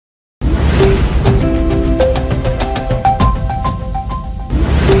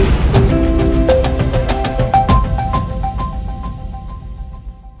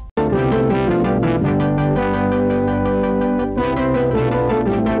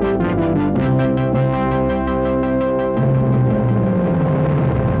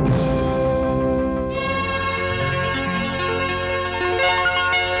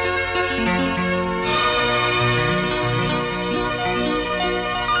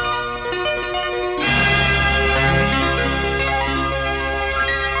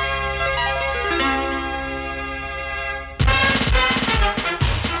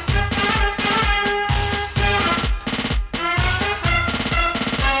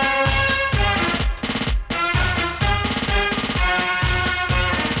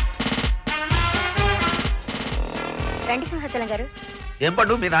ఏం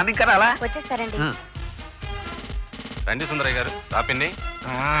పండు మీ నాన్న ఇంకా రాలా? వచ్చేస్తారండి. రండి సుందరయ్య గారు. రాపిన్ని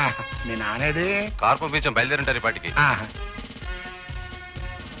మీ నానేది? కారు పంపించాం, బయలుదేరింటారు ఈ పాటికి.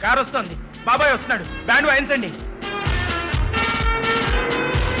 కారు వస్తుంది, బాబాయ్ వస్తున్నాడు, బ్యాండ్ వాయించండి.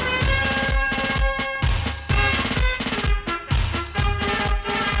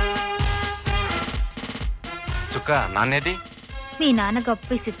 చుక్క నాన్నేది? మీ నాన్న గొప్ప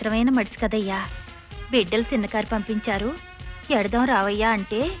విచిత్రమైన మడిచి కదయ్యా. బిడ్డలు చిన్నకారు పంపించారు, ఎడదాం రావయ్యా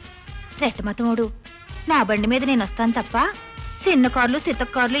అంటే రెట్టమతముడు నా బండి మీద నేను వస్తాను తప్ప చిన్న కార్లు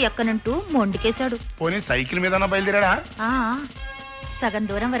సితక్ కార్లు ఎక్కనంటూ మొండికేశాడు. పోనీ సైకిల్ మీద బయలుదేరాడా? సగం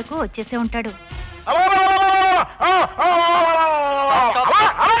దూరం వరకు వచ్చేసే ఉంటాడు.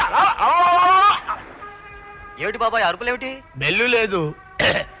 ఏమిటి బాబాయ్ అరుపులేమిటి? బెల్లు లేదు,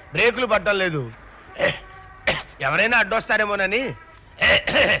 బ్రేకులు పడ్డం లేదు, ఎవరైనా అడ్డొస్తారేమోనని.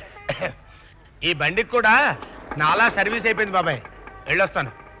 ఈ బండికి కూడా నాలా సర్వీస్ అయిపోయింది బాబాయ్,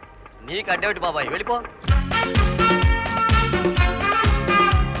 వెళ్ళొస్తాను. నీకు అడ్డేమిటి బాబాయ్, వెళ్ళిపో.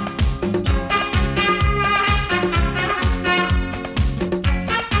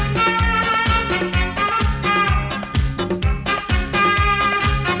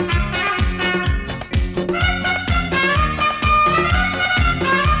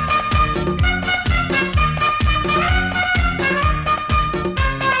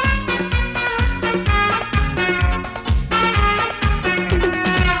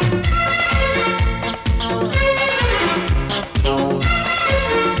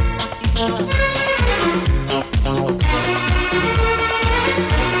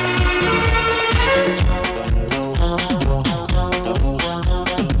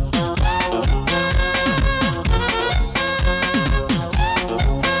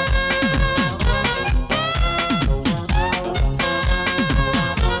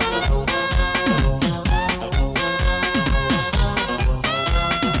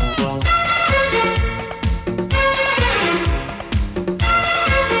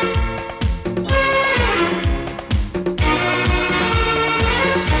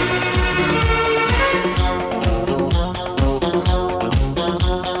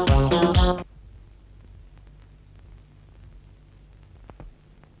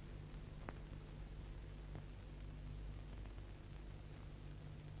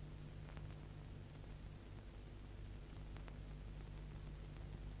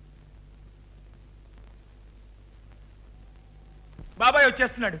 బాబాయ్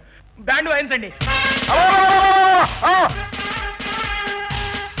వచ్చేస్తున్నాడు, బ్యాండ్ వాయించండి.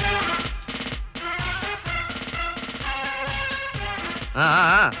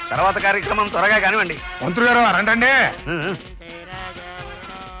 తర్వాత కార్యక్రమం త్వరగా కానివ్వండి. మంత్రులు గారు రండి.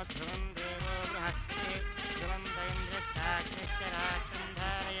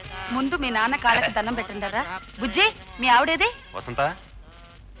 ముందు మీ నాన్న కాళ్ళకి దండం పెట్టండారా. బుజ్జి, మీ ఆవిడేది? వసంత,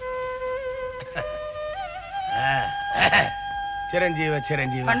 చిరంజీవి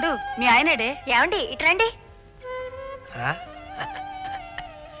చిరంజీవి. పండు, మీ ఆయనేడే? ఏమండి ఇట్రండి.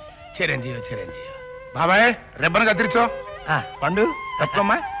 చిరంజీవి చిరంజీవి. బాబాయ్ రెబ్బను కత్తిరించో. పండు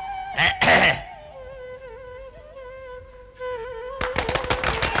తప్పమ్మా.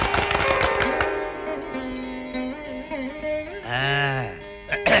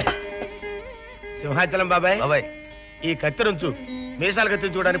 సింహాచలం బాబాయ్, బాబాయ్ ఈ కత్తిరించు, మీసాలు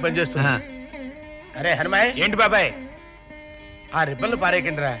కత్తిరించుకోవడానికి పనిచేస్తున్నా. అరే హనుమాయ్, ఏంటి బాబాయ్ ఆ రిబ్బన్లు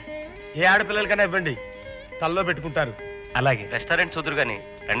పారేకండిరా. ఏ ఆడపిల్లలకైనా ఇవ్వండి, తల్లో పెట్టుకుంటారు. అలాగే. రెస్టారెంట్ చూదురు గాని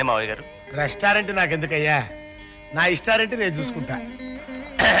రండి మావయ్య గారు. రెస్టారెంట్ నాకెందుకయ్యా, నా ఇష్టారెంట్ నేను చూసుకుంటా.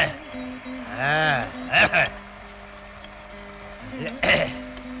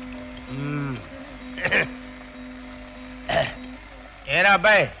 ఏరా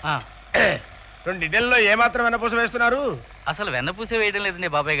అబ్బాయి, 2 ఇడ్డల్లో ఏమాత్రం వెన్నపూస వేస్తున్నారు? అసలు వెన్నపూసే వేయడం లేదండి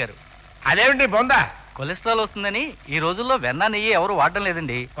బాబాయ్ గారు. అదేమిటి బొందా? కొలెస్ట్రాల్ వస్తుందని ఈ రోజుల్లో వెన్న నెయ్యి ఎవరు వాడడం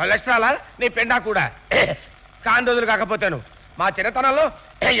లేదండి. కొలెస్ట్రాలా? నీ పెండా కూడా కాని రోజులు కాకపోతాను. మా చిన్నతనంలో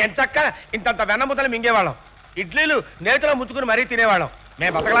ఎంచక్క ఇంతంత వెన్న ముద్దలు మింగేవాళ్ళం, ఇడ్లీలు నేతిలో ముచ్చుకుని మరీ తినేవాళ్ళం.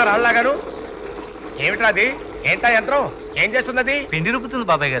 మేము బతకలా రాళ్ళగాను. ఏమిట్రా అది? ఏంటా యంత్రం? ఏం చేస్తుంది అది? పిండి రుబ్బుతుంది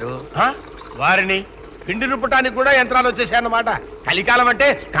బాబాయ్ గారు. వారిని పిండి రుబ్బటానికి కూడా యంత్రాలు వచ్చేసాయన్నమాట. కలికాలం అంటే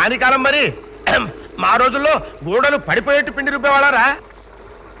కాని కాలం. మరి మా రోజుల్లో గోడలు పడిపోయేట్టు పిండి రుబ్బేవాళ్ళరా?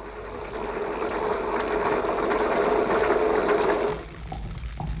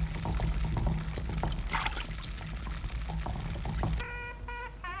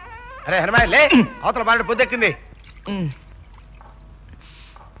 అరే హనుమాయ్ లే, అవతల బాగా పొద్దెక్కింది.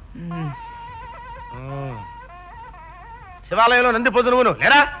 శివాలయంలో నంది పొద్దు నువ్వును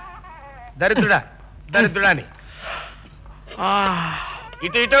లేరా? దరిద్రుడా దరిద్రుడా అని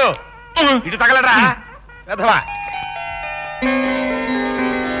ఇటు ఇటు ఇటు తగలరా వెధవా.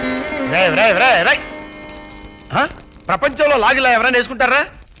 ప్రపంచంలో లాగిలా ఎవరైనా వేసుకుంటారా?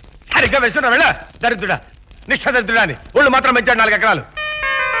 సరిగ్గా వేసుకున్నా వెళ్ళ దరిద్రుడా, నిష్ఠ దరిద్రుడా అని ఒళ్ళు మాత్రం పెంచాడు 4 ఎకరాలు.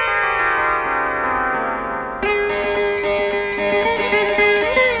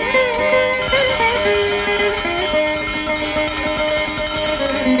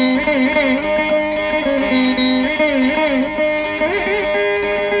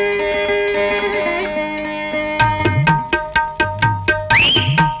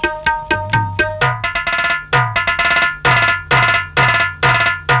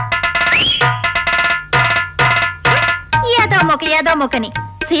 ఏదో మొక్కని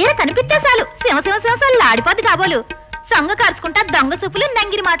చీర కనిపిస్తే చాలు సింహ ఆడిపోద్ది కాబోలు. సంగ కరుచుకుంటా దొంగ చూపులు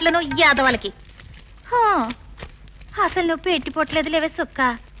నంగిరి మాటలను యాదవాలకి. అసలు నువ్వు పెట్టిపోట్లేదు లేవే సుక్క.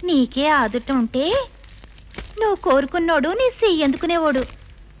 నీకే ఆదుట్టం ఉంటే నువ్వు కోరుకున్నోడు నీ చెయ్యందుకునేవాడు.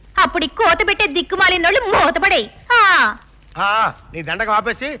 అప్పుడు కోత పెట్టే దిక్కుమాలినోళ్ళు మూతపడే. నీ దండకం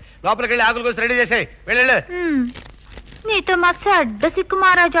ఆపేసి లోపలికి వెళ్ళి ఆకులు కోసి రెడీ చేసాయి. వెళ్ళు. నీతో మా చెడ్డ సిక్కు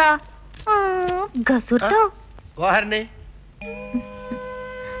మహారాజా గసురుతో ఓహర్ని.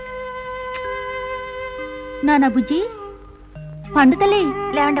 నానా బుజ్జి పండుతలే.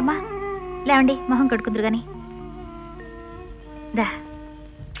 లేవండమ్మా లేవండి, మొహం కడుకుందరు గాని.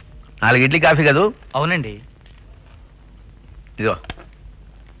 4 ఇడ్లీ కాఫీ కదూ? అవునండి. ఇదిగో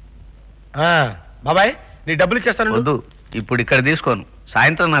బాబాయ్, నీ డబ్బులు ఇచ్చేస్తాను. వద్దు, ఇప్పుడు ఇక్కడ తీసుకోను.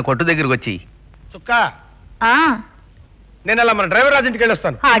 సాయంత్రం నా కొట్టు దగ్గరికి వచ్చి. చుక్క నేను అలా మన డ్రైవర్ రాజు ఇంటికి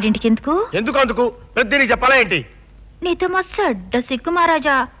వెళ్ళొస్తాను. ఆడింటికి ఎందుకు? అందుకు ప్రతి నీకు చెప్పాలా ఏంటి? నీతో మా చెడ్డ సిక్కు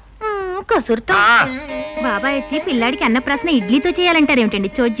మహారాజా కసురుతో. బాబాయ్ వచ్చి పిల్లాడికి అన్న ప్రశ్న ఇడ్లీతో చేయాలంటారేమిటండి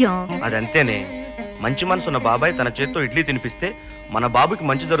చోద్యం? అదంతేనే. మంచి మనసున్న బాబాయ్ తన చేత్తో ఇడ్లీ తినిపిస్తే మన బాబుకి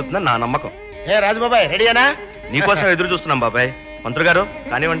మంచి జరుగుతుందని నా నమ్మకం. ఏ రాజు బాబాయ్, రెడీనా? నీకోసం ఎదురు చూస్తున్నాం బాబాయ్. మంత్రి గారు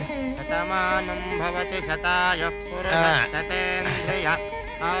కానివ్వండి.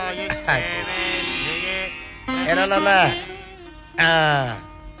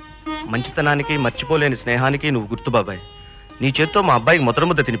 మంచితనానికి మర్చిపోలేని స్నేహానికి నువ్వు గుర్తు బాబాయ్. నీ చేత్తో మా అబ్బాయికి మొదటి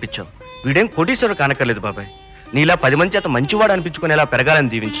ముద్ద తినిపించావు. వీడేం కోటీశ్వరుడు కానక్కర్లేదు బాబాయ్. నీలా 10 మంది చేత మంచివాడు అనిపించుకునేలా పెరగాలని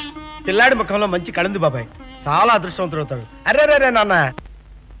దీవించు. పిల్లాడి ముఖంలో మంచి కళంది బాబాయ్. చాలా అదృష్టవంతుడు అవుతాడు. అరే నాన్న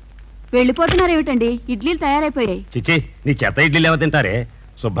వెళ్ళిపోతున్నారేమిటండి? ఇడ్లీలు తయారైపోయాయి. చిచ్చి, నీ చెత్త ఇడ్లీలు ఏమో తింటారే?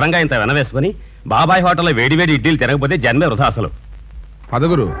 శుభ్రంగా ఇంత వెనవేసుకుని బాబాయ్ హోటల్లో వేడివేడి ఇడ్లీలు తిరగకపోతే జన్మే వృధా అసలు.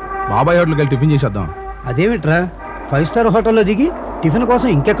 పదగురు, బాబాయ్ హోటల్కి వెళ్ళి టిఫిన్ చేసేద్దాం. అదేమిట్రా 5 స్టార్ హోటల్లో దిగి టిఫిన్ కోసం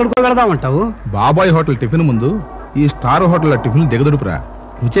ఇంకెక్కడికో వెళదామంటావు? బాబాయ్ హోటల్ టిఫిన్ ముందు ఈ స్టార్ హోటల్ టిఫిన్ దిగదుడుపురా.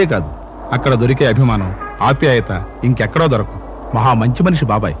 రుచే కాదు, అక్కడ దొరికే అభిమానం, ఆప్యాయత ఇంకెక్కడో దొరకవు. మహా మంచి మనిషి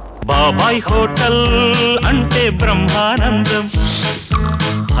బాబాయ్. బాబాయ్ హోటల్ అంటే బ్రహ్మానందం,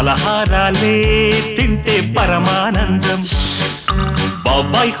 ఫలహారాలే తింటే పరమానందం.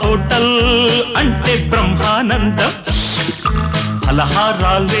 బాబాయ్ హోటల్ అంటే బ్రహ్మానందం,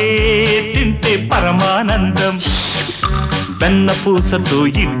 ఫలహారాలే తింటే పరమానందం. బెన్న పూసతో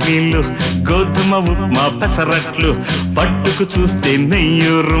ఇడ్లీలు, గోధుమ ఉప్మా, పెసరట్లు, పట్టుకు చూస్తే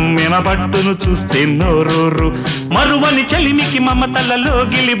నెయ్యూరు, మినపట్టును చూస్తే నోరూరు. మరువని చలిమికి మమతలలో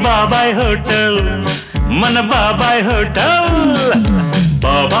గిలి బాబాయ్ హోటల్, మన బాబాయ్ హోటల్.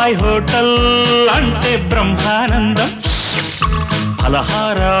 బాబాయ్ హోటల్ అంటే బ్రహ్మానందం,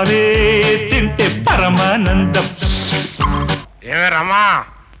 ఫలహారాలే తింటే పరమానందం. ఏమే రమ్మా,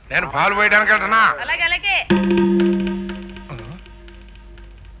 నేను పాలు పోయడానికి వెళ్తున్నా.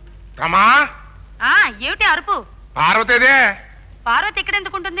 రమా, ఏమిటి అరుపు? పార్వతీదే. పార్వతి ఇక్కడ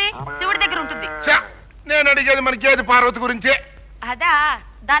ఎందుకు ఉంటుంది? శివుడి దగ్గర ఉంటుంది. నేను అడిగేది మన గేదె పార్వతి గురించే. అదా,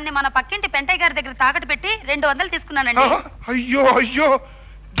 దాన్ని మన పక్కింటి పెంటయ్య గారి దగ్గర తాకట్టు పెట్టి 200 తీసుకున్నానండి. అయ్యో,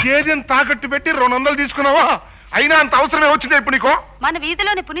 గేదెని తాకట్టు పెట్టి 200 తీసుకున్నావా? అయినా అంత అవసరమే వచ్చింది ఇప్పుడు నీకు? మన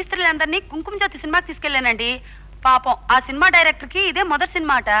వీధిలోని పునిస్త్రీలందరినీ కుంకుమ జ్యోతి సినిమాకి తీసుకెళ్లానండి. పాపం ఆ సినిమా డైరెక్టర్ కి ఇదే మొదటి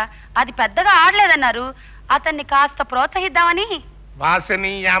సినిమా అట. అది పెద్దగా ఆడలేదన్నారు. అతన్ని కాస్త ప్రోత్సహిద్దామని.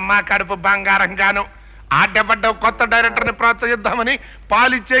 వాసని అమ్మ కడుపు బంగారం గాను ఆడ్డపడ్డ కొత్త డైరెక్టర్ ని ప్రోత్సహిద్దామని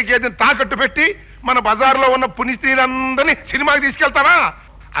పాలిచ్చే గేదెని తాకట్టు పెట్టి మన బజార్లో ఉన్న పునిస్త్రీలందరినీ సినిమాకి తీసుకెళ్తావా?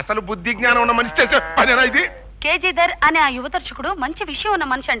 అసలు బుద్ధి జ్ఞానం ఉన్న మనిషి చేసే పనేనా ఇది? కేజీధర్ అనే ఆ యువ దర్శకుడు మంచి విషయం ఉన్న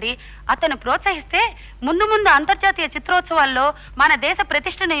మనిషి అండి. అతను ప్రోత్సహిస్తే ముందు అంతర్జాతీయ చిత్రోత్సవాల్లో మన దేశ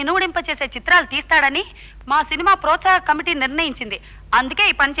ప్రతిష్టను ఇనువడింపచేసే చిత్రాలు తీస్తాడని మా సినిమా ప్రోత్సాహ కమిటీ నిర్ణయించింది. అందుకే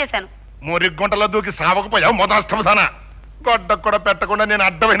ఈ పని చేశాను. మురిగుంటలో దూకి సావకపోయావు మొదలష్టమదానా. గొడ్డ కూడా పెట్టకుండా నేను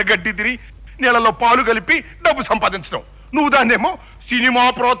అడ్డమైన గడ్డి తిరిగి నీళ్ళలో పాలు కలిపి డబ్బు సంపాదించడం. నువ్వు దాన్నేమో సినిమా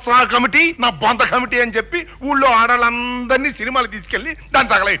ప్రోత్సాహ కమిటీ, నా బొంత కమిటీ అని చెప్పి ఊళ్ళో ఆడాళ్ళందరినీ సినిమాలు తీసుకెళ్లి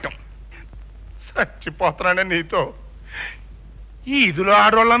దాన్ని తగలేయటం. చచ్చిపోతున్నానే నీతో. ఈ ఇదిలో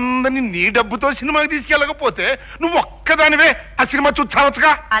ఆడవాళ్ళందరినీ నీ డబ్బుతో సినిమాకి తీసుకెళ్ళకపోతే నువ్వు ఒక్కదానివే ఆ సినిమా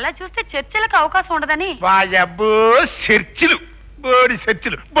చూసావచ్చుగా. అలా చూస్తే చర్చలకు అవకాశం ఉండదని. వాయబ్బో చర్చిలు బోడి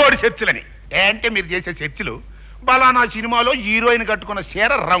చర్చిలని ఏంటే మీరు చేసే చర్చిలు? బలానా సినిమాలో హీరోయిన్ కట్టుకున్న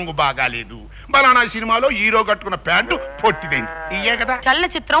చీర రంగు బాగాలేదు, బలానా సినిమాలో హీరో కట్టుకున్న ప్యాంటు పొట్టిదైంది, ఇయ్యే కదా.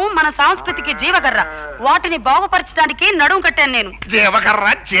 చలనచిత్రం మన సంస్కృతికి జీవకర్ర, వాటిని బాగుపరచడానికి నడుము కట్టాను నేను. జీవకర్ర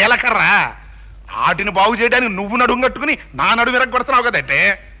జీలకర్ర, వాటిని బాగు చేయడానికి నువ్వు నడుము కట్టుకుని నా నడుము విరగొడుతున్నావు కదంటే.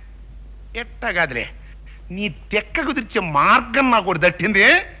 ఎట్టగాదిలే, నీ తెక్క కుదిర్చే మార్గం నాకు ఒకటి దట్టింది,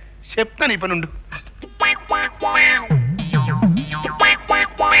 చెప్తాను ఈ పనుండు.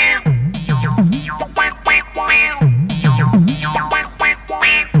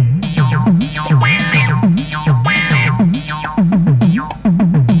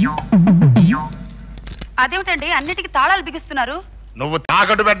 అదేమిటండి అన్నిటికీ తాళాలు బిగిస్తున్నారు? నువ్వు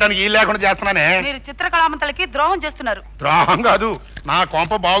తాకట్టు పెట్టడానికి ఈ లేకుండా చేస్తున్నానే. మీరు చిత్రకళామంతలకి ద్రోహం చేస్తున్నారు. ద్రోహం కాదు, నా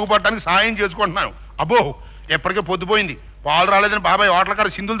కొంప బాగుపడటానికి సాయం చేసుకుంటున్నాను. అబ్బో ఎప్పటికే పొద్దుపోయింది, పాలు రాలేదని బాబాయ్ హోటల్ కాడ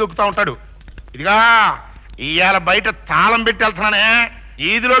సింధులు దొక్కుతా ఉంటాడు. ఇదిగా ఇవాళ బయట తాళం పెట్టి వెళ్తున్నానే,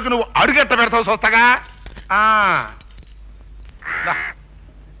 ఈదిలోకి నువ్వు అడుగెట్ట పెడతావు చూస్తాగా.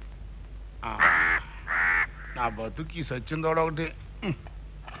 నా బతుకి సచ్చిందోడ ఒకటి.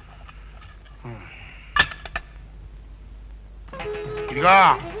 ఇదిగా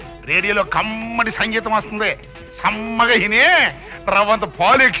రేడియోలో కమ్మటి సంగీతం వస్తుంది, సమ్మగా హినే రవ్వంత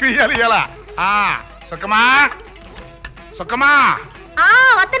పాలు ఎక్కువేయాలి ఇలా. సుఖమా సుఖమా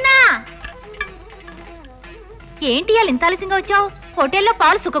వస్తున్నా. ఏంటి వాళ్ళు ఇంత ఆలస్యంగా వచ్చావు? హోటల్లో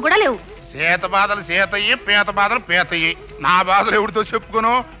పాలు సుఖ కూడా లేవు. సీత బాధలు సీతయ్యి, పీత బాధలు పీతయ్యి. నా బాధలు ఎవరితో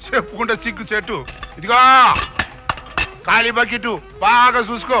చెప్పుకుంటే సిగ్గు చెట్టు. ఇదిగో ఖాళీ బకెట్టు బాగా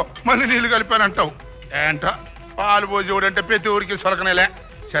చూసుకో, మళ్ళీ నీళ్లు కలిపానంటావు. ఏంట పాలు పోసేవాడంటే ప్రతి ఊరికి సొలకనేలే.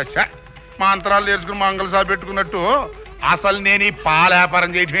 చచ్చా మంత్రాలు నేర్చుకుని మంగళసారి పెట్టుకున్నట్టు అసలు నేను ఈ పాల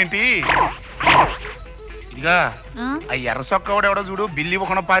వ్యాపారం చేయటం ఏంటి? ఇదిగా ఆ ఎర్ర సొక్కవాడు ఎవడో చూడు, బిల్లి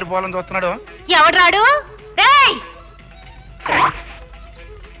ఇవ్వకుండా పారిపోవాలని చూస్తున్నాడు. ఎవడ్రాడు?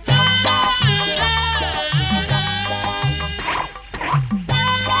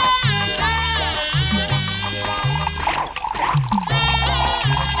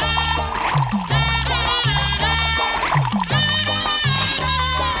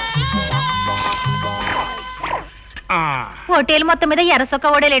 హోటల్ మొత్తం మీద ఎర్రసొక్క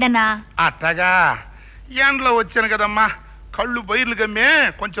ఓడలేడన్నా. అట్టగా ఎండలో వచ్చాను కదమ్మా, కళ్ళు బయర్లు గమ్మే,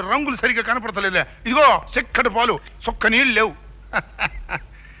 కొంచెం రంగులు సరిగ్గా కనపడతలేదులే. ఇదిగో చిక్కటి పాలు, చొక్క నీళ్ళు లేవు.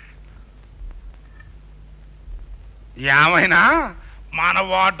 ఏమైనా మన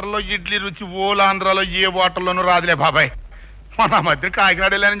వాటర్లో ఇడ్లీ రుచి ఓలాంధ్రలో ఏ వాటర్లోనూ రాదులే బాబాయ్. మన మధ్య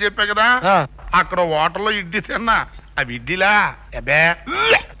కాకినాడ వెళ్ళానని చెప్పా కదా, అక్కడ వాటర్లో ఇడ్లీ తిన్నా. అవి ఇడ్లీలా అబ్బే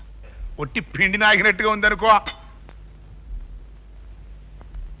ఒట్టి పిండి నాగినట్టుగా ఉందనుకో.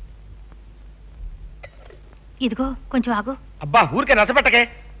 ఇదిగో కొంచెం ఆగు. అబ్బా ఊరికే నచ్చపెట్టకే.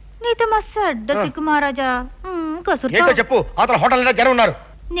 నీతో మస్తు అడ్డ సిక్కు మహారాజా. చెప్పు, అతను హోటల్లో జనం ఉన్నారు.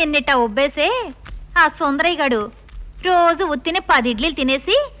 నిన్నట ఒబ్బేసే ఆ సుందరయ్య గాడు రోజు ఉత్తినే 10 ఇడ్లీలు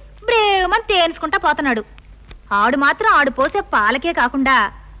తినేసి బ్రేమని తేనుసుకుంటా పోతున్నాడు. ఆడు మాత్రం ఆడు పోసే పాలకే కాకుండా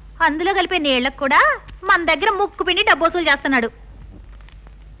అందులో కలిపే నీళ్లకు కూడా మన దగ్గర ముక్కు పిండి డబ్బు వసూలు చేస్తున్నాడు.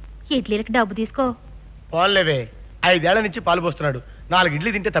 ఇడ్లీలకి డబ్బు తీసుకో. పాలులేవే, 5 ఏళ్ల నుంచి పాలు పోస్తున్నాడు. 4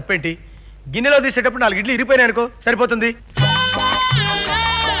 ఇడ్లీ తింటే తప్పేంటి? గిన్నెలో తీసేటప్పుడు 4 ఇడ్లీ ఇరిపోయినాయి అనుకో, సరిపోతుంది.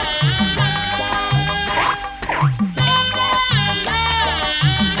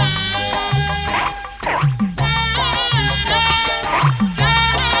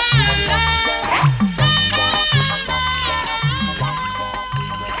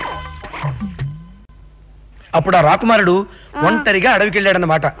 అప్పుడు ఆ రాకుమారుడు ఒంటరిగా అడవికి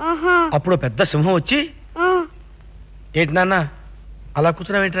వెళ్ళాడన్నమాట. అప్పుడు పెద్ద సింహం వచ్చి, ఏంటి నాన్న అలా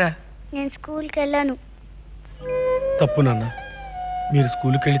కూర్చున్నావేంట్రా? నేను స్కూల్కి వెళ్ళాను. తప్పు నాన్న, మీరు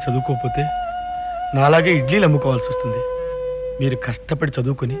స్కూల్కి వెళ్ళి చదువుకోకపోతే నాలాగే ఇడ్లీలు అమ్ముకోవాల్సి వస్తుంది. మీరు కష్టపడి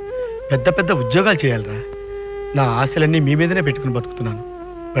చదువుకుని పెద్ద పెద్ద ఉద్యోగాలు చేయాలరా. నా ఆశలన్నీ మీ మీదనే పెట్టుకుని బతుకుతున్నాను.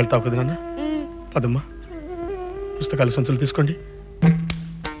 వెళ్తావు కదా నాన్న? పదమ్మా, పుస్తకాలు సంచులు తీసుకోండి.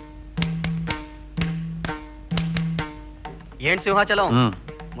 ఏంటి సింహాచలం,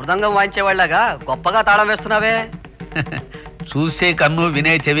 మృదంగం వాయించేవాళ్ళగా గొప్పగా తాళం వేస్తున్నావే? చూసే కన్ను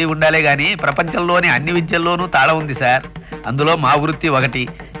వినే చెవి ఉండాలే గాని ప్రపంచంలోని అన్ని విద్యల్లోనూ తాళం ఉంది సార్. అందులో మా వృత్తి ఒకటి.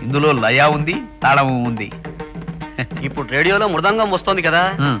 ఇందులో లయ ఉంది, తాళము ఉంది. ఇప్పుడు రేడియోలో మృదంగం వస్తోంది కదా,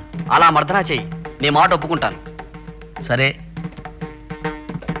 అలా మర్దనా చెయ్యి, నీ మాట ఒప్పుకుంటాను. సరే.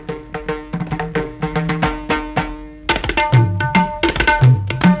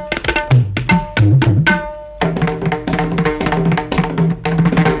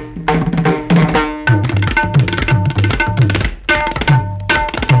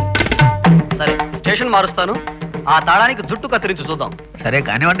 మారుస్తాను, ఆ తాళానికి జుట్టు కత్తిరించి చూద్దాం. సరే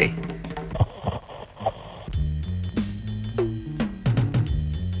కానివ్వండి.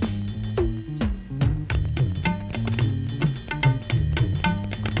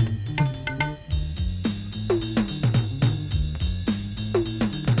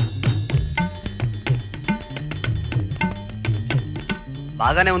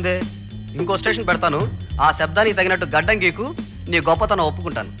 బాగానే ఉంది. ఇంకో స్టేషన్ పెడతాను. ఆ శబ్దానికి తగినట్టు గడ్డం గీకు, నీ గొప్పతనం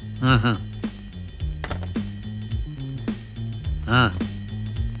ఒప్పుకుంటాను.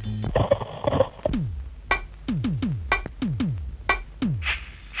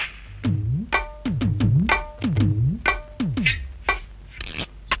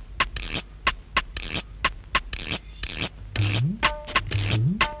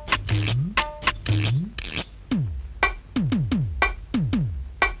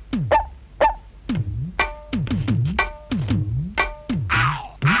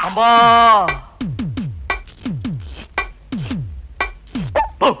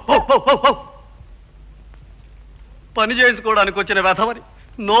 పని చేయించుకోవడానికి వచ్చిన వెధవని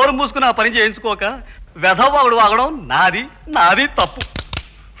నోరు మూసుకుని ఆ పని చేయించుకోక వెధవాగుడు వాగడం నాది తప్పు.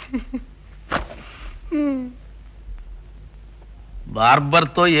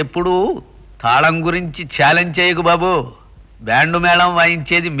 బార్బర్తో ఎప్పుడు తాళం గురించి ఛాలెంజ్ చేయకు బాబు. బ్యాండు మేళం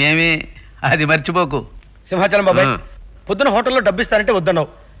వాయించేది మేమే, అది మర్చిపోకు. సింహాచలం బాబాయ్, పొద్దున హోటల్లో డబ్బు ఇస్తానంటే వద్దన్నావు.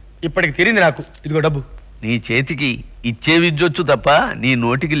 ఇప్పటికి తీరింది నాకు. ఇదిగో డబ్బు. నీ చేతికి ఇచ్చే విద్యొచ్చు తప్ప నీ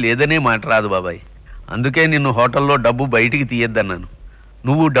నోటికి లేదనే మాట రాదు బాబాయ్. అందుకే నిన్ను హోటల్లో డబ్బు బయటికి తీయద్దన్నాను.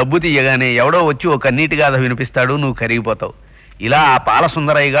 నువ్వు డబ్బు తీయగానే ఎవడో వచ్చి ఒక కన్నీటి గాథ వినిపిస్తాడు, నువ్వు కరిగిపోతావు. ఇలా ఆ పాల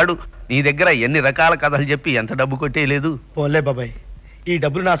సుందరయ్య గాడు నీ దగ్గర ఎన్ని రకాల కథలు చెప్పి ఎంత డబ్బు కొట్టేయలేదు. పోలే బాబాయ్, ఈ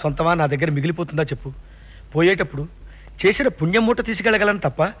డబ్బులు నా సొంతమా, నా దగ్గర మిగిలిపోతుందా చెప్పు. పోయేటప్పుడు చేసిన పుణ్యం మూట తీసుకెళ్ళగలను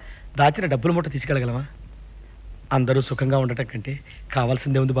తప్ప దాచిన డబ్బుల మూట తీసుకెళ్ళగలమా? అందరూ సుఖంగా ఉండటం కంటే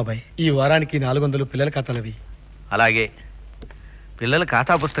కావాల్సిందే ఉంది బాబాయ్. ఈ వారానికి 400 పిల్లల ఖాతాలవి. అలాగే పిల్లల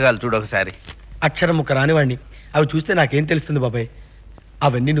ఖాతా పుస్తకాలు చూడొకసారి. అక్షరం ముక్క రానివాణ్ణి, అవి చూస్తే నాకేం తెలుస్తుంది బాబాయ్?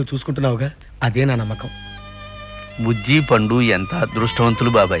 అవన్నీ నువ్వు చూసుకుంటున్నావుగా, అదే నా నమ్మకం. బుజ్జి పండు ఎంత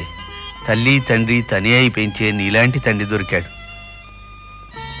అదృష్టవంతులు బాబాయ్. తల్లి తండ్రి తనే అయి పెంచే నీలాంటి తండ్రి దొరికాడు.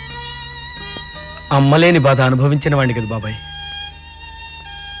 అమ్మలేని బాధ అనుభవించిన వాడిని కదా బాబాయ్.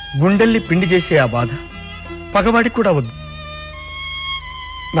 గుండెల్ని పిండి చేసే ఆ బాధ పగవాడికి కూడా వద్దు.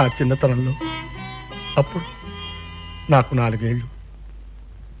 నా చిన్నతనంలో అప్పుడు నాకు 4 ఏళ్ళు.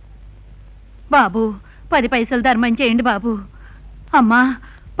 బాబు 10 పైసలు ధర్మం చేయండి బాబు. అమ్మా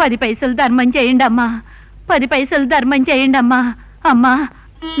 10 పైసలు ధర్మం చేయండి అమ్మా. 10 పైసలు ధర్మం చేయండి అమ్మా. అమ్మా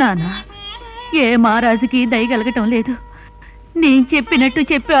నాన్న, ఏ మహారాజుకి దయగలగటం లేదు. నేను చెప్పినట్టు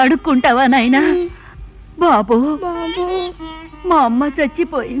చెప్పి అడుక్కుంటావా నాయనా? బాబు మా అమ్మ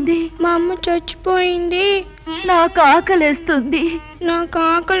చచ్చిపోయింది. నాకు ఆకలేస్తుంది.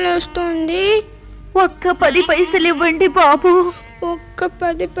 ఒక్క 10 పైసలు ఇవ్వండి బాబు. ఒక్క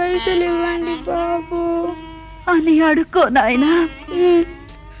 10 పైసలు ఇవ్వండి బాబు అని అడుక్కో నాయనా.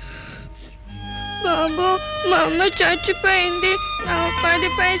 బాబు మా అమ్మ చచ్చిపోయింది, నాకు 10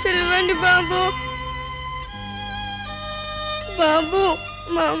 పైసలు ఇవ్వండి బాబు. బాబు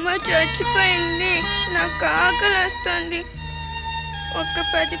మా అమ్మ చచ్చిపోయింది, నాకు ఆకలి వస్తుంది. ఒక్క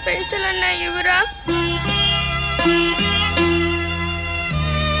 10 పైసలన్నా ఇవ్వరా?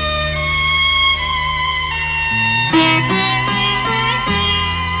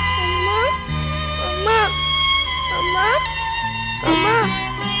 అమ్మా అమ్మా అమ్మా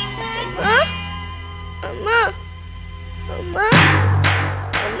అమ్మా అమ్మా అమ్మా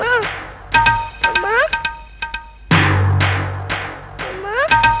అమ్మా అమ్మా అమ్మా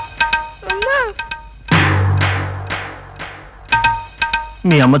అమ్మా.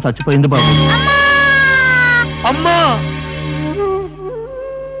 మీ అమ్మ చచ్చిపోయింది బాబు. అమ్మా!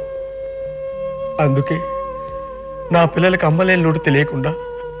 అందుకే నా పిల్లలకి అమ్మలేని లోటు తెలియకుండా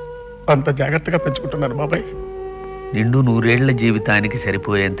అంత జాగ్రత్తగా పెంచుకుంటున్నాను బాబాయ్. నిండు 100 ఏళ్ల జీవితానికి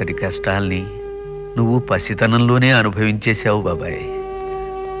సరిపోయేంతటి కష్టాల్ని నువ్వు పసితనంలోనే అనుభవించేశావు బాబాయ్.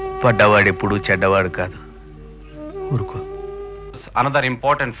 పడ్డవాడెప్పుడు చెడ్డవాడు కాదు. ఊరుకో. Another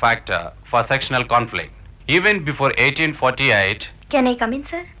important factor for sectional conflict. Even before 1848... Can I come in,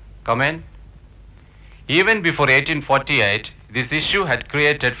 sir? Come in. Even before 1848, this issue had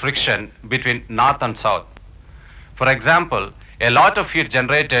created friction between North and South. For example, a lot of heat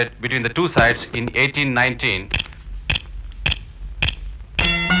generated between the two sides in 1819.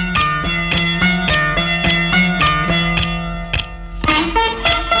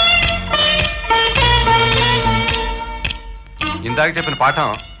 ఇందాక చెప్పిన పాఠం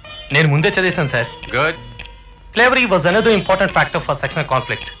నేను ముందే చదివాను sir. Good. Slavery was another important factor for sectional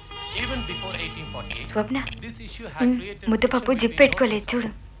conflict. Even before 1848, Swapna this issue had created ముద్దపప్పు zip పెట్టుకోలేదు చూడు.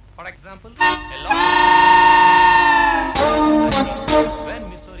 For example, a lot when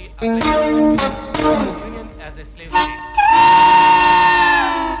Missouri Union as a slave state.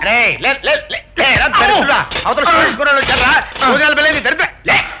 అరే లే లే లే రా దరిద్రుడా, అవతల స్కూల్లో చెర్రా సూర్యాల బెల్లని దరిద్ర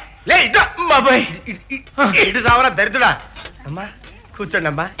లే లే ఇటు బాబాయ్ ఇటు సావరా దరిద్రుడా. అమ్మా కూర్చోండి,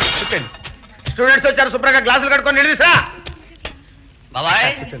 అమ్మా కూర్చోండి. స్టూడెంట్స్ వచ్చారు, శుభ్రంగా గ్లాసులు కట్టుకొని నిలిదిసా. బాబాయ్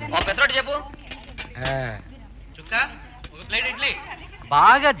పెసరట్టు చెప్పు. చుక్క ఒక ప్లేట్ ఇడ్లీ.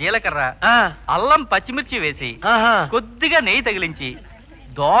 బాగా జీలకర్ర, అల్లం, పచ్చిమిర్చి వేసి కొద్దిగా నెయ్యి తగిలించి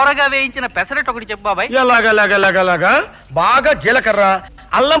దోరగా వేయించిన పెసరట్టు ఒకటి చెప్పు బాబాయ్. ఎలాగా బాగా జీలకర్ర,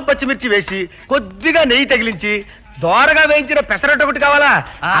 అల్లం, పచ్చిమిర్చి వేసి కొద్దిగా నెయ్యి తగిలించి దోరగా వేయించిన పెసరట్టు ఒకటి కావాలా?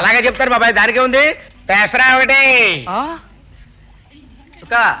 అలాగే చెప్తారు బాబాయ్, దానికే ఉంది. పెసర ఒకటి.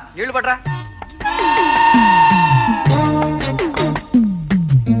 చుక్క నీళ్లు పట్రా.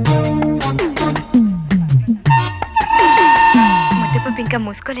 ముద్దపప్పు ఇంకా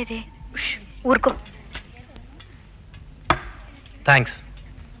మూసుకోలేదే, ఊరుకో. థ్యాంక్స్.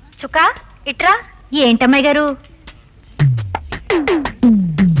 చుక్క ఇట్రా. ఏంటమ్మాయి గారు?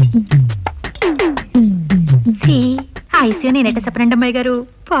 ఐసీయూ నేనెట చెప్పనండి అమ్మాయి గారు,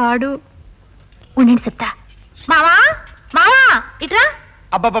 పాడు. ఉండండి చెప్తా. మావా మావా ఇట్రా.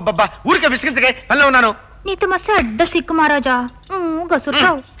 అబ్బబ్బబ్బా, ఊరికే విసిగించగా పనిలో ఉన్నాను. నీతో మస్తు అడ్డ సిక్కు మహారాజా,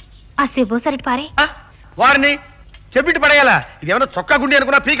 గసురుతావు. ఆ శివ సరిటి పారే. వారిని చెప్పిట్టు పడేయాలా? ఇదేమన్నా చొక్కా గుండి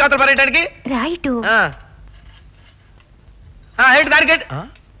అనుకున్నా పీక్ అవతల పడేయడానికి? రైటు. దానికి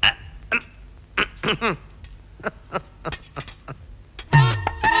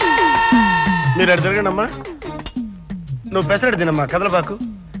మీరు అడు జరగండి అమ్మా. నువ్వు పెసరట్టు తినమ్మా, కదలబాకు.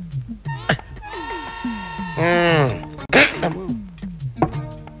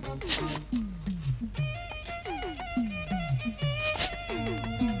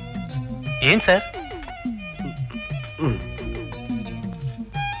 ఏం సార్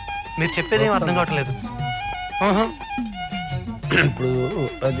మీరు చెప్పేది ఏం అర్థం కావట్లేదు. ఇప్పుడు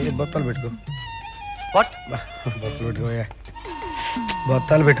అది బొత్తాలు పెట్టుకో. వాట్? బొత్తాలు పెట్టుకోవయ్యా,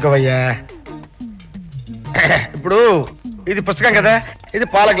 బొత్తాలు పెట్టుకోవయ్యా. ఇప్పుడు ఇది పుస్తకం కదా, ఇది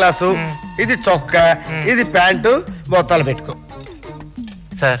పాల గ్లాసు, ఇది చొక్కా, ఇది ప్యాంటు, బొత్తాలు పెట్టుకో.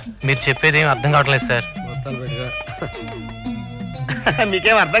 సార్ మీరు చెప్పేది ఏం అర్థం కావట్లేదు సార్. బొత్తాలు పెట్టుకో.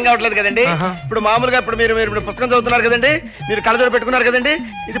 మీకేం అర్థం కావట్లేదు కదండి. ఇప్పుడు మామూలుగా ఇప్పుడు మీరు ఇప్పుడు పుస్తకం చదువుతున్నారు కదండి, మీరు కళ్ళజోడు పెట్టుకున్నారు కదండి,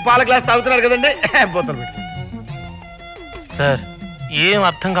 ఇది పాల గ్లాస్ తాగుతున్నారు కదండి, బొత్తాలు పెట్టుకో. సార్ ఏం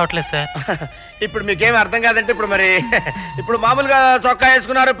అర్థం కావట్లేదు సార్. ఇప్పుడు మీకేం అర్థం కాదంటే ఇప్పుడు మరి ఇప్పుడు మామూలుగా చొక్కా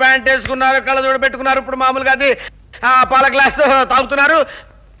వేసుకున్నారు, ప్యాంట్ వేసుకున్నారు, కళ్ళజోడు పెట్టుకున్నారు, ఇప్పుడు మామూలుగా అది పాల గ్లాస్ తాగుతున్నారు,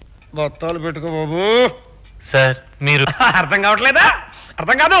 బొత్తాలు పెట్టుకో బాబు. సార్ మీరు అర్థం కావట్లేదా?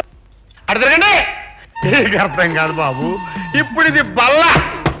 అర్థం కాదు, అర్థండి. అర్థం కాదు బాబు. ఇప్పుడు ఇది బల్ల,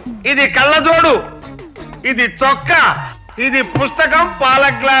 ఇది కళ్ళజోడు, ఇది చొక్కా, ఇది పుస్తకం, పాల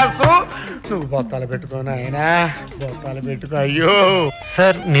గ్లాసు. నువ్వు బొత్తాలు పెట్టుకో నాయనా, బొత్తాలు పెట్టుకో. అయ్యో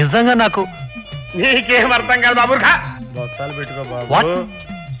సార్ నిజంగా నాకు నీకేం అర్థం కాదు బాబు. బొత్తాలు పెట్టుకో బాబు.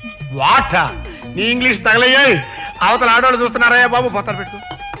 వాట నీ ఇంగ్లీష్ తగలయ్యాయి, అవతల ఆడవాళ్ళు చూస్తున్నారయ్యా బాబు. బొత్తాలు పెట్టుకో,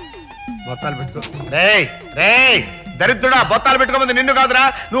 బొత్తాలు పెట్టుకో. రేయ్ రేయ్ దరిద్రుడా, బొత్తాలు పెట్టుకోమంది నిన్ను కాదురా.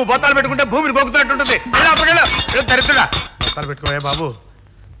 నువ్వు బొత్తాలు పెట్టుకుంటే భూమిని గొక్కుతున్నట్టుంటుంది. దరిద్రుడా, బొత్తాలు పెట్టుకోయా బాబు.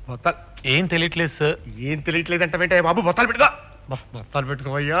 బొత్తాలు ఏం తెలియట్లేదు సార్. ఏం తెలియట్లేదు అంటే వెంటనే బాబు బొత్తాలు పెట్టుకో. బొత్తాలు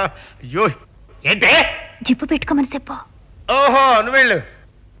పెట్టుకోవయ్యా. అయ్యో ఏంటే? జిప్పు పెట్టుకోమని చెప్పు. ఓహో నువ్వు వెళ్ళు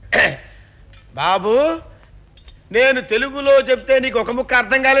బాబు. నేను తెలుగులో చెప్తే నీకు ఒక ముక్క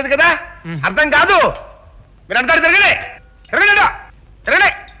అర్థం కాలేదు కదా? అర్థం కాదు. మీరు అంటారు తిరగలే, తిరగలేడా,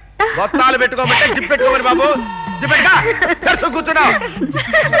 తిరగలే. బొత్తాలు పెట్టుకోమంటే జిప్ పెట్టుకోమని బాబు. జిప్ పెట్టుకో, కూర్చున్నావు.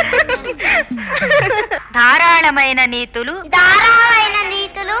 ధారాళమైన నీతులు,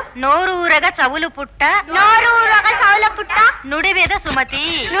 నోరూరగ చవులు పుట్ట, నుడివేద సుమతి.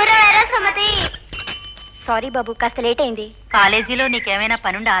 సారీ బాబు, కాస్త లేట్ అయింది. కాలేజీలో నీకేమైనా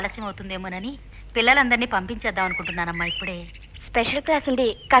పనుండి ఆలస్యం అవుతుందేమోనని పిల్లలందరినీ పంపించేద్దాం అనుకుంటున్నానమ్మా. ఇప్పుడే స్పెషల్ క్లాస్ ఉండి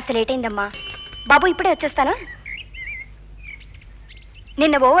కాస్త లేట్ అయిందమ్మా. బాబు ఇప్పుడే వచ్చేస్తాను.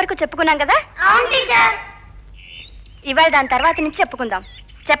 నిన్న ఓవర్కు చెప్పుకున్నాం కదా, ఇవాళ దాని తర్వాత నుంచి చెప్పుకుందాం.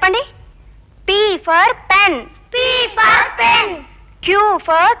 చెప్పండి. P for pen, Q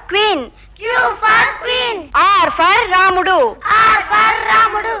for queen, R for రాముడు.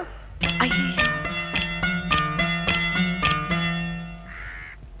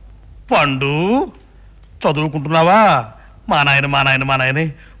 పండు చదువుకుంటున్నావా? మా నాయన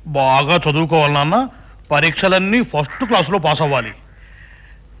బాగా చదువుకోవాలి నాన్న. పరీక్షలన్నీ ఫస్ట్ క్లాసులో పాస్ అవ్వాలి.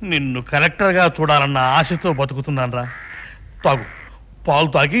 నిన్ను కలెక్టర్గా చూడాలన్న ఆశతో బతుకుతున్నానరా. తాగు, పాలు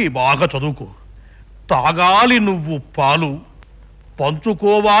తాగి బాగా చదువుకో. తాగాలి నువ్వు పాలు,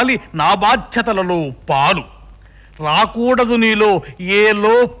 పంచుకోవాలి నా బాధ్యతలలో పాలు. రాకూడదు నీలో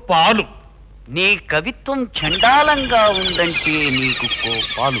ఏలో పాలు. నీ కవిత్వం చండాలంగా ఉందంటే నీకు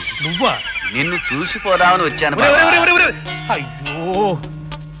కోపాలు. నువ్వా? నిన్ను చూసిపోదామని వచ్చాను. అయ్యో,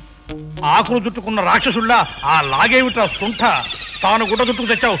 ఆకులు చుట్టుకున్న రాక్షసుల్లా ఆ లాగేమిట్రా సుంఠ. తాను గుడ్డ చుట్టుకు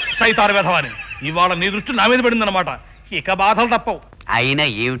తెచ్చావు సైతారు వెధవని. ఇవాళ నీ దృష్టి నా మీద పడిందన్నమాట. ఇక బాధలు తప్పవు. అయినా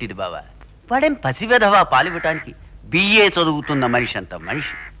ఏమిటిది బావా, వాడేం పసివెధవా పాలివ్వటానికి. బిఏ చదువుతున్న మనిషి అంత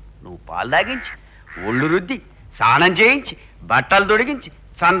మనిషి. నువ్వు పాలు తాగించి, ఒళ్ళు రుద్ది, స్నానం చేయించి, బట్టలు తొడిగించి,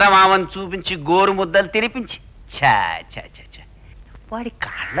 చందమామను చూపించి, గోరు ముద్దలు తినిపించి, ఛా ఛా ఛా ఛా, వాడి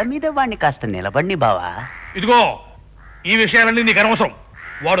కాళ్ళ మీద వాడిని కాస్త నిలబడిని బావా. ఇదిగో ఈ విషయాలన్నీ నీకు అనవసరం.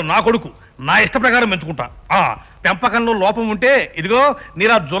 వాడు నా కొడుకు, నా ఇష్ట ప్రకారం పెంచుకుంటా. పెంపకంలో లోపం ఉంటే ఇదిగో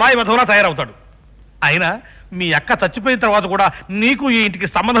నీలా జులాయి వధవులా తయారవుతాడు. అయినా మీ అక్క చచ్చిపోయిన తర్వాత కూడా నీకు ఈ ఇంటికి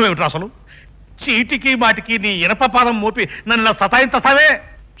సంబంధం ఏమిటి అసలు? చీటికి మాటికి నీ ఇనప పాదం మోపి నన్ను ఇలా సతాయించస్తావే.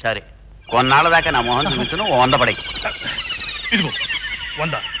 సరే, కొన్నాళ్ళ దాకా నా మొహం చూపించను. 100 పడే. ఇదిగో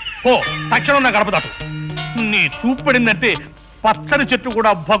 100. ఓ తక్షణం నా గడప దాటు. నీ చూపు పడిందంటే పచ్చని చెట్టు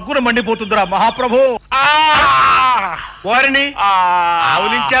కూడా భగ్గున మండిపోతుందిరా మహాప్రభు. వారిని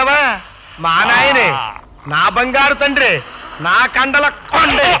ఆవులించావా? మా నాయనే, నా బంగారు తండ్రి, నా కండల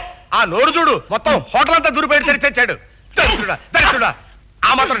కొండే. ఆ నోరు చూడు, మొత్తం హోటల్ అంతా దూరిపోయి తెరిచాడు. దరిద్రుడా, ఆ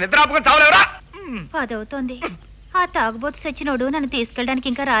మాత్రం నిద్రాపకం చావలేవరా? 10 అవుతోంది. ఆ తాగుబోతు సచ్చినోడు నన్ను తీసుకెళ్ళడానికి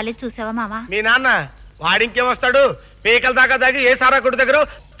ఇంకా రాలేదు. చూసావా మామ? మీ నాన్న వాడింకేం వస్తాడు? పీకల దాకా దాగి ఏ సారా కొట్టు దగ్గర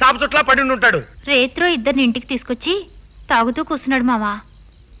చాప చుట్లా పడి ఉంటాడు. రేత్రో ఇద్దరిని ఇంటికి తీసుకొచ్చి తాగుతూ కూర్చున్నాడు మామ.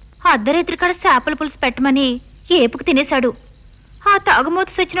 అర్ధరేత్రి కాడ చేపల పులుసు పెట్టమని ఏపుకు తినేశాడు. ఆ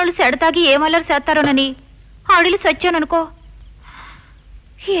తాగుమోతు సచ్చినోళ్ళు సెడ తాగి ఏమల్లరు చేస్తారోనని ఆడిలు సచ్చాననుకో.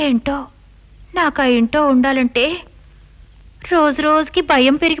 ఏంటో నాకు ఆ ఇంటో ఉండాలంటే రోజు రోజుకి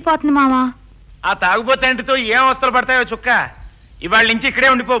భయం పెరిగిపోతుంది మామా. ఆ తాగుబోతంటితో ఏం అవస్థలు పడతాయో చుక్క. ఇవాళ నుంచి ఇక్కడే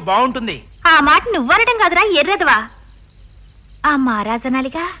ఉండిపో, బాగుంటుంది. ఆ మాట నువ్వనడం కాదురా ఎర్రదవా. ఆ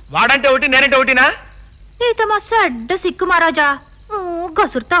మహారాజనాలిగా వాడంటే ఒకటి, నేనంటే ఒకటినా? నీతో మస్తు అడ్డ సిక్కు మహారాజా,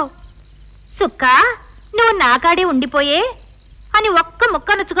 గసురుతావు. సుక్క నువ్వు నాకాడే ఉండిపోయే అని ఒక్క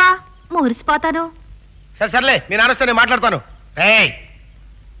ముక్క నొచ్చుగా మురిసిపోతాను. సర్లే, మీ నాన్నతో నేను మాట్లాడతాను.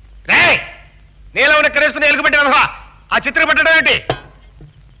 నీలో ఉన్న కరేస్తున్న ఎలుగుబెట్టి వెళ్వా. ఆ చిత్రం పెట్టడం ఏంటి?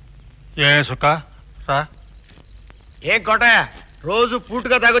 ఏం కోటయ్య, రోజు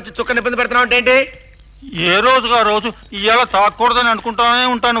పూటుగా తాగొచ్చి చుక్కని ఇబ్బంది పెడుతున్నావు అంటే ఏంటి? ఏ రోజుగా రోజు ఇవాళ తాగకూడదని అనుకుంటానే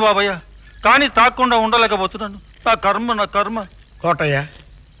ఉంటాను బాబయ్య, కానీ తాగకుండా ఉండలేకపోతున్నాను. నా కర్మ, నా కర్మ. కోటయ్య,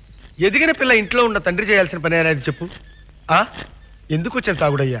 ఎదిగిన పిల్ల ఇంట్లో ఉన్న తండ్రి చేయాల్సిన పని అనేది చెప్పు. ఎందుకు వచ్చిన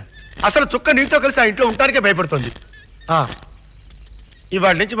తాగుడయ్యా? అసలు చుక్క నీతో కలిసి ఆ ఇంట్లో ఉండటానికే భయపడుతుంది.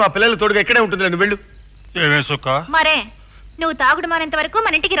 ఇవాళ నుంచి మా పిల్లలు తోడుగా ఇక్కడే ఉంటుంది. నువ్వు వెళ్ళు. ఏమే చుక్క? మరే నువ్వు తాగుడు మానేంత వరకు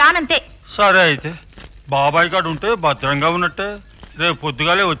మన ఇంటికి రానంతే. సరే అయితే, బాబాయ్ గారు ఉంటే భద్రంగా ఉన్నట్టే. రేపు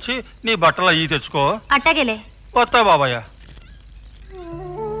పొద్దుగాలే వచ్చి నీ బట్టలు అయ్యి తెచ్చుకో. అట్టాగేలే. వస్తా బాబాయ్య.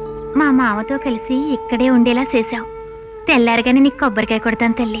 మా మామతో కలిసి ఇక్కడే ఉండేలా చేశావు. తెల్లారగానే నీకు కొబ్బరికాయ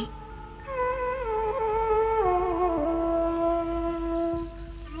కొడతాను తల్లి.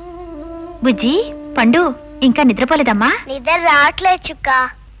 బుజ్జి, పండు ఇంకా నిద్రపోలేదమ్మా? నిద్ర రావట్లేదు చుక్క.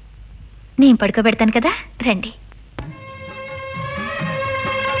 నేను పడుకోబెడతాను కదా, రండి.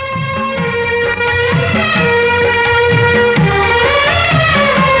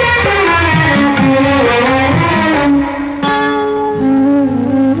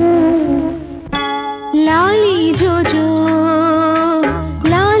 లాలీ జోజో,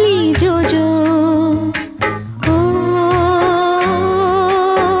 లాలీ జోజో, ఓ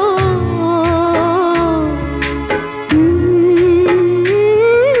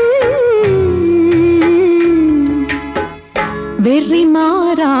వెర్రి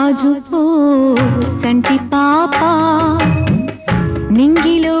మారాజు ఓ చంటి పాప,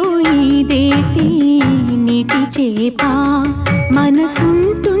 నింగిలో ఈదేటి నీటి చేప,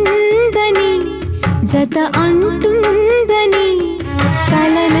 మనసుంటుందని జత అంటుందని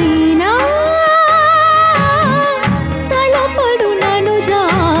తలనైనా తలపడు నను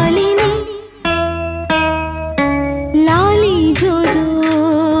జాలిని. లాలీ జోజో,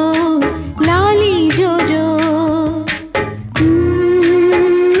 లాలీ జోజో,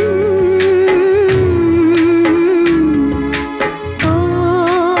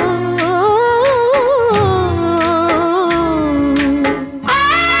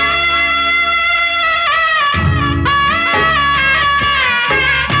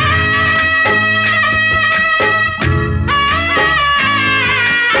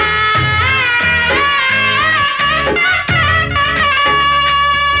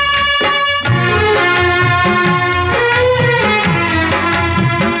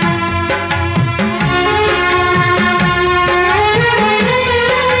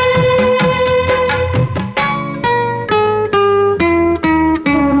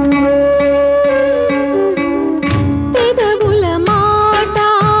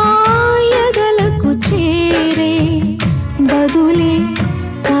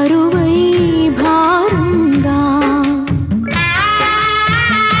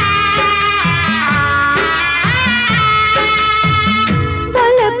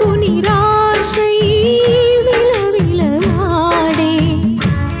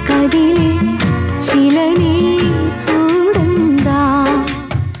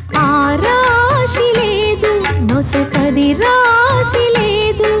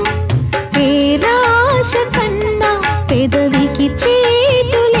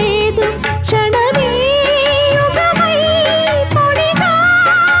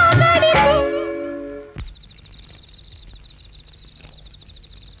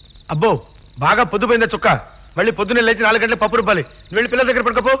 అబ్బో బాగా పొద్దుపోయిందా చుక్క. మళ్ళీ పొద్దున్నే లేచి 4 గంటలకు పప్పు రుబ్బాలి. నువ్వు వెళ్ళి పిల్లల దగ్గర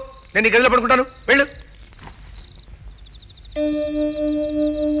పడుకోపో, నేను ఈ గదిలో పడుకుంటాను. వెళ్ళు.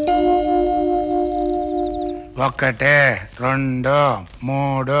 ఒకటి 2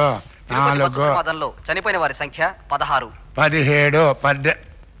 3 4 పదంలో చనిపోయిన వారి సంఖ్య 16 17 10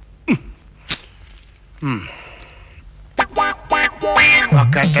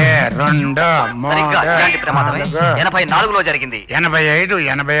 ఒకటి 2 సరిగ్గా 3 ఇలాంటి ప్రమాదమే 84లో జరిగింది. 85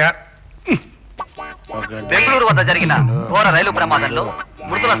 86 బెంగళూరు వద్ద జరిగిన ఘోర రైలు ప్రమాదంలో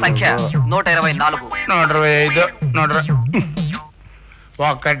మృతుల సంఖ్య 124. 125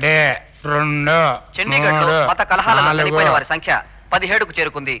 ఒకటి 2 చండీగఢ్ లో మత కలహాలలో చనిపోయిన వారి సంఖ్య 17కు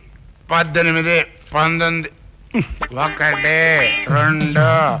చేరుకుంది. 18 19 ఒకటి 2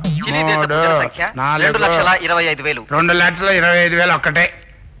 చిలీ దేశ 3 ప్రజల సంఖ్య 2,25,000. 2,25,000 ఒకటే.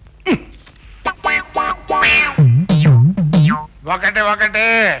 ఒకటి 2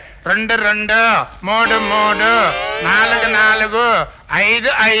 2 3 3 4 4 5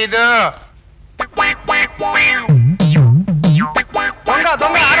 5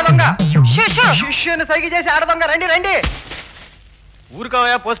 దొంగ ఆడదొంగ శిష్యుని సైకి చేసి ఆడదొంగ రండి రండి.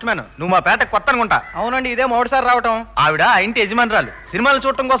 ఊరుకోవయా పోస్ట్ మ్యాన్, నువ్వు మా పేట కొత్త అనుకుంటా. అవునండి, ఇదే మొదటిసారి రావటం. ఆవిడ ఆ ఇంటి యజమానురాలు సినిమాలు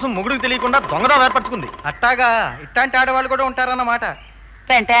చూడటం కోసం ముగుడికి తెలియకుండా దొంగదా ఏర్పరచుకుంది. అట్టాగా ఇట్లాంటి ఆడవాళ్ళు కూడా ఉంటారన్నమాట.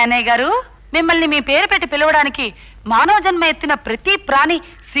 వెంటయ్యన్నయ్య గారు, మిమ్మల్ని మీ పేరు పెట్టి పిలవడానికి మానవ జన్మ ఎత్తిన ప్రతి ప్రాణి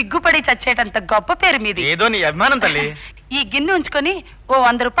సిగ్గుపడి చచ్చేటంత గొప్ప పేరు మీది. ఏదో నీ అభిమానం తల్లి. ఈ గిన్నె ఉంచుకొని ఓ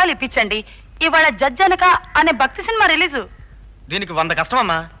 100 రూపాయలు ఇప్పించండి. ఇవాళ జడ్జనక అనే భక్తి సినిమా రిలీజు. దీనికి 100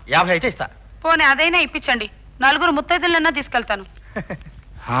 కష్టమమ్మా, 50 అయితే ఇస్తా. పోనీ అదైనా ఇప్పించండి, 4 ముత్తైదులన్నా తీసుకెళ్తాను.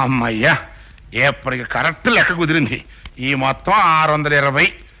 అమ్మయ్యా, ఎప్పటికి కరెక్ట్ లెక్క కుదిరింది. ఈ మొత్తం 620.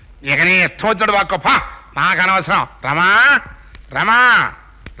 ఇక నీ ఇష్టం వచ్చాడు వాక్కప్ప, నాకు అనవసరం. రమా రమా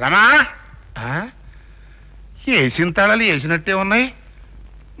రమా వేసిన తాళాలు వేసినట్టే ఉన్నాయి.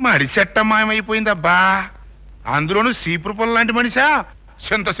 మడిసెట్ట మాయమైపోయిందబ్బా. అందులోనూ సీపురు పొలం లాంటి మనిషా,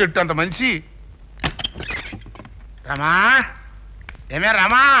 చింత చెట్టు అంత మనిషి. రమా ఏమే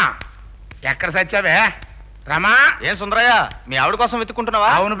రమా, ఎక్కడ సచ్చావే రమా? ఏం సుందరయ్య, మీ ఆవిడ కోసం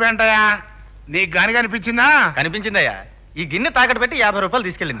వెతుక్కుంటున్నావా? అవును పెంటయ్యా, నీకు గాని కనిపించిందా? కనిపించిందయ్యా. ఈ గిన్నె తాకట్టు పెట్టి 50 రూపాయలు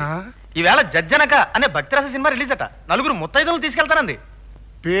తీసుకెళ్ళింది. ఈవేళ జడ్జనక అనే భక్తిరస సినిమా రిలీజ్ అట. 4 ముత్తైదులను తీసుకెళ్తానంది.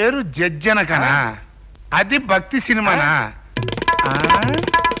 పేరు జడ్జనకనా? అది భక్తి సినిమానా?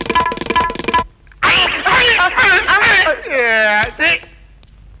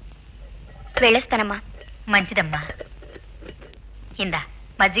 వెళ్ళేస్తానమ్మా. మంచిదమ్మా. ఇందా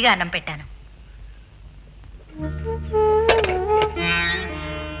మజ్జిగ అన్నం పెట్టాను.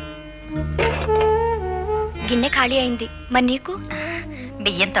 గిన్నె ఖాళీ అయింది. మరి నీకు?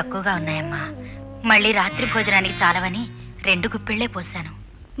 బియ్యం తక్కువగా ఉన్నాయమ్మా. మళ్ళీ రాత్రి భోజనానికి చాలవని 2 గుప్పిళ్లే పోసాను.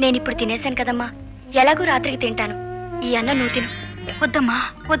 నేనిప్పుడు తినేశాను కదమ్మా, ఎలాగూ రాత్రికి తింటాను. ఈ అన్నం నువ్వు తిను. వద్దమ్మా,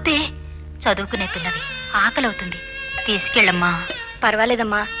 వద్దే. చదువుకునే పిల్లవి, ఆకలవుతుంది. తీసుకెళ్ళమ్మా.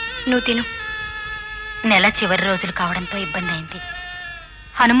 పర్వాలేదమ్మా, నువ్వు తిను. నెల చివరి రోజులు కావడంతో ఇబ్బంది అయింది.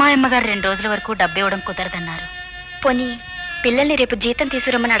 హనుమాయమ్మ గారు 2 రోజుల వరకు డబ్బు ఇవ్వడం కుదరదన్నారు. పోనీ పిల్లల్ని రేపు జీతం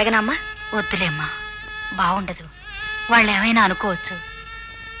తీసుకురమ్మని అడగనామా? వద్దులేమ్మా, బాగుండదు. వాళ్ళు ఏమైనా అనుకోవచ్చు.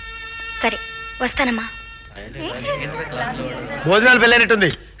 సరే, వస్తానమ్మా. భోజనాలు వెళ్ళేనట్టుంది,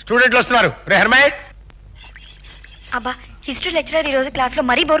 స్టూడెంట్లు వస్తున్నారు. రే హర్మయ్. అబ్బా, హిస్టరీ లెక్చరర్ ఈ రోజు క్లాస్ లో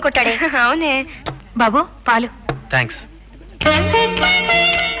మరీ బోర్ కొట్టాడే. అవునే బాబు, పాలు. థ్యాంక్స్.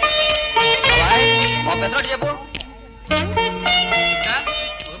 చెప్పు.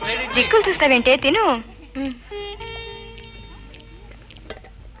 దిక్కులు చూస్తావేంటే, తిను.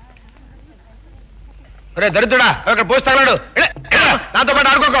 రే దరిద్రుడా, అక్కడ పోస్తాడు. నాతో పాటు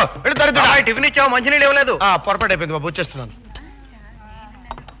ఆడుకోకో. దరిద్రుడా, టిఫిన్ ఇచ్చావు, మంచినీళ్ళు ఇవ్వలేదు. పొరపాటు అయిపోయింది బాబు, వచ్చేస్తున్నాను.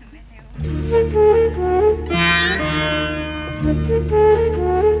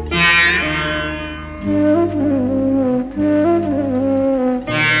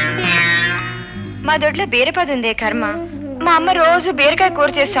 మా దొడ్లో బీరపది ఉందే కర్మ. మా అమ్మ రోజు బీరకాయ కూర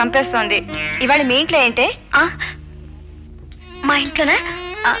చేసి చంపేస్తోంది. ఇవాళ మీ ఇంట్లో ఏంటే? మా ఇంట్లోనా?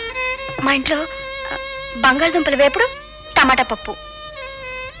 మా ఇంట్లో బంగాళదుంపల వేపుడు, టమాటా పప్పు.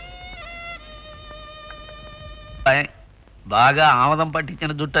 బాగా ఆమదం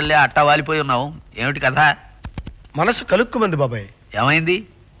పట్టించిన జుట్టల్లే అట్టా వాలిపోయి ఉన్నావు. ఏమిటి కథ? మనసు కలుక్కుమంది బాబాయ్. ఏమైంది?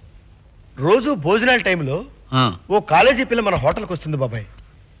 రోజు భోజనాల టైంలో ఓ కాలేజీ పిల్ల మన హోటల్కి వస్తుంది బాబాయ్.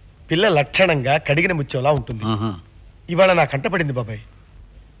 పిల్ల లక్షణంగా కడిగిన ముత్యంలా ఉంటుంది. ఇవాళ నా కంటపడింది బాబాయ్.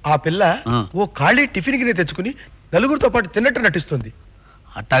 ఆ పిల్ల ఓ ఖాళీ టిఫిన్ గిన్నె తెచ్చుకుని 4గురితో పాటు తిన్నట్టు నటిస్తుంది.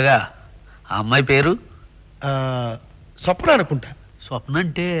 అట్టగా? ఆ అమ్మాయి పేరు? స్వప్న అనుకుంటా. స్వప్న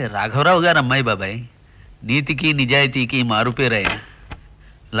అంటే రాఘవరావు గారు అమ్మాయి బాబాయ్. నీతికి నిజాయితీకి మారుపేరాయన.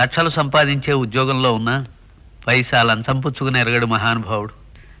 లక్షలు సంపాదించే ఉద్యోగంలో ఉన్న పైసా లంచం పుచ్చుకుని ఎరగడు మహానుభావుడు.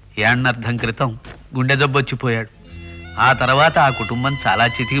 ఏడనర్థం క్రితం గుండె జబ్బొచ్చిపోయాడు. ఆ తర్వాత ఆ కుటుంబం చాలా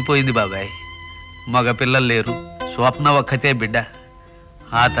చితికిపోయింది బాబాయ్. మగపిల్లలు లేరు, స్వప్న ఒక్కతే బిడ్డ.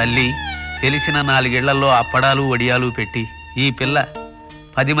 ఆ తల్లి తెలిసిన 4 ఏళ్లలో అప్పడాలు వడియాలు పెట్టి ఈ పిల్ల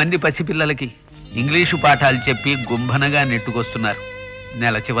 10 మంది పసిపిల్లలకి ఇంగ్లీషు పాఠాలు చెప్పి గుంభనగా నెట్టుకొస్తున్నారు.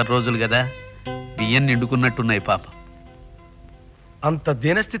 నెల చివరి రోజులు కదా, బియ్యం నిండుకున్నట్టున్నాయి పాపం. అంత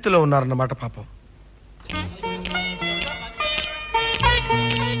దీనస్థితిలో ఉన్నారన్నమాట పాపం.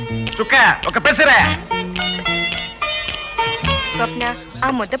 చుక్క ఒక పెసరే. స్వప్న, ఆ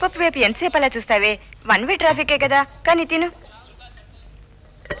ముద్దపప్పు వైపు ఎంతసేపు అలా చూస్తావే? 1 వే ట్రాఫికే కదా, కానీ తిను.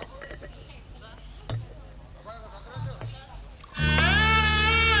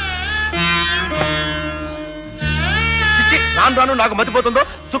 రాను రాను నాకు మతిపోతుందో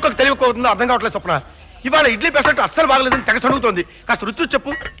చుక్కకు తెలియకపోతుందో అర్థం కావట్లేదు స్వప్న. ఇవాళ ఇడ్లీ పెసరట్టు అస్సలు బాగలేదని తెగ చదువుతోంది. కాస్త రుచి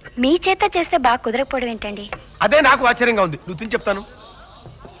చెప్పు. మీ చేత చేస్తే బాగా కుదరకపోవడం ఏంటండి? అదే నాకు ఆశ్చర్యంగా ఉంది. నువ్వు తిని చెప్తాను.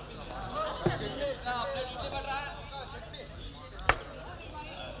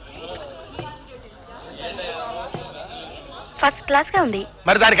 ఫస్ట్ క్లాస్ గా ఉంది.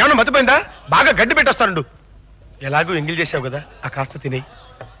 మరి దానికి ఏమన్నా మతిపోయిందా? బాగా గడ్డి పెట్టేస్తాను. ఎలాగూ ఎంగిల్ చేసావు కదా, ఆ కాస్త తినే.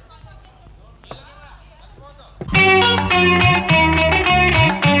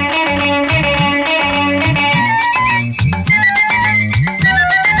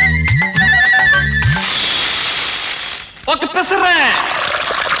 ఒక పెసరే.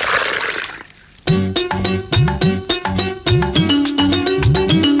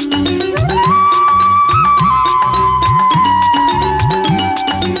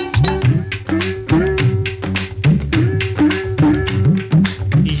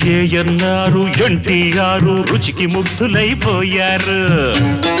 ఏయన్నారు ఎన్టీఆర్ రుచికి ముగ్ధులైపోయారు.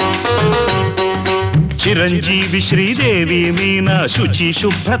 చిరంజీవి శ్రీదేవి మీనా శుచి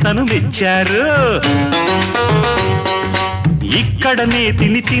శుభ్రతను మెచ్చారు. ఇక్కడనే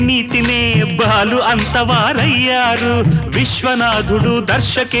తినే బాలు అంతవారయ్యారు. విశ్వనాథుడు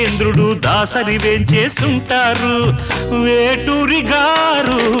దర్శకేంద్రుడు దాసరి వేంచేస్తుంటారు. వేటూరి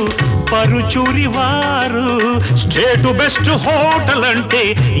గారు పరుచూరి వారు స్టేట్ బెస్ట్ హోటల్ అంటే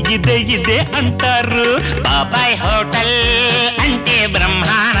ఇదే అంటారు. బాబాయ్ హోటల్ అంటే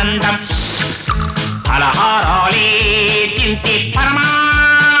బ్రహ్మానందం. ఫలహారాలే తింటే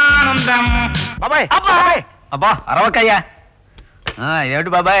పరమానందం. బాబాయ్ అబ్బా అరవకయ్యా.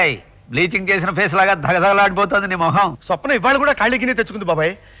 ఏమిటి బాబాయ్, బ్లీచింగ్ చేసిన ఫేస్ లాగా దగదగలాడిపోతుంది నీ మొహం. స్వప్న ఇవాళ కూడా ఖాళీకినే తెచ్చుకుంది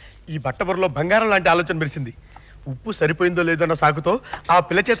బాబాయ్. ఈ బట్టబుర్రలో బంగారం లాంటి ఆలోచన మెరిసింది. ఉప్పు సరిపోయిందో లేదో అన్న సాకుతో ఆ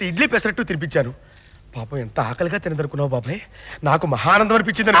పిల్ల చేత ఇడ్లీ పెసరట్టు తినిపించాను. పాపం ఎంత ఆకలిగా తినదనుకున్నావు బాబాయ్. నాకు మహానందం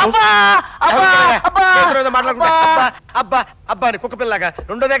అనిపించింది. అబ్బా అని కుక్క పిల్లగా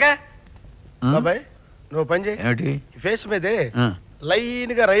రెండోదేగా. బాబాయ్ నువ్వు పని చేయి, ఫేస్ మీదే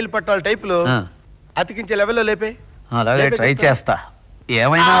లైన్ గా రైలు పట్టాల టైపులో అతికించే లెవెల్లో లేపే. అలాగే ట్రై చేస్తా.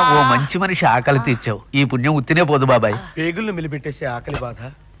 ఏమైనా ఓ మంచి మనిషి ఆకలి తీర్చావు. ఈ పుణ్యం ఉత్తినే పోదు బాబాయ్. పేగుళ్ళు మిలిపెట్టేసే ఆకలి బాధ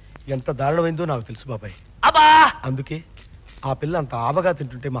ఎంత దారుణమైందో నాకు తెలుసు బాబాయ్. అందుకే ఆ పిల్ల అంత ఆబగా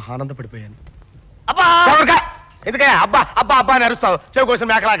తింటుంటే మహానంద పడిపోయాను. ఎందుకే అబ్బా అబ్బా అబ్బా అని అరుస్తావు చెవు కోసం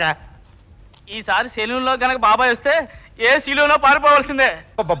మేకలాగా? ఈసారి సెలూన్లో గనక బాబాయ్ వస్తే ఏ శిలువలో పారిపోవాల్సిందే.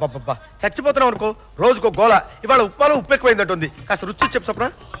 అబ్బా చచ్చిపోతున్నావు అనుకో. రోజుకో గోల. ఇవాళ ఉప్మాలో ఉప్పు ఎక్కువైందంటుంది. కాస్త రుచి చెప్పు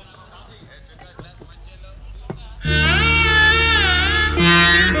సప్న.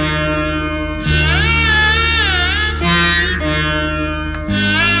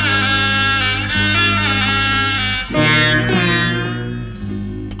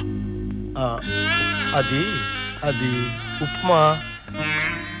 అది ఉప్మా,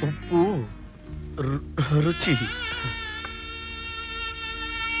 ఉప్పు, రుచి.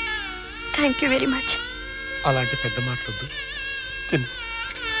 Thank you very much. అలాంటి పెద్ద మాటలొద్దు, తిను.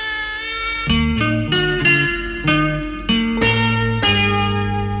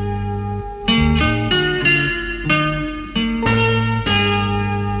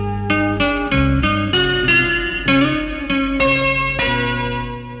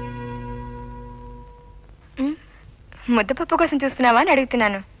 ముద్దపప్పు కోసం చూస్తున్నావా అని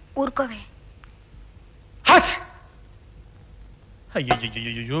అడుగుతున్నాను. ఊరుకోవే.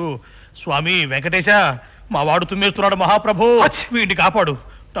 అయ్యో స్వామి వెంకటేశ, మా వాడు తుమ్మేస్తున్నాడు. మహాప్రభు వీడిని కాపాడు.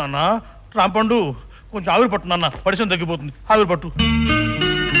 నాన్న రాంపండు కొంచెం ఆవిరి పట్టు నాన్న, పరిశ్రమ తగ్గిపోతుంది. ఆవిరి పట్టు.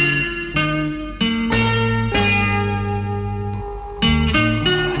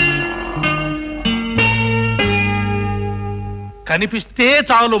 కనిపిస్తే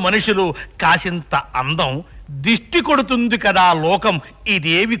చాలు మనుషులు కాసింత అందం, దిష్టి కొడుతుంది కదా లోకం,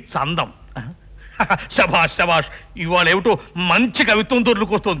 ఇదేవి చందం. శభాష్ శభాష్, ఇవాళ ఏమిటో మంచి కవిత్వం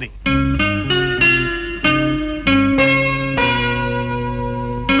దొర్లుకొస్తుంది.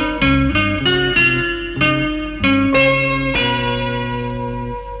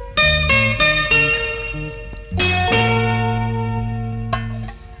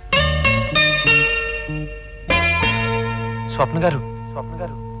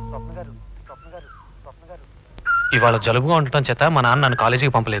 ఇవాళ జలుబుగా ఉండటం చేత మా నాన్న నన్ను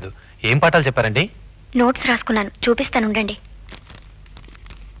కాలేజీకి పంపలేదు. ఏం పాఠాలు చెప్పారండి? నోట్స్ రాసుకున్నాను, చూపిస్తాను ఉండండి.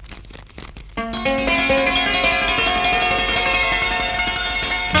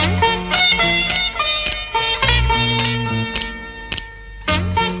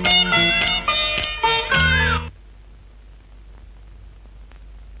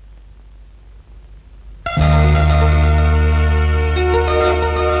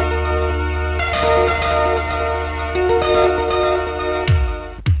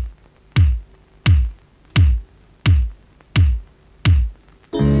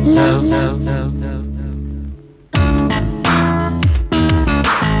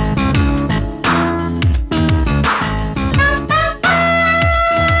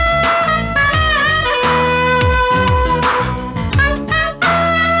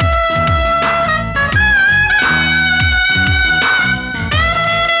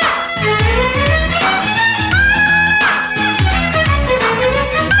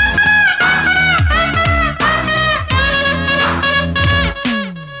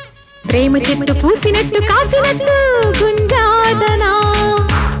 ప్రేమ చెట్టు పూసినట్టు కాసినట్టు గుంజాటనా,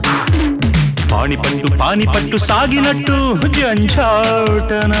 పానిపట్టు సాగినట్టు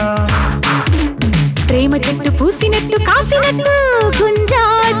జంఝాటనా. ప్రేమ చెట్టు పూసినట్టు కాసినట్టు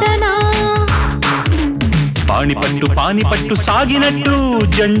గుంజాటనా, పానిపట్టు సాగినట్టు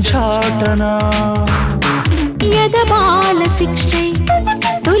జంఝాటనా. యదబాల శిక్షై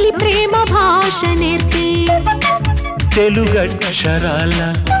తొలి ప్రేమ భాష నేర్పి, తెలుగక్షరాల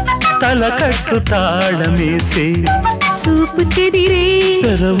తలకట్టు తాళమేసే, చూపు చెదిరే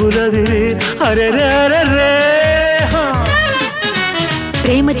పెదవులదిరే అరెరే.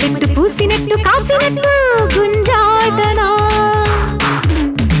 ప్రేమ చెట్టు పూసినట్టు కాసినట్టు గుంజాటనా,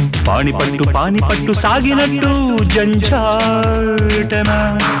 పానిపట్టు సాగినట్టు జంఝాటనా.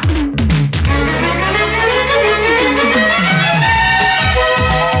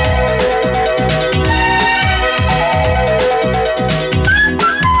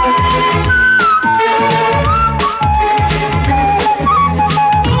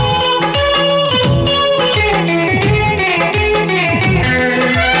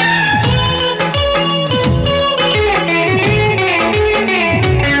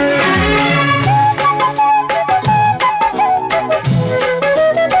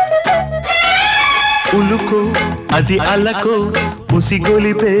 ఉలుకు అది అలకు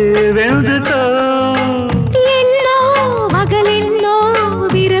ఉసిగొలిపే వెందుతో, ఎన్నో మగలెన్నో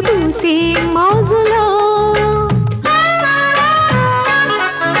విరబూసే మోజులో,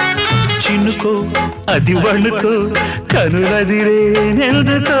 చినుకో అది వణుకో కనులదిరే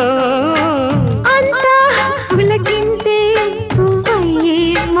నెందుతో, అంతా ఉలకింతే పువ్వయ్యే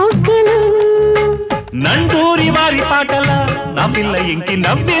మొక్కలు. నందూరి వారి పాటలా నా పిల్ల ఇంకి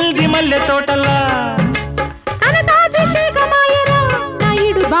నవ్విల్ది మల్లె తోటలా, కనకాభిషేకమాయరా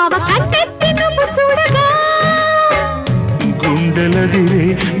నాయుడు బావ కన్నెత్తి నువ్వు చూడగా, గుండెలదిరే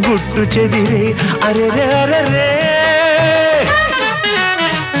గుట్టు చెదిరే అరెరే.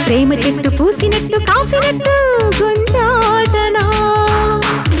 ప్రేమ చెట్టు పూసినట్టు కాసినట్టు గుంజాటనా,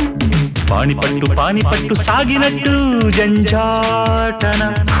 పానిపట్టు సాగినట్టు జంఝాటనా.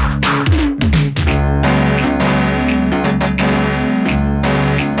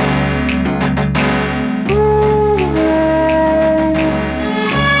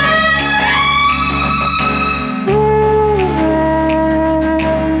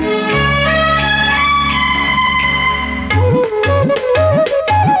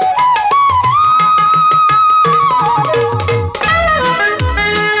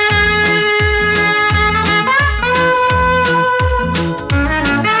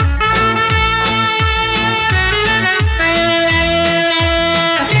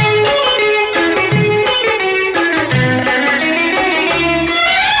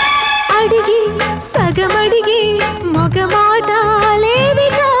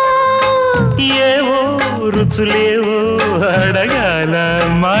 రుచులేవో అడగాల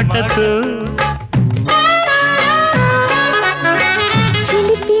మాటతో,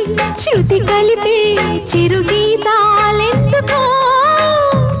 చిలిపి శృతి కలిపి చిరుగీతాలెందుకో,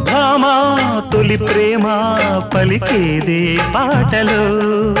 భామా తొలి ప్రేమ పలికేదే పాటలో,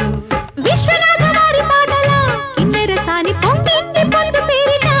 విశ్వనాథ వారి పాటలో కిన్నెర సాని పొంగింది పొందు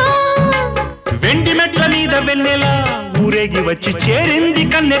పేరిట, వెండి మెట్ల మీద వెన్నెల ఊరేగి వచ్చి చేరింది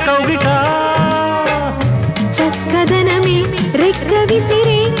కన్నె కౌగిట, చక్కదనమే రెక్క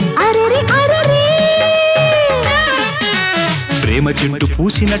విసిరే అరరే అరరే. ప్రేమ చెట్టు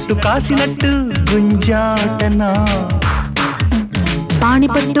పూసినట్టు కాసినట్టు గుంజాటనా,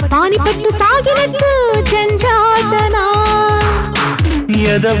 పానిపట్టు సాగినట్టు జంఝాటనా.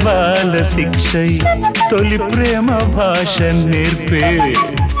 ఎదబాల శిక్షై తొలి ప్రేమ భాష నేర్పే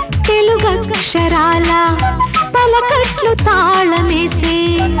తెలుగక్షరాల పలకట్లు తాళమేసే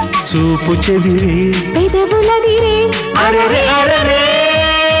చూపు చెదిరే పెదవులదిరే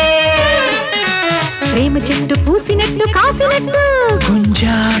ప్రేమ చెట్టు పూసినట్టు కాసినట్టు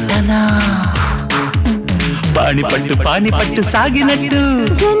గుంజాటనా పానిపట్టు సాగినట్టు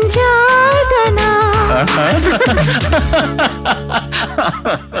జంజాటనా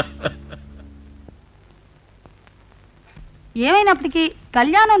ఏమైనప్పటికీ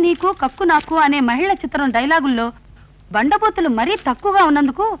కళ్యాణం నీకు కక్కు నాకు అనే మహిళ చిత్రం డైలాగుల్లో బండబూతులు మరీ తక్కువగా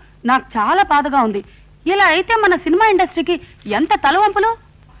ఉన్నందుకు నాకు చాలా బాధగా ఉంది. ఇలా అయితే మన సినిమా ఇండస్ట్రీకి ఎంత తలవంపులు.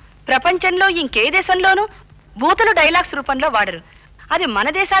 ప్రపంచంలో ఇంకే దేశంలోనూ బూతులు డైలాగ్స్ రూపంలో వాడరు. అది మన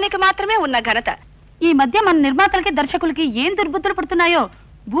దేశానికి మాత్రమే ఉన్న ఘనత. ఈ మధ్య మన నిర్మాతలకి దర్శకులకి ఏం దుర్బుద్ధులు పడుతున్నాయో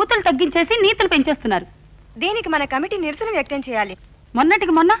బూతులు తగ్గించేసి నీతులు పెంచేస్తున్నారు. దీనికి మన కమిటీ నిరసన వ్యక్తం చేయాలి.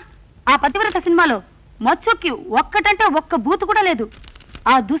 మొన్నటికి మొన్న ఆ పతివ్రత సినిమాలో మచ్చుకి ఒక్కటంటే ఒక్క బూతు కూడా లేదు.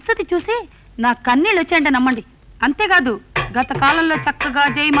 ఆ దుస్థితి చూసి నా కన్నీళ్ళు వచ్చాయంటే నమ్మండి. అంతేకాదు గత కాలంలో చక్కగా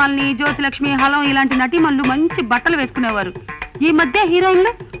జయమాలిని, జ్యోతిలక్ష్మి, హలం ఇలాంటి నటీమణులు మంచి బట్టలు వేసుకునేవారు. ఈ మధ్య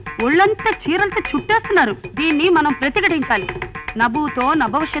హీరోయిన్లు ఒళ్ళంతా చీరలతో చుట్టేస్తున్నారు. దీన్ని మనం ప్రతిఘటించాలి. నభూతో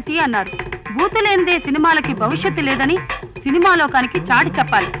నభవిష్యతి అన్నారు. బూతు లేనిదే సినిమాలకి భవిష్యత్తు లేదని సినిమా లోకానికి చాటి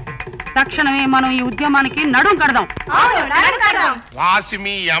చెప్పాలి. తక్షణమే మనం ఈ ఉద్యమానికి నడుం కడదాం. వాసి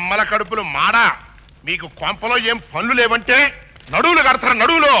మీ అమ్మల కడుపులు మాడా, మీకు కొంపలో ఏం పనులు లేవంటే నడువులు కడతారు.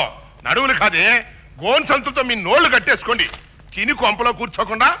 నడువులు కాదే, గోన్ సంతులతో మీ నోళ్లు కట్టేసుకోండి. తిని కొంపలో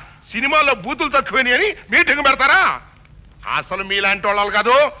కూర్చోకుండా సినిమాల్లో బూతులు తక్కువని అని మీటింగ్ పెడతారా? అసలు మీలాంటి వాళ్ళు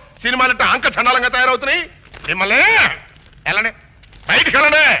కాదు సినిమాలంటే అంక చండాలంగా తయారవుతున్నాయి. మిమ్మల్ని వెళ్ళనే, బయటికి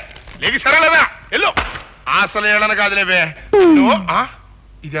వెళ్ళనే, లెగిసారా లేదా? వెళ్ళు. అసలు ఏళ్ళని కాదులేవే.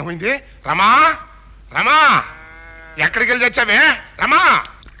 ఇదేమైంది? రమా ఎక్కడికి వెళ్ళి తెచ్చావే? రమా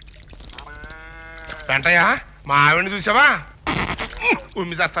వెంటయ్య, మా ఆవిడని చూసావా?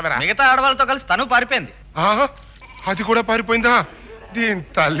 ఉమ్మి చేస్తావరా? మిగతా ఆడవాళ్ళతో కలిసి తను పారిపోయింది. అది కూడా పారిపోయిందా? దీని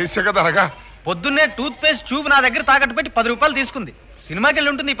తల్లిసే కదరగా. పొద్దున్నే టూత్ పేస్ట్ ట్యూబ్ నా దగ్గర తాకట్టు పెట్టి 10 రూపాయలు తీసుకుంది. సినిమాకి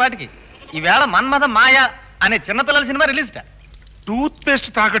వెళ్ళి ఉంటుంది ఈ పాటికి. ఈవేళ మన్మథ మాయ అనే చిన్నపిల్లల సినిమా రిలీజ్. టూత్ పేస్ట్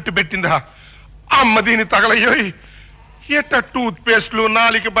తాకట్టు పెట్టిందా? అమ్మ దీని తగలయ్యోయ్. ఎట్ట టూత్ పేస్ట్లు,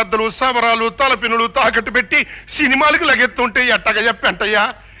 నాలిక బద్దలు, సవరాలు, తలపినులు తాకట్టు పెట్టి సినిమాలకు లగెత్తుంటే ఎట్టగా చెప్పంటయ్యా?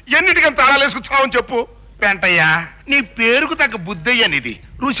 ఎన్నిటికని తాళాలేసుకు చావని చెప్పు. పెంటయ్యా, నీ పేరుకు తగ్గ బుద్ధయ్యనిది.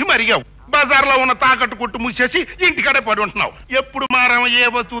 రుచి మరిగావు. బజార్లో ఉన్న తాకట్టు కొట్టు మూసేసి ఇంటికాడే పడి ఉంటున్నావు. ఎప్పుడు మారామ ఏ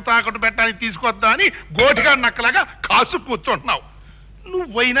వస్తువు తాకట్టు పెట్టడానికి తీసుకొద్దా అని గోటిగా నక్కలాగా కాసు కూర్చుంటున్నావు.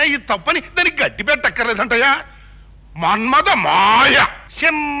 నువ్వైనా ఈ తప్పని దానికి గడ్డి పెట్టక్కర్లేదంటయ్యా. మన్మథ మాయ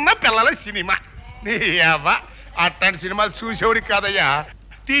చిన్న పిల్లల సినిమా. నీ అవ్వ అట్లాంటి సినిమాలు చూసేవాడికి కాదయ్యా,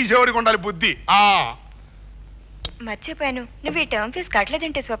 తీసేవాడికి ఉండాలి బుద్ధి. మర్చిపోయాను, నువ్వు ఈ టర్మ్ ఫీజు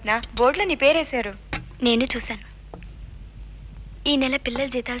కట్టలేదంటే స్వప్న. బోర్డులో నీ పేరేశారు. నేను చూశాను. ఈ నెల పిల్లల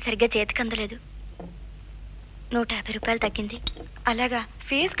జీతాలు సరిగ్గా చేతికి అందలేదు. 150 రూపాయలు తగ్గింది. అలాగా?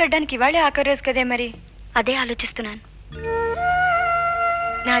 ఫీజు కట్టడానికి ఇవాళే ఆఖరి రోజు కదే మరి. అదే ఆలోచిస్తున్నాను.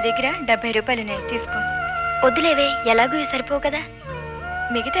 నా దగ్గర 70 రూపాయలు ఉన్నాయి, తీసుకో. వద్దులేవే, ఎలాగూ సరిపోవు కదా.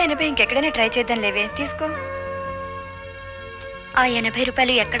 మిగతా 80 ఇంకెక్కడైనా ట్రై చేద్దాం లేవే, తీసుకో. ఆ 80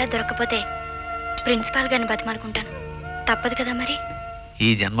 రూపాయలు ఎక్కడా దొరకపోతే ప్రిన్సిపాల్ గారిని బతిమాలుకుంటాను. తప్పదు కదా మరి. ఈ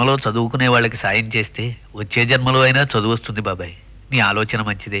జన్మలో చదువుకునే వాళ్ళకి సాయం చేస్తే వచ్చే జన్మలో అయినా చదువు వస్తుంది బాబాయ్. నీ ఆలోచన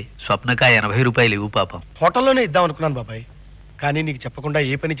మంచిదే. స్వప్నక 80 రూపాయలు ఇవ్వు పాపం. హోటల్లోనే ఇద్దాం అనుకున్నాను బాబాయ్, కానీ నీకు చెప్పకుండా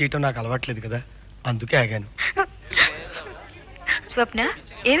ఏ పని చేయటం నాకు అలవాట్లేదు కదా, అందుకే ఆగాను. స్వప్న,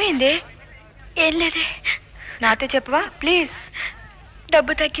 ఏమైంది? ఏం లేదే. నాతో చెప్పవా ప్లీజ్?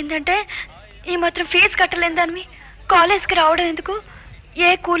 డబ్బు తగ్గిందంటే ఈ మాత్రం ఫీజు కట్టలేని దానివి కాలేజ్కి రావడం ఎందుకు? ఏ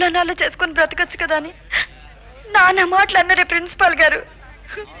కూలనాలో చేసుకుని బ్రతకచ్చు కదా అని నాన్న మాటలు అన్నారే ప్రిన్సిపాల్ గారు.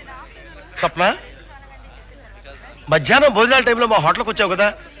 స్వప్న, మధ్యాహ్నం భోజనాల టైంలో మా హోటల్కి వచ్చావు కదా,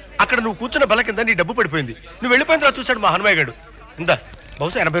 అక్కడ నువ్వు కూర్చున్న బల్ల కింద నీ డబ్బు పడిపోయింది. నువ్వు వెళ్ళిపోయిన తర్వాత చూశాడు మా హనుమయ్య గారు. ఇందా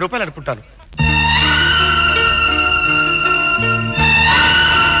బహుశా 80 రూపాయలు అనుకుంటాను.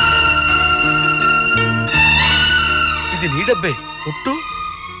 ఇది నీ డబ్బే, ఒట్టు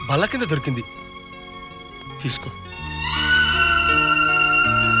బల్ల కింద దొరికింది, తీసుకో.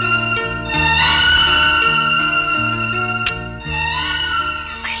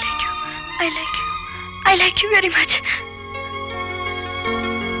 I like you very much.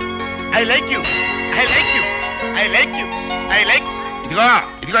 I like you. I like you. I like you. I like.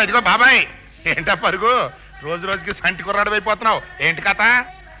 ఇదిగో బాబాయ్, ఏంటా పరుగు? రోజు రోజుకి సంటి కుర్రాడు అయిపోతున్నావు. ఏంటి కథ?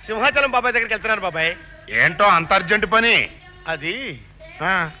 సింహాచలం బాబాయ్ దగ్గరికి వెళ్తున్నాను బాబాయ్. ఏంటో అంత అర్జెంట్ పని?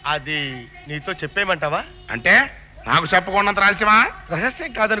 అది నీతో చెప్పేయమంటావా? అంటే నాకు చెప్పకున్నంత రహస్యమా?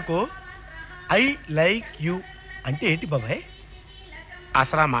 రహస్యం కాదనుకో. ఐ లైక్ యూ అంటే ఏంటి బాబాయ్?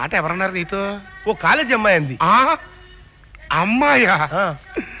 అసలు ఆ మాట ఎవరన్నారు నీతో? ఓ కాలేజీ అమ్మాయి అంది. అమ్మాయా?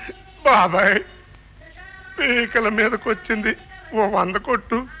 బాబాయ్ పీకల మీదకి వచ్చింది ఓ 100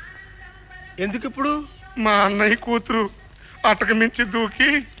 కొట్టు. ఎందుకు ఇప్పుడు? మా అన్నయ్య కూతురు అటక మించి దూకి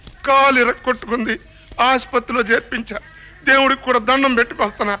కాలు ఇరక్కొట్టుకుంది. ఆసుపత్రిలో చేర్పించా. దేవుడికి కూడా దండం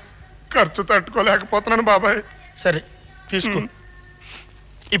పెట్టుకొస్తున్నా. ఖర్చు తట్టుకోలేకపోతున్నాను బాబాయ్. సరే తీసుకో.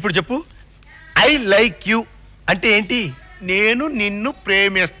 ఇప్పుడు చెప్పు, ఐ లైక్ యూ అంటే ఏంటి? నేను నిన్ను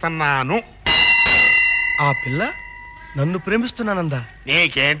ప్రేమిస్తున్నాను. ఆ పిల్ల నన్ను ప్రేమిస్తున్నానందా?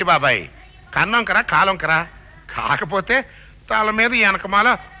 నీకేంటి బాబాయ్, కన్నంకరా కాలంకరా. కాకపోతే తల మీద వెనకమాల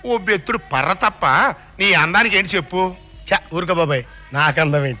ఓ బెత్తుడు పర్ర తప్ప నీ అందానికి ఏంటి చెప్పు. ఊరుక బాబాయ్,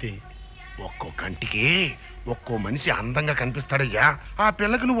 నాకందం ఏంటి? ఒక్కో కంటికి ఒక్కో మనిషి అందంగా కనిపిస్తాడయ్యా. ఆ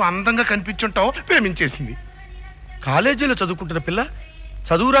పిల్లకి నువ్వు అందంగా కనిపించుంటావు, ప్రేమించేసింది. కాలేజీలో చదువుకుంటున్న పిల్ల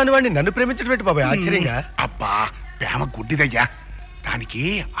చదువు రాని వాడిని నన్ను ప్రేమించడం బాబాయ్ ఆశ్చర్యంగా. అబ్బా ప్రేమ గుడ్డిదయ్యా. దానికి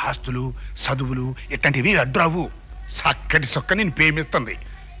ఆస్తులు చదువులు ఇట్లాంటివి అడ్డురావు. చక్కటి సొక్క నేను ప్రేమిస్తుంది.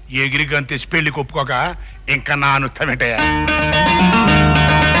 ఎగిరిగా తెచ్చి పెళ్లి కొప్పుకోగా ఇంకా నా అనుత్తమేటయ్యా.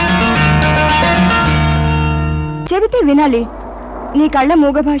 చెబితే వినాలి. నీ కళ్ళ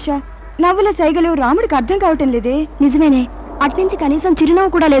మూగ భాష, నవ్వుల సైగలు రాముడికి అర్థం కావటం లేదే. నిజమేనే, అట్నుంచి కనీసం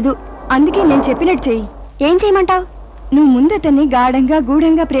చిరునవ్వు కూడా లేదు. అందుకే నేను చెప్పినట్టు చెయ్యి. ఏం చేయమంటావు? నువ్వు ముందు అతన్ని గాఢంగా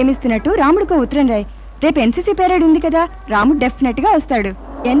గూఢంగా ప్రేమిస్తున్నట్టు రాముడికో ఉత్తరం రాయి. రేపు ఎన్సీసీ పీరియడ్ ఉంది కదా, రాముడు డెఫినెట్ గా వస్తాడు.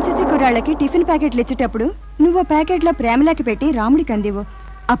 ఎన్సీసీ కుర్రాళ్ళకి టిఫిన్ ప్యాకెట్లు ఇచ్చేటప్పుడు నువ్వు ప్యాకెట్ లో ప్రేమలాకి పెట్టి రాముడికి అందివు.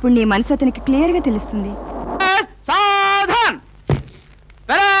 అప్పుడు నీ మనసు అతనికి క్లియర్ గా తెలుస్తుంది. Sadhan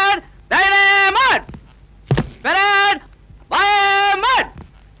parade డైనమట్ parade వైమట్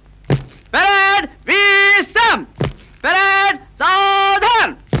parade wisdom parade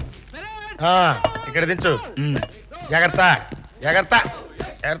Sadhan. ఇక్కడ దించు. జాగ్రత్త జాగ్రత్త.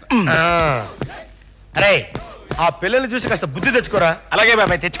 అరే ఆ పిల్లల్ని చూసి కాస్త బుద్ధి తెచ్చుకోరా. అలాగే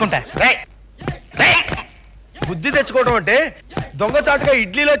బాబాయ్, తెచ్చుకుంటా. బుద్ధి తెచ్చుకోవడం అంటే దొంగచాటుగా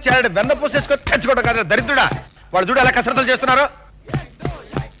ఇడ్లీలో చేరడం, వెన్న పోసేసుకొని తెచ్చుకోవడం కాదు దరిద్రుడా. వాళ్ళు చూడు ఎలా కసరత్తులు చేస్తున్నారు.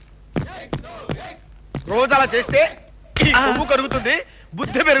 రోజు అలా చేస్తే కొవ్వు కరుగుతుంది,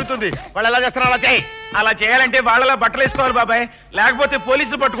 బుద్ధి పెరుగుతుంది. వాళ్ళు ఎలా చేస్తున్నారు అలా చేయి. అలా చేయాలంటే వాళ్ళలా బట్టలు వేసుకోవాలి బాబాయ్, లేకపోతే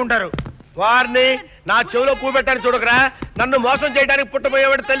పోలీసులు పట్టుకుంటారు. వారిని నా చెవిలో పువ్వు పెట్టాను చూడకరా. నన్ను మోసం చేయడానికి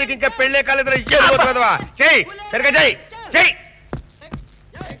పుట్టబోయేవాడి తల్లికి ఇంకా పెళ్లే కాలేదురా. ఏమవుతుందవా? చెయ్యి సరిగా చెయ్యి చెయ్యి.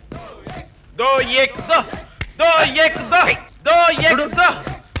 దో ఏక్ దో దో ఏక్ దో దో ఏక్ దో.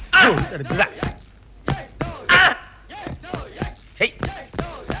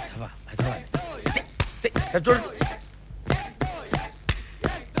 చూడు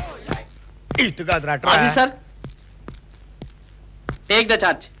ఇటు కాదురా. Officer, take the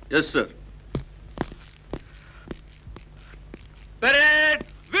charge. Yes sir.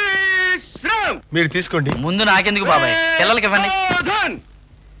 మీరు తీసుకోండి. ముందు నాకెందుకు బాబాయ్, పిల్లలకి ఇవ్వండి.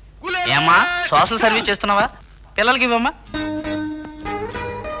 ఏమ్మా సోషల్ సర్వీస్ చేస్తున్నావా? పిల్లలకి ఇవ్వమ్మా.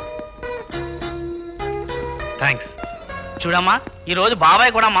 థ్యాంక్స్. చూడమ్మా, ఈ రోజు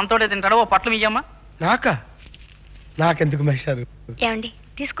బాబాయ్ కూడా మనతోటే తింటాడు. ఓ పట్లం ఇయ్యమ్మా. నాకా? నాకెందుకు మేషారు? ఏమండి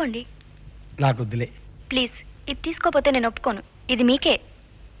తీసుకోండి. నాకు వద్దులే ప్లీజ్. ఇది తీసుకోపోతే నేను ఒప్పుకోను. ఇది మీకే.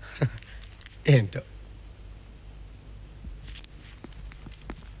 ఏంటో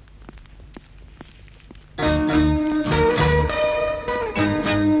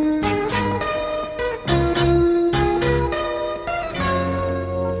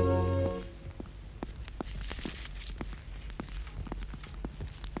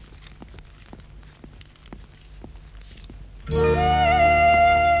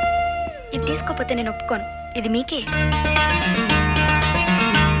ఇది తీసుకోపోతే నేను ఒప్పుకోను. ఇది మీకే.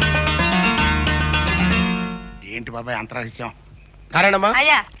 ఏంటి బాబాయ్ అంతరహస్యం? నారాయణమ్మా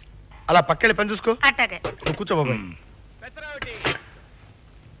అయ్యా అలా పక్కెళ్ళి పని చూసుకో. అట్టాగే. నువ్వు కూర్చో బాబాయ్.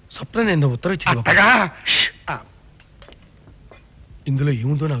 స్వప్న నేను ఉత్తరం ఇచ్చింది. ఇందులో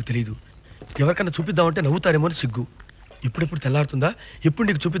ఏముందో నాకు తెలియదు. ఎవరికన్నా చూపిద్దామంటే నవ్వుతారేమో అని సిగ్గు. ఇప్పుడెప్పుడు తెల్లారుతుందా, ఎప్పుడు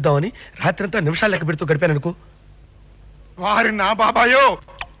నీకు చూపిద్దామని రాత్రంతా నిమిషాలు లెక్క పెడుతూ గడిపాను అనుకో. వారి నా బాబాయో.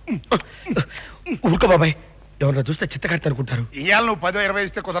 ఊరుకో బాబాయ్, ఎవరన్నా చూస్తే చిత్తకార్త అనుకుంటారు. ఇవాళ నువ్వు 10-20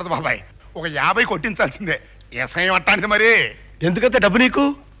 ఇస్తే కుదరదు బాబాయ్. ఒక 50 కొట్టించాల్సిందే. ఎసయం అట్టానికి మరి. ఎందుకంటే డబ్బు నీకు.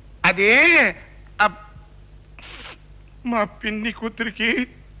 అదే మా పిన్ని కూతురికి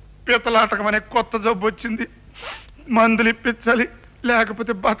పీతలాటకం అనే కొత్త జబ్బు వచ్చింది. మందులు ఇప్పించాలి,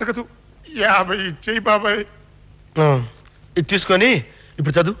 లేకపోతే బతకదు. 50 ఇచ్చేయి బాబాయ్. ఇది తీసుకొని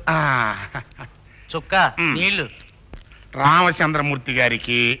ఇప్పుడు చదువు. చుక్క నీళ్లు. రామచంద్రమూర్తి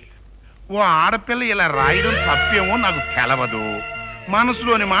గారికి ఓ ఆడపిల్ల ఇలా రాయడం తప్పేమో నాకు తెలవదు.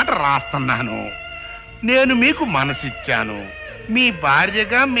 మనసులోని మాట రాస్తున్నాను. నేను మీకు మనసిచ్చాను. మీ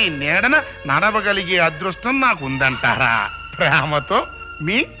భార్యగా మీ నీడన నడవగలిగే అదృష్టం నాకు ఉందంటారా? ప్రేమతో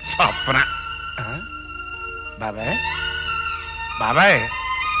మీ స్వప్న. బాబాయ్ బాబాయ్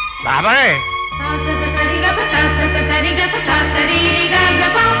బాబాయ్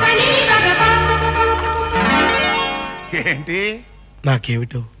ఏంటి?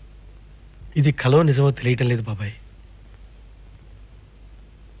 నాకేమిటో ఇది కలో నిజమో తెలియటం లేదు బాబాయ్.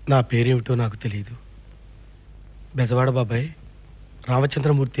 నా పేరేమిటో నాకు తెలియదు. బెజవాడ బాబాయ్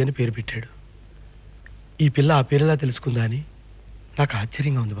రామచంద్రమూర్తి అని పేరు పెట్టాడు. ఈ పిల్ల ఆ పేరులా తెలుసుకుందా అని నాకు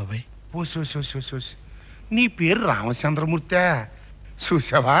ఆశ్చర్యంగా ఉంది బాబాయ్. నీ పేరు రామచంద్రమూర్తి.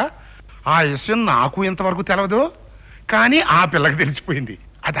 చూసావా, ఆ విషయం నాకు ఇంతవరకు తెలవదు, కానీ ఆ పిల్లకి తెలిసిపోయింది.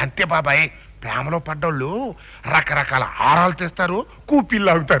 అదంతే బాబాయ్, ప్రేమలో పడ్డోళ్ళు రకరకాల ఆరాలు తెస్తారు,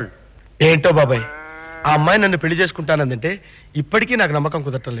 కూపిల్లు ఆగుతారు. ఏంటో బాబాయ్, ఆ అమ్మాయి నన్ను పెళ్లి చేసుకుంటానందంటే ఇప్పటికీ నాకు నమ్మకం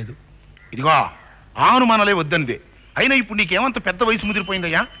కుదరటం లేదు. ఇదిగో ఆను మనలే వద్దంది. అయినా ఇప్పుడు నీకేమంత పెద్ద వయసు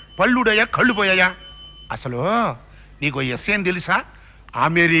ముదిరిపోయిందయ్యా? పళ్ళుడయ్యా, కళ్ళు పోయాయా? అసలు నీకు ఎస్ఏం తెలుసా?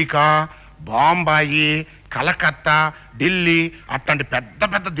 అమెరికా, బాంబాయి, కలకత్తా, ఢిల్లీ అట్లాంటి పెద్ద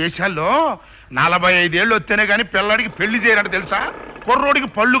పెద్ద దేశాల్లో 45 ఏళ్ళు వస్తేనే కానీ పిల్లడికి పెళ్లి చేయరంట తెలుసా? కుర్రోడికి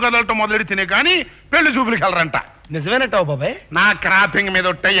పళ్ళు కదలటం మొదలెడితేనే కానీ పెళ్లి చూపులకి వెళ్ళరంట. నిజమేనంటావు బాబాయ్? నా క్రాపింగ్ మీద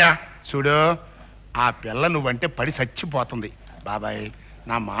ఒట్టయ్యా. చూడు, ఆ పిల్ల నువ్వంటే పడి చచ్చిపోతుంది. బాబాయ్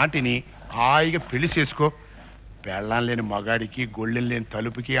నా మాటిని హాయిగా పెళ్లి చేసుకో. పెళ్ళం లేని మగాడికి గొళ్ళెం లేని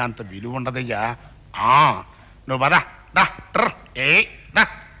తలుపుకి అంత విలువ ఉండదయ్యా. నువ్వు పదా.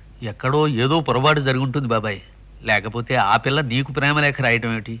 ఎక్కడో ఏదో పొరపాటు జరుగుంటుంది బాబాయ్. లేకపోతే ఆ పిల్ల నీకు ప్రేమలేఖ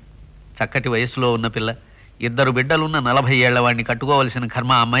రాయటం ఏమిటి? చక్కటి వయసులో ఉన్న పిల్ల, 2 బిడ్డలున్న 40 ఏళ్ల వాడిని కట్టుకోవలసిన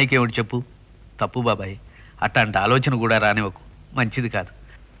కర్మ ఆ అమ్మాయికి ఏమిటి చెప్పు? తప్పు బాబాయ్, అట్లాంటి ఆలోచన కూడా రానివ్వకు, మంచిది కాదు.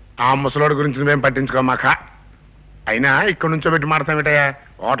 ఆ ముసలోడి గురించి నువ్వేం పట్టించుకోమాక. అయినా ఇక్కడ నుంచో పెట్టి మాట్లాడతామేటయ్యా?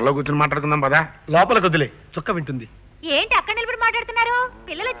 హోటల్లో కూర్చొని మాట్లాడుకుందాం పదా. లోపల కొద్దులే, చుక్క వింటుంది. ఏంటి అక్కడ నిలబడి మాట్లాడుతున్నారు?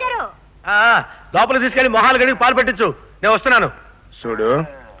 పిల్లలు వచ్చారు. లోపల తీసుకెళ్లి మొహాలు గడికి పాలు పెట్టించు, నేను వస్తున్నాను. చూడు,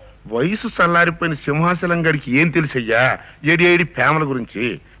 వయసు చల్లారిపోయిన సింహాచలం గడికి ఏం తెలుసయ్యా ఏడి ప్రేమల గురించి?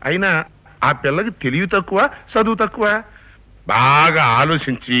 అయినా ఆ పిల్లకి తెలివి తక్కువ, చదువు తక్కువ. బాగా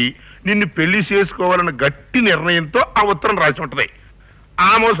ఆలోచించి నిన్ను పెళ్లి చేసుకోవాలన్న గట్టి నిర్ణయంతో ఆ ఉత్తరం రాసి ఉంటది.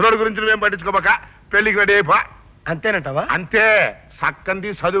 ఆ ముసలోడి గురించి నువ్వేం పట్టించుకోబాక, పెళ్లికి రెడీ అయిపో. అంతేనంటావా? అంతే. సక్కంది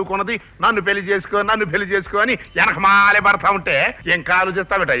చదువుకున్నది నన్ను పెళ్లి చేసుకో అని వెనక మాలే పడతా ఉంటే ఇంకా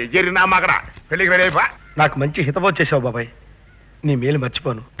ఆలోచిస్తావుట జరినా అక్కడ. పెళ్లికి రెడీ అయిపో. నాకు మంచి హితబోధ చేసావు బాబాయ్, నీ మేలు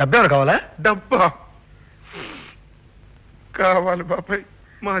మర్చిపోను. డబ్బేమైనా కావాలా? డబ్బా కావాలి బాబాయ్.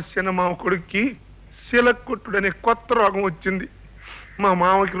 మా చిన్న మామ కొడుక్కి శిలకొట్టుడనే కొత్త రోగం వచ్చింది. మా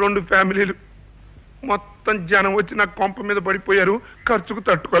మామకి 2 ఫ్యామిలీలు, మొత్తం జనం వచ్చి నాకు కొంప మీద పడిపోయారు. ఖర్చుకు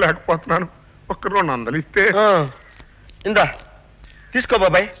తట్టుకోలేకపోతున్నాను. ఒక 200 ఇస్తే. ఇందా తీసుకో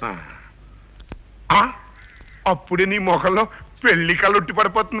బాబాయ్. అప్పుడే నీ మొఖంలో పెళ్లి కళ్ళొట్టి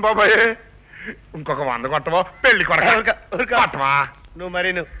పడిపోతుంది బాబాయ్. ఇంకొక 100 కొట్టవా? పెళ్లి కొట్టవా నువ్వు? మరి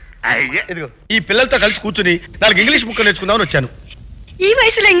ఇదిగో ఈ పిల్లలతో కలిసి కూర్చుని 4 ఇంగ్లీష్ బుక్కులు నేర్చుకుందామని వచ్చాను. ఈ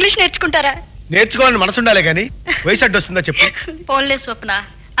వయసులో ఇంగ్లీష్ నేర్చుకుంటారా? నేర్చుకోవాలని మనసు ఉండాలి కానీ వయసు అడ్డు వస్తుందా చెప్పు. పోన్లే స్వప్న,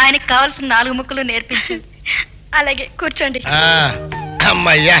 ఆయనకు కావాల్సిన 4 ముక్కలు నేర్పించు. అలాగే కూర్చోండి.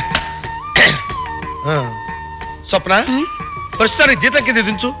 అమ్మయ్యా. స్వప్న, ప్రస్తుతానికి జీతం కింద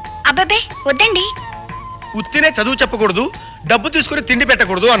దించు. అబ్బాబే వద్దండి. ఉత్తినే చదువు చెప్పకూడదు, డబ్బు తీసుకుని తిండి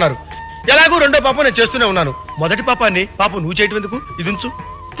పెట్టకూడదు అన్నారు. ఎలాగో 2వ పాపం నేను చేస్తూనే ఉన్నాను. మొదటి పాపాన్ని పాపం నువ్వు చేయటం ఎందుకు? ఇది ఉంచు.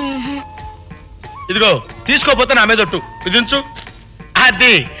 ఇదిగో తీసుకోపోతే నా మీద ఒట్టు. ఇది ఉంచు.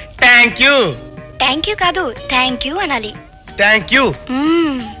 అది థ్యాంక్ యూ. థ్యాంక్ యూ కాదు, థ్యాంక్ యూ అనాలి. Thank you.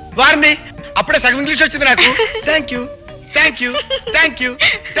 వారిని అప్పుడే సగం ఇంగ్లీష్ వచ్చింది నాకు. Thank you, thank you, thank you,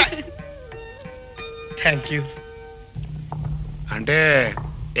 thank you. అంటే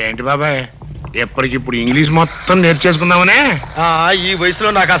ఏంటి బాబాయ్, ఎప్పటికిప్పుడు ఇంగ్లీష్ మొత్తం నేర్చేసుకుందామనే? ఈ వయసులో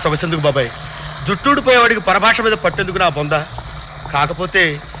నాకు ఆ సమస్య ఎందుకు బాబాయ్? జుట్టుడిపోయేవాడికి పరభాష మీద పట్టేందుకు నా బొంద. కాకపోతే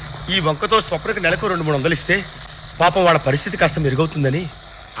ఈ వంకతో స్వప్నకి నెలకు 200-300 ఇస్తే పాపం వాళ్ళ పరిస్థితి కాస్త మెరుగవుతుందని.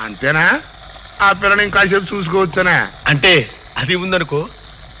 అంతేనా? ఆ పిల్లని ఇంకాసేపు చూసుకోవచ్చునా? అంటే అది ఉందనుకో.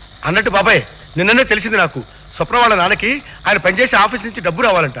 అన్నట్టు బాబాయ్, నిన్ననే తెలిసింది నాకు. స్వప్న వాళ్ళ నాన్నకి ఆయన పనిచేసే ఆఫీస్ నుంచి డబ్బు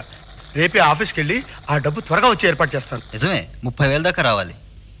రావాలంట. రేపే ఆఫీస్కి వెళ్ళి ఆ డబ్బు త్వరగా వచ్చి ఏర్పాటు చేస్తాను. నిజమే, 30,000 దాకా రావాలి.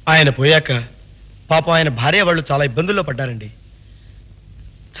 ఆయన పోయాక పాపం ఆయన భార్య వాళ్ళు చాలా ఇబ్బందుల్లో పడ్డారండి.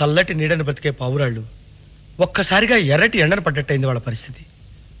 చల్లటి నీడను బ్రతికే పావురాళ్ళు ఒక్కసారిగా ఎర్రటి ఎండను పడ్డట్టయింది వాళ్ళ పరిస్థితి.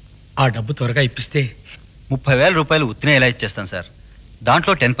 ఆ డబ్బు త్వరగా ఇప్పిస్తే 30,000 రూపాయలు ఉత్తినే ఎలా ఇచ్చేస్తాను సార్?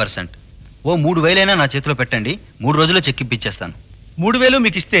 దాంట్లో 10%. ఓ 3,000 నా చేతిలో పెట్టండి, 3 రోజుల్లో చెక్ ఇప్పించేస్తాను. 3,000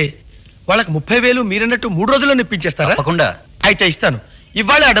 మీకు ఇస్తే వాళ్ళకి 30,000 మీరన్నట్టు 3 రోజుల్లో ఇప్పించేస్తారా? తప్పకుండా. అయితే ఇస్తాను.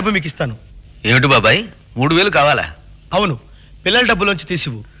 ఇవాళ ఆ డబ్బు మీకు ఇస్తాను. ఏమిటి బాబాయ్, 3,000 కావాలా? అవును, పిల్లల డబ్బులోంచి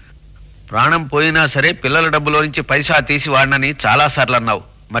తీసివు. ప్రాణం పోయినా సరే పిల్లల డబ్బులో నుంచి పైసా తీసి వాడినని చాలాసార్లు అన్నావు,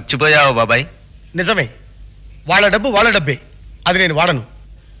 మర్చిపోయావు బాబాయ్? నిజమే, వాళ్ళ డబ్బు వాళ్ళ డబ్బే, అది నేను వాడను.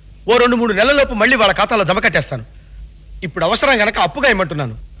 ఓ 2-3 నెలలలోపు మళ్ళీ వాళ్ళ ఖాతాలో జమ కట్టేస్తాను. ఇప్పుడు అవసరం గనక అప్పుగా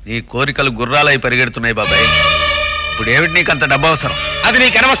ఇమ్మంటున్నాను. నీ కోరికలు గుర్రాలై పరిగెడుతున్నాయి బాబాయ్. ఇప్పుడు ఏమిటి నీకు అంత డబ్బు అవసరం? అది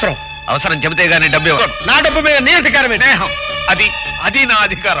నీకు అనవసరం. అవసరం చెబితే గానీ డబ్బు ఇవ్వను. నా డబ్బు మీద నీ అధికారమే. అది నా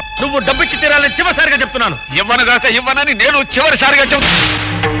అధికారం. నువ్వు డబ్బుకి తీరాలని చివరిసారిగా చెప్తున్నాను. ఇవ్వనని నేను చివరిసారిగా చెప్తాను.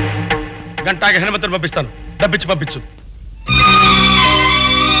 గంటాకి హనుమంతుని పంపిస్తాను. డబ్బిచ్చి పంపించు.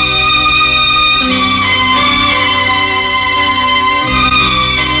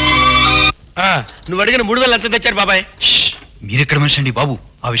 నువ్వు అడిగిన 3000 లంచం తెచ్చారు బాబాయ్. మీరెక్కడ మనిషి అండి బాబు?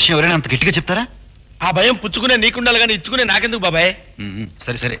 ఆ విషయం ఎవరైనా అంత గట్టిగా చెప్తారా? ఆ భయం పుచ్చుకునే నీకుండాలి కానీ ఇచ్చుకునే నాకెందుకు బాబాయ్?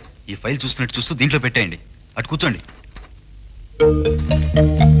 సరే సరే, ఈ ఫైల్ చూస్తున్నట్టు చూస్తూ దీంట్లో పెట్టేయండి. అటు కూర్చోండి.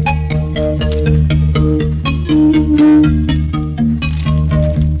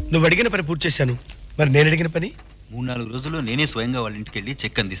 నువ్వు అడిగిన పని పూర్తి చేశాను. మరి నేను అడిగిన పని 3-4 రోజుల్లో నేనే స్వయంగా వాళ్ళ ఇంటికి వెళ్ళి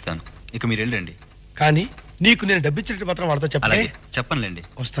చెక్ అందిస్తాను. ఇక మీరు వెళ్ళండి. కానీ నీకు నేను డబ్బిచ్చినట్టు మాత్రం వాళ్ళతో చెప్పాలి. చెప్పనులేండి.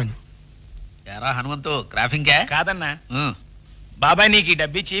 వస్తాను. ఎరా హనుమంతు, క్రాఫింగే కాదన్నా, బాబాయ్ నీకు ఈ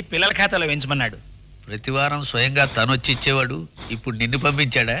డబ్బిచ్చి పిల్లల ఖాతాలో వేయించమన్నాడు. ప్రతి వారం స్వయంగా తను వచ్చి ఇచ్చేవాడు. ఇప్పుడు నిన్ను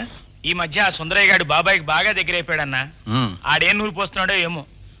పంపించాడా? ఈ మధ్య ఆ సుందరయ్య గారు బాబాయ్కి బాగా దగ్గరైపోయాడన్నా. ఆడేం నూరు పోస్తున్నాడో ఏమో,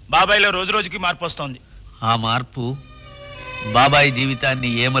 బాబాయ్లో రోజు రోజుకి మార్పు వస్తోంది. ఆ మార్పు బాబాయ్ జీవితాన్ని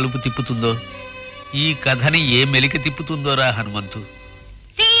ఏ మలుపు తిప్పుతుందో, ఈ కథని ఏ మెలికి తిప్పుతుందోరా హనుమంతు.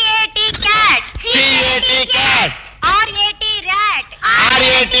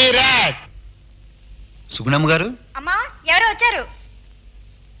 సుగుణమ్మ గారు, అమ్మా ఎవరు వచ్చారు?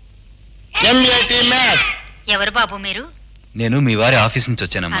 ఎవరు బాబు మీరు? నేను మీ వారి ఆఫీస్ నుంచి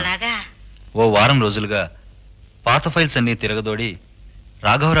వచ్చానమ్మా. అలాగా? ఓ వారం రోజులుగా పాత ఫైల్స్ అన్ని తిరగదోడి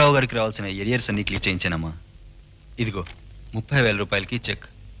రాఘవరావు గారికి రావాల్సిన ఎరియర్స్ అన్ని క్లియర్ చేయించానమ్మా. ఇదిగో 30,000 రూపాయలకి చెక్.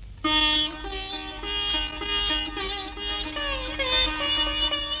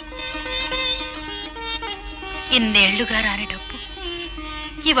 ఇన్నేళ్లుగా రాని డబ్బు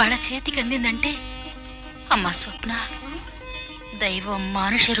ఇవాళ చేతికి అందిందంటే అమ్మా స్వప్న, దైవం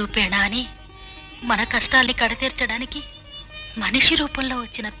మానుష రూపేణా అని మన కష్టాల్ని కడతీర్చడానికి మనిషి రూపంలో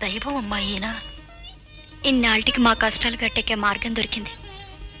వచ్చిన దైవం అమ్మాయినా. ఇన్నాళ్ళకి మా కష్టాలు గట్టెక్కే మార్గం దొరికింది.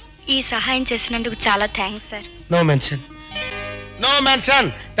 ఈ సహాయం చేసినందుకు చాలా thanks sir. No mention. No mention.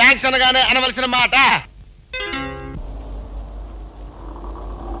 Thanks అనగానే అనవలసిన మాట.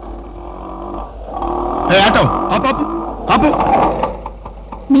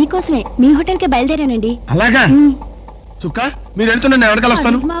 మీకోసమే మీ హోటల్కి బయలుదేరానండి. అలాగా? చుక్క మీరు వెళ్తున్నా నేను ఎవరికల్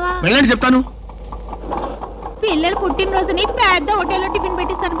వస్తాను. వెళ్ళండి చెప్తాను. పిల్లలు పుట్టినరోజుని పెద్ద హోటల్లో టిఫిన్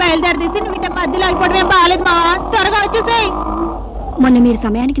పెట్టిస్తాను. బయలుదేరదీసి నువ్వు ఇట్లా మధ్యలో అయిపోవడం బాగాలేదు మా. త్వరగా వచ్చేసాయి. మొన్న మీరు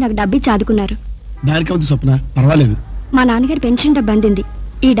సమయానికి నాకు డబ్బు ఇచ్చి ఆదుకున్నారు. దానికి వద్దు స్వప్న, పర్వాలేదు. మా నాన్నగారి పెన్షన్ డబ్బు అందింది.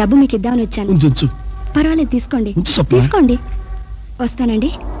 ఈ డబ్బు మీకు ఇద్దామని వచ్చాను. ఉంచు. పర్వాలేదు, తీసుకోండి. తీసుకోండి.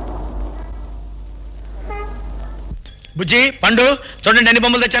 వస్తానండి. బుజ్జి, పండు, చూడండి ఎన్ని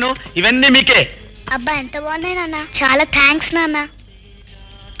బొమ్మలు తెచ్చాను. ఇవన్నీ మీకే. అబ్బా ఎంత బాగున్నాయి నాన్న. చాలా థ్యాంక్స్ నాన్న.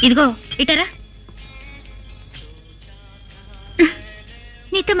 ఇదిగో ఇటరా.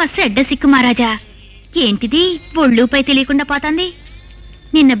 నీతో మస్తు ఎడ్డ సిక్కు మహారాజా. ఏంటిది ఒళ్ళుపై తెలియకుండా పోతుంది?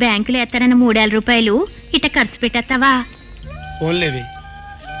 నిన్న బ్యాంకులో ఎత్తనన్న 3,000 రూపాయలు ఇట ఖర్చు పెట్టేస్తావా? ఓన్లేవి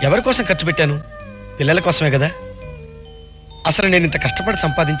ఎవరి కోసం ఖర్చు పెట్టాను? పిల్లల కోసమే కదా. అసలు నేను ఇంత కష్టపడి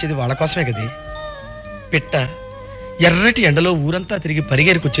సంపాదించేది వాళ్ళ కోసమే కదే. పిట్ట ఎర్రటి ఎండలో ఊరంతా తిరిగి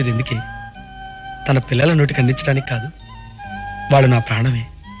పరిగెరుకొచ్చేది ఎందుకే? తన పిల్లల నోటికి అందించడానికి కాదు. వాళ్ళు నా ప్రాణమే.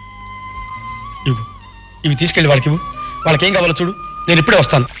 ఇవి తీసుకెళ్ళి వాళ్ళకి ఇవ్వు. వాళ్ళకేం కావాలో చూడు. నేను ఇప్పుడే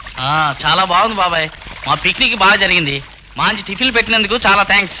వస్తాను. చాలా బాగుంది బాబాయ్. మా పిక్నిక్ బాగా జరిగింది. మంచి టిఫిన్లు పెట్టినందుకు చాలా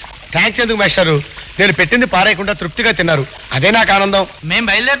థ్యాంక్స్. థ్యాంక్స్ ఎందుకు మాస్టారు? నేను పెట్టింది పారేయకుండా తృప్తిగా తిన్నారు. అదే నాకు ఆనందం. మేము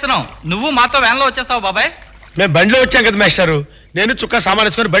బయలుదేరుతున్నాం. నువ్వు మాతో వ్యాన్లో వచ్చేస్తావు బాబాయ్. మేము బండిలో వచ్చాం కదా మాస్టారు. నేను చుక్క సామాన్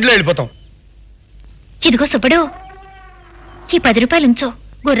వేసుకొని బండిలో వెళ్ళిపోతాం. ఇదిగో సుబ్బడు, ఈ 10 రూపాయలు ఉంచో.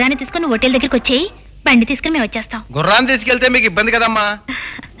 గుర్రాన్ని తీసుకుని హోటల్ దగ్గరికి వచ్చేయి. బండి తీసుకుని మేము వచ్చేస్తాం. గుర్రాన్ని తీసుకెళ్తే మీకు ఇబ్బంది కదమ్మా.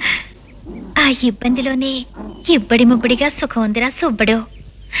 ఆ ఇబ్బందిలోనే ఇబ్బడి ముబ్బడిగా సుఖం ఉందిరా సుబ్బడు.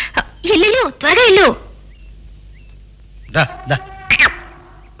 ఇల్లు త్వరగా ఇల్లు.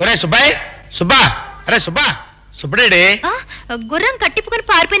 ఒరే సుబ్బాయ్, సుబ్బా, అరే సుబ్బా, సుబ్బడేడే. గుర్రం కట్టిపుకొని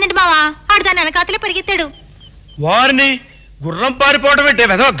పారిపోయిందండి మావా. ఆడు దాని వెనకాతలే పరిగెత్తాడు. వారిని గుర్రం పారిపోవడం ఏంటే?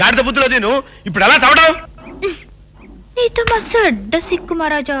 గాడిద బుద్ధిలో నేను ఇప్పుడు ఎలా తవడం? నీతో మస్తు అడ్డ సిక్కు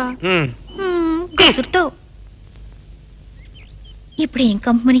మహారాజా. గసురుతో ఇప్పుడు ఏం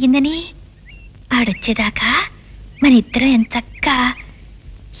కంపు మునిగిందని ఆడొచ్చేదాకా మన ఇద్దరం ఎంతక్క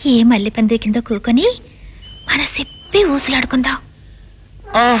ఏ మల్లె పందిరి కింద కూకొని మన సిప్పి ఊసులాడుకుందాం.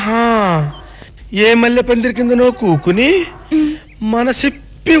 ఆహా, ఏ మల్లె పందిరి కిందనో కూకుని మన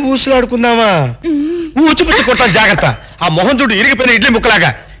సిప్పి ఊసులాడుకుందామా? ఊచిపుచ్చి కొట్టాలి, జాగ్రత్త. ఆ మొహం చూడు ఇరిగిపోయిన ఇడ్లీ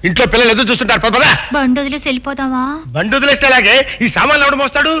ముక్కలాగా. ఇంట్లో పిల్లలు ఎదురు చూస్తుంటారు. పదా బండి వదిలేసి వెళ్ళిపోతావా? బండి వదిలేస్తే అలాగే ఈ సామాన్లు ఎవడు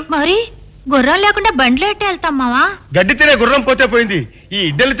మోస్తాడు? మరి గుర్రం లేకుండా బండ్లు ఎట్టే వెళ్తాం మావా? గడ్డి తినే గుర్రం పోతే పోయింది, ఈ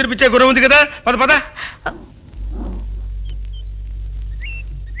ఇడ్డలు తినిపించే గుర్రం ఉంది కదా. పద పద.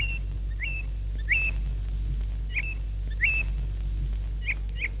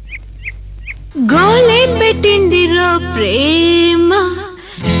 గోలే పెట్టిందిరో ప్రేమ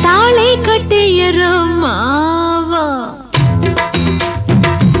తాళే కట్టేయరో మావా.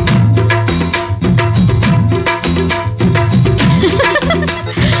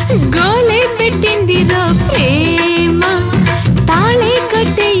 గోలే పెట్టిందిరో ప్రేమ తాళే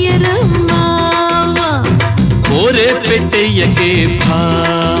కట్టేయరో మావా. కోరే పెట్టేయకే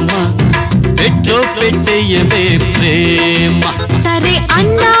భామ పెట్టో పెట్టేయవే ప్రేమ. సరే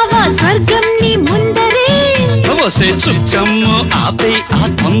అన్నావా స్వర్గం నీ ముందరే, వసే చుక్కమ్ము ఆపై ఆ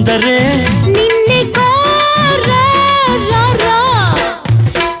తొందరే. నిన్నే కోరా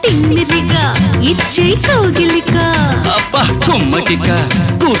తిమ్మిరిగా ఇచ్చే కౌగిలిక. అబ్బా కుమ్మకిక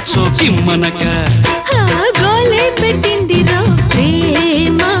కూర్చో కిమ్మనక. గోలే పెట్టిందిరో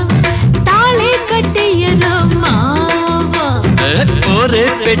ప్రేమ తాళే కట్టేయరో మావా. కోరే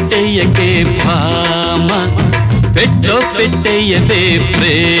పెట్టేయకే భామ పెట్టో పెట్టేయవే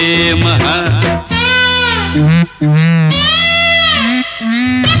ప్రేమ.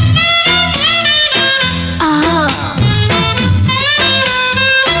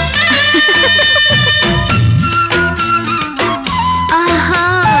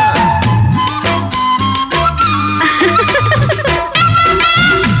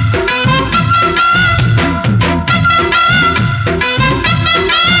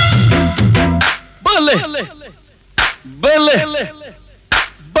 బల్లే బల్లే బల్లే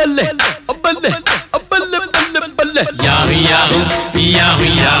బల్లే బల్లే బల్లే. యాహు యాహు యాహు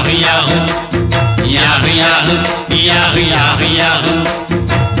యాహు యాహు యాహు యాహు యాహు యాహు యాహు.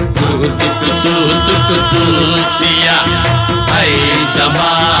 తుకుతు తుకుతు పియా హై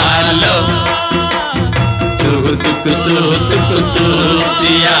జమాలో. తుకుతు తుకుతు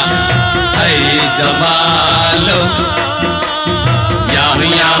పియా హై జమాలో. యాహు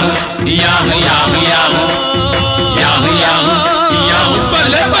యాహు యాహు యాహు యాహు యాహు యాహు యాహు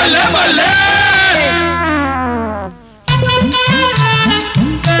బల్లే బల్లే బల్లే.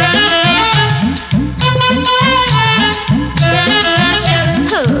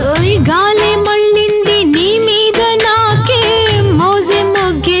 గాలి మళ్ళింది నీ మీద నాకే మోజే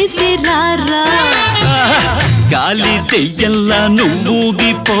మొగ్గేసి రారా. గాలి దెయ్యంలా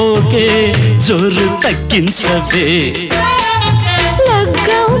నువ్వూగిపోకే జోరు తగ్గించవే.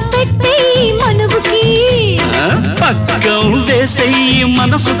 లగ్గం పెట్టే మనవుకి పక్కం వేసేయి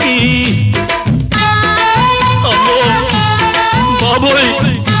మనసుకి. అమ్మో బాబోయ్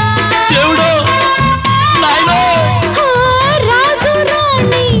దేవుడో నాయనో. రాజు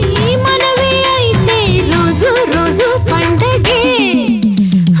రాణి మనవే అయితే రోజు రోజు పండగే.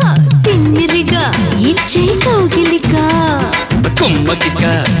 తిమ్మిరిగా ఇచ్చే కౌగిలిక. కుమ్మకిక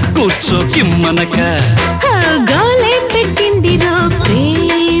కూర్చో కిమ్మనక. గోలే పెట్టిందిరో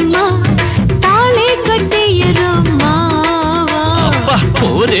ప్రేమ తాళే కట్టేయరో మావా.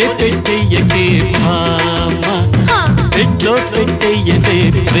 కోరే పెట్టేయకే భామ పెట్టో పెట్టేయవే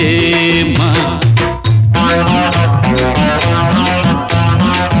ప్రేమ.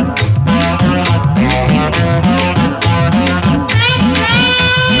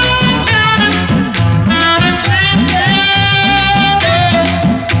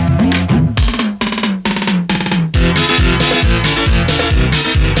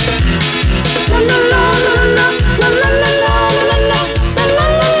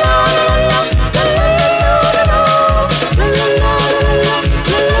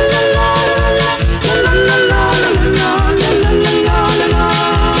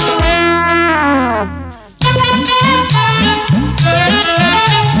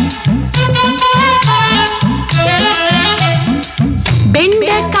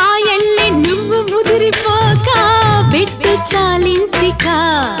 బెండకాయల్లి నువ్వు ముదిరిపోక పెట్టు చాలించిక.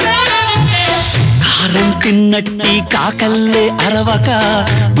 కారం తిన్నట్టి కాకల్లే అరవక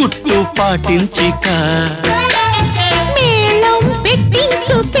గుట్టు పాటించిక. మేళం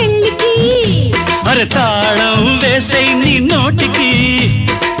పెట్టించు పెళ్ళికి. అరే తాళం వేసే నీ నోటికి.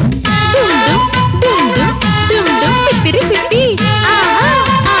 పిప్పిరి పిప్పి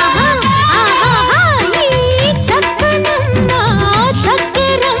చక్కనమ్మ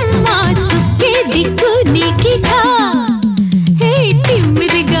చక్కరమ్మ చుక్కే దిక్కు నీకిక. హే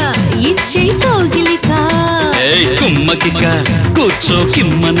తిమ్మిరిగా ఇచ్చే కౌగిలిక. కుమ్మకిక కూర్చో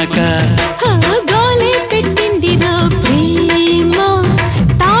కిమ్మనక. గోలే పెట్టిందిరో ప్రేమ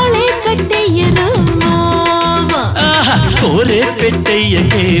తాళే కట్టేయరో మావా. కోరే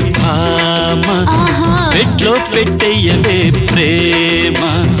పెట్టయ్యకే భామ పెట్లో పెట్టయ్యవే ప్రేమ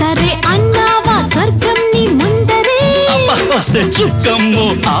సరే అన్నావా స్వర్గం నీ ముందరే అబ్బా చుక్కమ్ము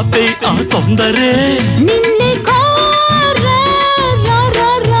ఆపే ఆ తొందరే నిన్నే కోరా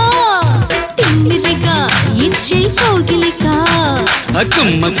తిమ్మిరిగా ఇచ్చే కోగిలిక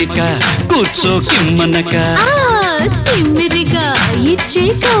కుమ్మకిక కూర్చో కిమ్మనక తిమ్మిరిగా ఇచ్చే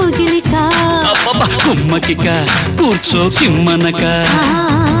కోగిలిక కుమ్మకిక కూర్చో కిమ్మనక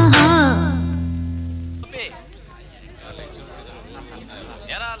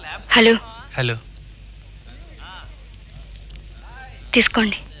హలో హలో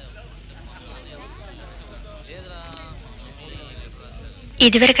తీసుకోండి.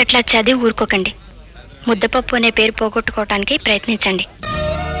 ఇదివరకట్లా చదివి ఊరుకోకండి. ముద్దపప్పు అనే పేరు పోగొట్టుకోవటానికి ప్రయత్నించండి.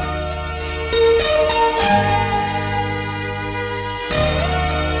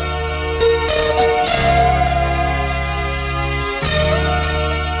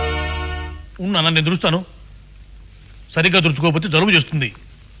 ఉన్నాను, నేను దురుస్తాను. సరిగ్గా దురుచుకోకపోతే జలుబు చేస్తుంది.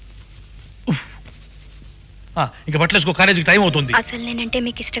 ఇంకా బట్టలేసుకో, కాలేజీకి టైం అవుతుంది. అసలు నేనంటే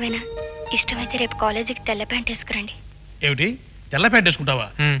మీకు ఇష్టమేనా? ఇష్టమైతే రేపు కాలేజీకి తెల్ల ప్యాంట్ వేసుకురండి. ఏమిటి తెల్ల ప్యాంట్ వేసుకుంటావా?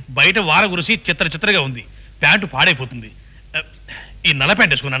 బయట వార గురిసి చిత్రగా ఉంది, ప్యాంటు పాడైపోతుంది. ఈ నల్ల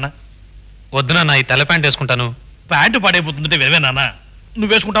ప్యాంట్ వేసుకున్నా. వద్దు నాన్న, ఈ తెల్ల ప్యాంట్ వేసుకుంటాను. ప్యాంటు పాడైపోతుందంటే వేవే నాన్న,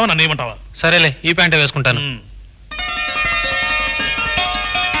 నువ్వు వేసుకుంటావా నన్ను ఏమంటావా? సరేలే, ఈ ప్యాంటే వేసుకుంటాను.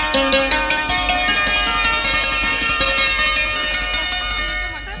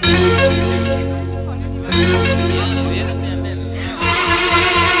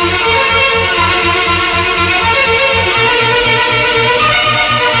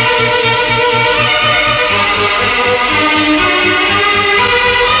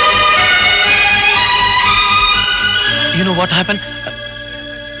 You know what happened?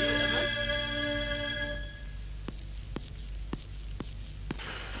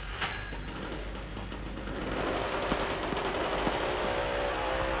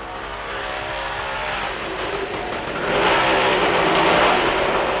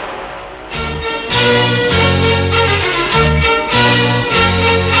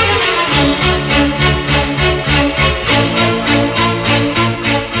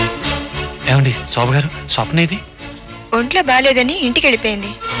 ఏమండి శోభ గారు, స్వప్న ఇది ఒంట్లో బాగాలేదని ఇంటికి వెళ్ళిపోయింది.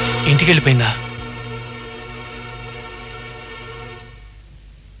 ఇంటికి వెళ్ళిపోయిందా?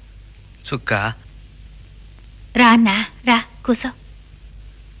 చుక్క రా అన్నా, రా కూసో.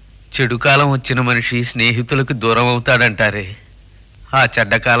 చెడు కాలం వచ్చిన మనిషి స్నేహితులకు దూరం అవుతాడంటారే, ఆ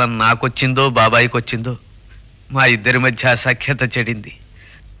చెడ్డకాలం నాకొచ్చిందో బాబాయికి వచ్చిందో మా ఇద్దరి మధ్య సఖ్యత చెడింది.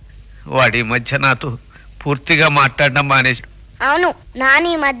 వాడి మధ్య నాతో పూర్తిగా మాట్లాడడం మానేసి. అవును,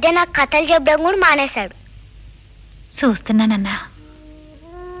 నాని మధ్య నాకు కథలు చెప్పడం కూడా మానేశాడు. చూస్తున్నానన్నా,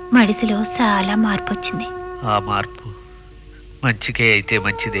 మడిసిలో చాలా మార్పు వచ్చింది. ఆ మార్పు మంచికే అయితే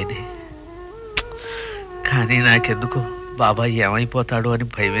మంచిదేనే, కానీ నాకెందుకు బాబాయ్ ఏమైపోతాడు అని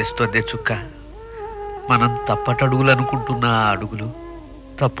భయం వేస్తోందే చుక్క. మనం తప్పటడుగులు అనుకుంటున్న ఆ అడుగులు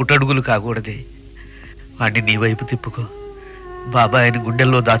తప్పుటడుగులు కాకూడదే. వాడిని నీ వైపు తిప్పుకో. బాబాయ్ని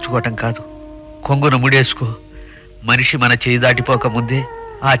గుండెల్లో దాచుకోవటం కాదు, కొంగున ముడేసుకో. మనిషి మన చేయి దాటిపోక ముందే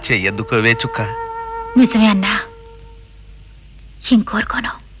ఆ చెయ్యి ఎందుకోవే చుక్క. నిజమే అన్నా,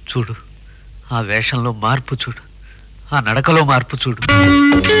 ఇంకోరుకోను. చూడు, ఆ వేషంలో మార్పు చూడు, ఆ నడకలో మార్పు చూడు.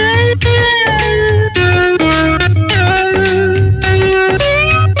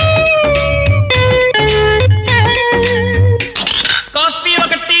 కాఫీ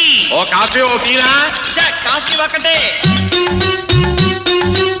ఒకటి. ఓ కాఫీ ఓ టీనా? కాఫీ ఒకటే.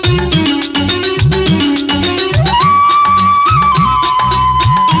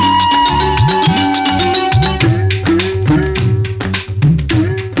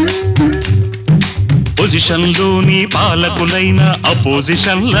 పొజిషన్లోని పాలకులైన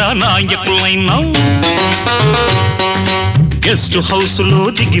అపోజిషన్ల నాయకులైనా గెస్ట్ హౌస్ లో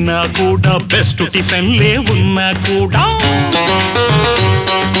దిగినా కూడా బెస్ట్ టిఫిన్లే ఉన్నా కూడా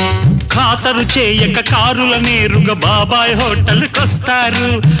ఖాతరు చేయక కారుల నేరుగా బాబాయ్ హోటల్కొస్తారు.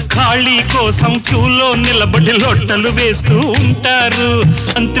 ఖాళీ కోసం క్యూలో నిలబడి లొట్టలు వేస్తూ ఉంటారు.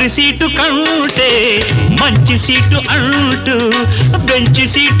 మంత్రి సీటు కంటే మంచి సీటు అంటూ బెంచి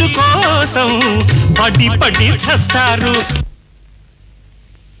సీటు కోసం పడి పడి చస్తారు.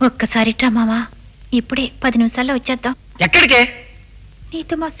 ఒక్కసారి ట్రా మామా, ఇప్పుడే 10 నిమిషాల్లో వచ్చేద్దాం. ఎక్కడికే?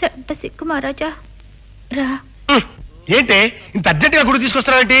 నీతో మా చెడ్డ సిక్కు మహారాజా, రా. ఏంటి ఇంత అర్జెంటుగా గుడి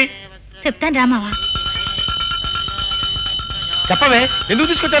తీసుకొస్తున్నావేంటి? చెప్తాను రా మావా. చెప్పవే, ఎందుకు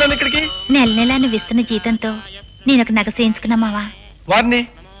తీసుకొచ్చాను ఇక్కడికి? నెల నెల నువ్వు ఇస్తున్న జీతంతో నేను ఒక నగ చేయించుకున్నా మావా. వారిని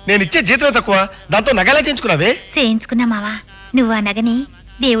నేను ఇచ్చే జీతం తక్కువ, దాంతో నగలా చేయించుకున్నావే? చేయించుకున్నా మావా. నువ్వు ఆ నగని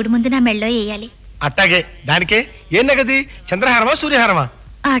దేవుడి ముందు నా మెళ్ళో వేయాలి. అట్టాగే దానికే ఏం నగది? చంద్రహారమా సూర్యహారమా?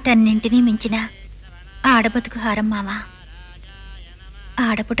 ఆటన్నింటినీ మించిన ఆడబతుకు హారం మావా.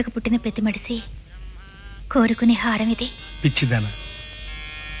 ఆడపుటకు పుట్టిన ప్రతి మడిసి కోరుకునే హారం ఇది. పిచ్చిదాన,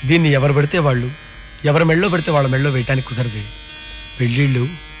 దీన్ని ఎవరు పడితే వాళ్ళు, ఎవరి మెళ్ళో పడితే వాళ్ళ మెళ్ళో వేయటానికి కుదరదు. పెళ్ళిళ్ళు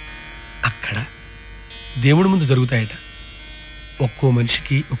అక్కడ దేవుడి ముందు జరుగుతాయట. ఒక్కో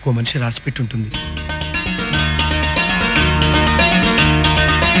మనిషికి ఒక్కో మనిషి రాసిపెట్టి ఉంటుంది.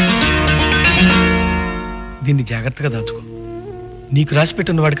 దీన్ని జాగ్రత్తగా దాచుకో. నీకు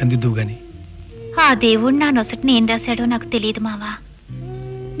రాసిపెట్టున్న వాడికి అందిద్దువు గాని. ఆ దేవుడు నా నొసటిని ఏం రాశాడో నాకు తెలియదు మావా.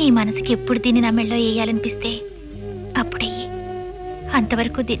 నీ మనసుకి ఎప్పుడు దీన్ని నా మెళ్ళో వేయాలనిపిస్తే అప్పుడయ్యి.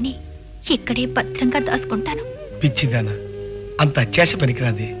 అంతవరకు దీన్ని ఇక్కడే భద్రంగా దాచుకుంటాను. పిచ్చిదానా, అంత అత్యాశ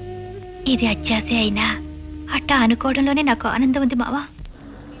పనికిరాదే. ఇది అత్యాశే అయినా అట్టా అనుకోవడంలోనే నాకు ఆనందం ఉంది మావా.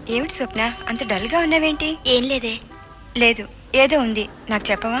 ఏమిటి స్వప్న, అంత డల్గా ఉన్నావేంటి? ఏం లేదే. లేదు, ఏదో ఉంది. నాకు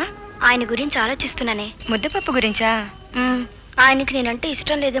చెప్పవా? ఆయన గురించి ఆలోచిస్తున్నానే. ముద్దపప్పు గురించా? ఆయనకి నేనంటే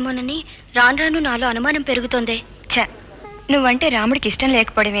ఇష్టం లేదేమోనని రాను రాను నాలో అనుమానం పెరుగుతోంది. ఛ, నువ్వంటే రాముడికి ఇష్టం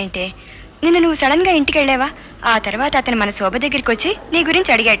లేకపోవడమేంటే? నువ్వు సడన్ గా ఇంటికి వెళ్ళావా? ఆ తర్వాత అతను మన శోభ దగ్గరికి వచ్చి నీ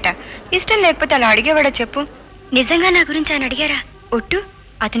గురించి అడిగాట. ఇష్టం లేకపోతే అలా అడిగేవాడో చెప్పు. నిజంగా నా గురించి ఆయన అడిగారా? ఒట్టు,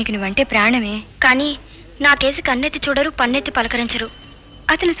 అతనికి నువ్వంటే ప్రాణమే. కానీ నా కేసు కన్నెత్తి చూడరు, పన్నెత్తి పలకరించరు.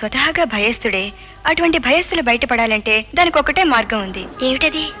 అతను స్వతహాగా భయస్థుడే. అటువంటి భయస్థులు బయటపడాలంటే దానికి ఒకటే మార్గం ఉంది.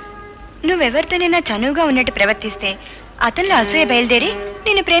 ఏమిటది? నువ్వెవరితోనైనా చనువుగా ఉన్నట్టు ప్రవర్తిస్తే అతనిలో అసూయ బయలుదేరి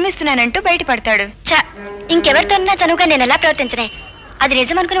నేను ప్రేమిస్తున్నానంటూ బయటపడతాడు. ఇంకెవరితోనైనా చనువుగా నేను ఎలా ప్రవర్తించనే? అది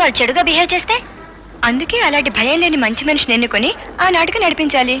నిజమనుకుని వాళ్ళు చెడుగా బిహేవ్ చేస్తే? అందుకే అలాంటి భయం లేని మంచి మనిషిని ఎన్నుకొని ఆ నాటకం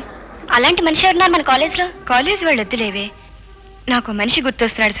నడిపించాలి. అలాంటి మనిషి ఎవరున్నారు మన కాలేజ్లో? కాలేజ్ వాళ్ళు వద్దులేవే, నాకు మనిషి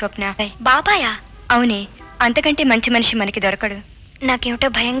గుర్తొస్తున్నాడు స్వప్న. బాబాయా? అవునే, అంతకంటే మంచి మనిషి మనకి దొరకడు. నాకేమిటో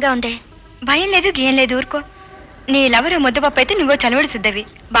భయంగా ఉందే. భయం లేదు, గేయం లేదు, ఊరుకో. నీ లవరు ముద్దపప్పు అయితే నువ్వో చలవడు శుద్ధవి.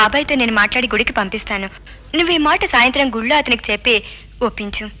 బాబాయ్తో నేను మాట్లాడి గుడికి పంపిస్తాను. నువ్వు ఈ మాట సాయంత్రం గుళ్ళో అతనికి చెప్పి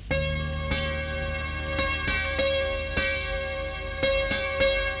ఒప్పించు.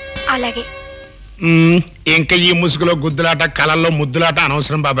 అలాగే. ఇంకా ఈ ముసుగులో గుద్దులాట, కళల్లో ముద్దులాట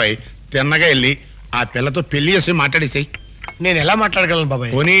అనవసరం బాబాయ్. తిన్నగా వెళ్ళి ఆ పిల్లతో పెళ్లి చేసి మాట్లాడేసాయి. నేను ఎలా మాట్లాడగలను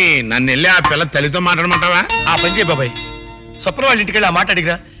బాబాయ్? పోనీ నన్ను వెళ్ళి ఆ పిల్ల తల్లితో మాట్లాడమంటావా? ఆ పని చేయి బాబాయ్. స్వప్న వాళ్ళ ఇంటికి వెళ్ళి ఆ మాట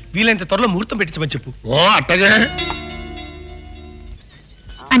అడిగిరా. వీలైనంత త్వరలో ముహూర్తం పెట్టించమని చెప్పు. ఓ అట్టగా.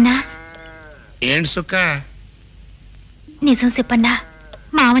 అన్నా, ఏంటి సుక్క? నిజం చెప్పన్నా,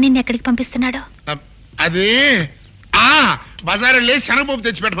 మావ నిన్ను ఎక్కడికి పంపిస్తున్నాడో? అది బజార్ వెళ్ళి శనగపప్పు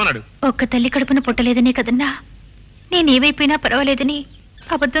తెచ్చి పెట్టమన్నాడు. ఒక్క తల్లి కడుపున పుట్టలేదనే కదన్నా నేనేమైపోయినా పర్వాలేదని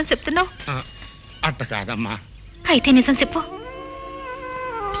అబద్ధం చెప్తున్నావు. అట్ట కాదమ్మా. అయితే నిజం చెప్పు.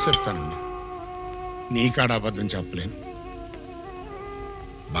 చెప్తానమ్మా, నీకాడ అబద్ధం చెప్పలేను.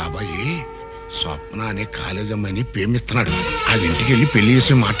 బాబాయ్ స్వప్న అనే కాలేజ్ అమ్మాయిని ప్రేమిస్తున్నాడు. వాళ్ళ ఇంటికి వెళ్ళి పెళ్లి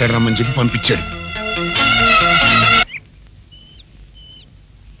చేసి మాట్లాడరామని చెప్పి పంపించాడు.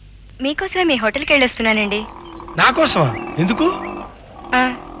 మీకోసమే మీ హోటల్కి వెళ్ళొస్తున్నానండి. నా కోసమా? ఎందుకు?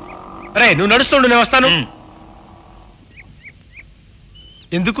 రే, నువ్వు నడుస్తుండు, నేను వస్తాను.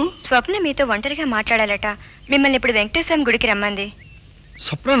 ఎందుకు? స్వప్న మీతో ఒంటరిగా మాట్లాడాలట. మిమ్మల్ని ఇప్పుడు వెంకటేశ్వరం గుడికి రమ్మంది.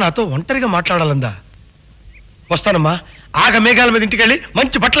 స్వప్న నాతో ఒంటరిగా మాట్లాడాలందా? వస్తానమ్మా. ఆగ మేఘాల మీద ఇంటికి వెళ్ళి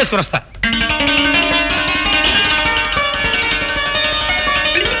మంచి బట్టలు వేసుకొని వస్తా.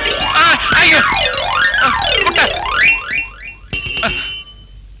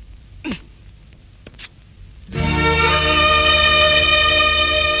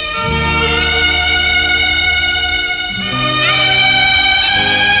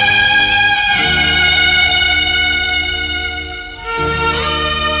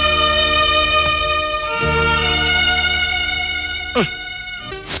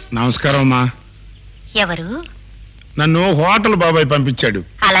 నమస్కారం అమ్మా. ఎవరు? నన్ను హోటల్ బాబాయ్ పంపించాడు.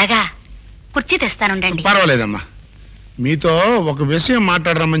 అలాగా, కుర్చీ తెస్తానుండండి. పర్వాలేదమ్మా, మీతో ఒక విషయం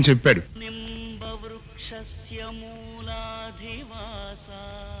మాట్లాడరమ్మని చెప్పాడు.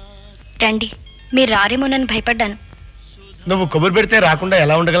 రండి. మీరు రారేమోనని భయపడ్డాను. నువ్వు కబురు పెడితే రాకుండా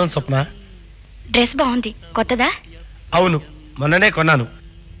ఎలా ఉండగలను స్వప్న? డ్రెస్ బాగుంది. కొత్తదా? అవును, మొన్ననే కొన్నాను.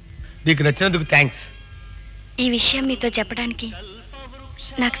 నీకు నచ్చినందుకు థ్యాంక్స్. ఈ విషయం మీతో చెప్పడానికి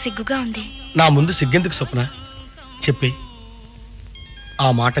నాకు సిగ్గుగా ఉంది. నా ముందు సిగ్గెందుకు స్వప్న? చెప్పి ఆ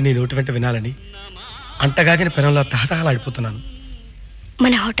మాట నీ నోటి వెంట వినాలని అంటగాగిన పెనంలో తహతహలాడిపోతున్నాను.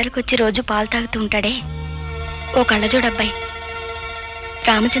 మన హోటల్కి వచ్చి రోజు పాలు తాగుతూ ఉంటాడే ఓ కళ్ళజోడబ్బాయి,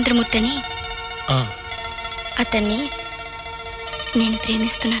 రామచంద్రమూర్తి అని, అతన్ని నేను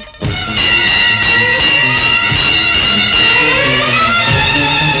ప్రేమిస్తున్నాను.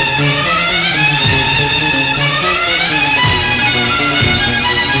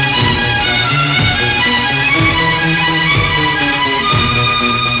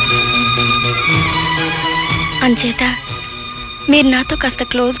 మీరు నాతో కాస్త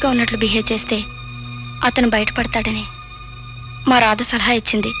క్లోజ్గా ఉన్నట్లు బిహేవ్ చేస్తే అతను బయటపడతాడని మా రాధ సలహా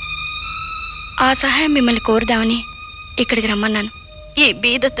ఇచ్చింది. ఆ సహాయం మిమ్మల్ని కోరుదామని ఇక్కడికి రమ్మన్నాను. ఈ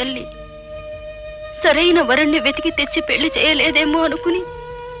బీద తల్లి సరైన వరుణ్ణి వెతికి తెచ్చి పెళ్లి చేయలేదేమో అనుకుని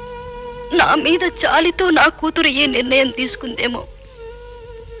నా మీద చాలితో నా కూతురు ఏ నిర్ణయం తీసుకుందేమో.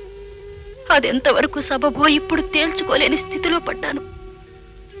 అదెంతవరకు సబబో ఇప్పుడు తేల్చుకోలేని స్థితిలో పడ్డాను.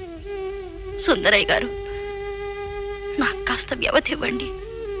 సుందరయ్య గారు, నాకు కాస్త వ్యవధి ఇవ్వండి.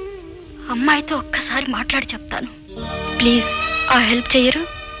 అమ్మాయితో ఒక్కసారి మాట్లాడి చెప్తాను. ప్లీజ్ ఆ హెల్ప్ చెయ్యరు?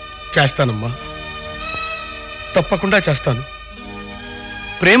 చేస్తానమ్మా, తప్పకుండా చేస్తాను.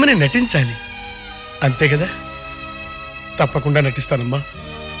 ప్రేమని నటించాలి, అంతే కదా? తప్పకుండా నటిస్తానమ్మా.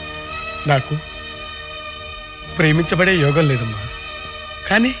 నాకు ప్రేమించబడే యోగం లేదమ్మా,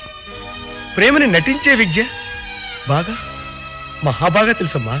 కానీ ప్రేమని నటించే విద్య బాగా మహాబాగా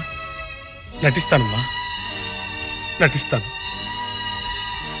తెలుసమ్మా. నటిస్తానమ్మా,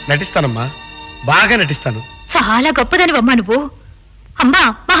 నటిస్తానమ్మా, బాగా నటిస్తాను. చాలా గొప్పదానివమ్మా నువ్వు. అమ్మా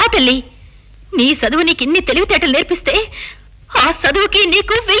మహాతల్లి, నీ చదువు నీకు ఇన్ని తెలివితేటలు నేర్పిస్తే ఆ చదువుకి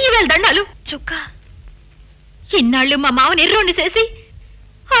నీకు 1000 దండాలు. చుక్క, ఇన్నాళ్ళు మా మావని ఎర్రోని చేసి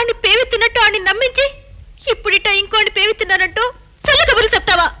ఆడిని పేవెత్తినట్టు ఆడిని నమ్మించి ఇప్పుడిట ఇంకోని పేవెత్తినానంటూ చల్ల కబుర్లు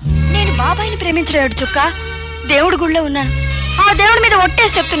చెప్తావా? నేను బాబాయిని ప్రేమించలేడు చుక్క. దేవుడి గుళ్ళో ఉన్నాను. ఆ దేవుడి మీద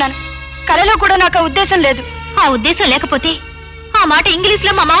ఒట్టేసి చెప్తున్నాను. కలలో కూడా నాకు ఆ ఉద్దేశం లేదు. ఆ ఉద్దేశం లేకపోతే ఆ మాట ఇంగ్లీష్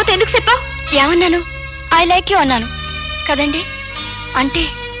లో మా మావతో ఎందుకు చెప్పావు? ఏమన్నాను? ఐ లైక్ యూ అన్నాను కదండి. అంటే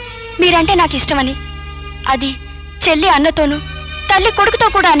మీరంటే నాకు ఇష్టమని, అది చెల్లి అన్నతోనూ తల్లి కొడుకుతో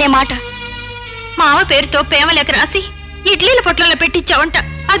కూడా అనే మాట. మావ పేరుతో ప్రేమలేక రాసి ఇడ్లీల పొట్లలో పెట్టించావంట.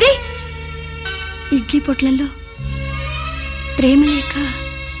 అది ఇడ్లీ పొట్లంలో ప్రేమ లేక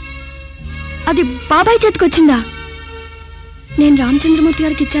అది బాబాయ్ చేతికొచ్చిందా? నేను రామచంద్రమూర్తి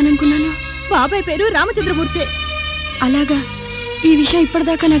గారికి ఇచ్చాననుకున్నాను. బాబాయ్ పేరు రామచంద్రమూర్తి. అలాగా? ఈ విషయం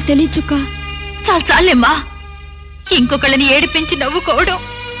ఇప్పటిదాకా నాకు తెలియదు చుక్క. చాలేమ్మా, ఇంకొకళ్ళని ఏడిపించి నవ్వుకోవడం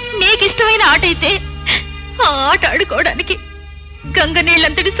నీకిష్టమైన ఆట అయితే ఆ ఆట ఆడుకోవడానికి గంగ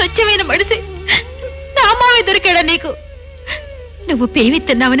నీళ్ళంతటి స్వచ్ఛమైన మడిసి నా మావే దొరికాడా నీకు? నువ్వు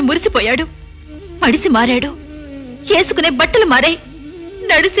పేమిస్తున్నావని మురిసిపోయాడు, మడిసి మారాడు, వేసుకునే బట్టలు మారాయి,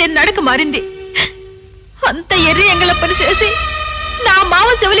 నడిసే నడక మారింది. అంత ఎర్రి ఎంగల పని చేసి నా మావ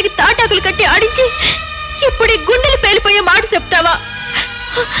చెవులకి తాటాకులు కట్టి ఆడించి ఇప్పుడు గుండెలు పేలిపోయే మాట చెప్తావా?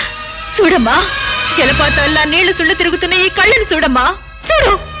 చూడమ్మా, జలపాతాల్లా నీళ్లు సుళ్ళు తిరుగుతున్న ఈ కళ్ళని చూడమ్మా,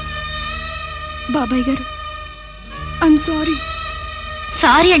 చూడు. బాబాయ్ గారు, ఐఎమ్ సారీ.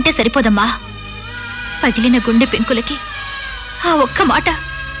 సారీ అంటే సరిపోదమ్మా. పగిలిన గుండె పెంకులకి ఆ ఒక్క మాట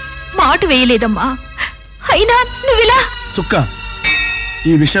వేయలేదమ్మా. అయినా నువ్విలా. చుక్క,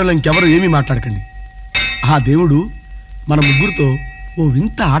 ఈ విషయంలో ఇంకెవరు ఏమీ మాట్లాడకండి. ఆ దేవుడు మన ముగ్గురితో ఓ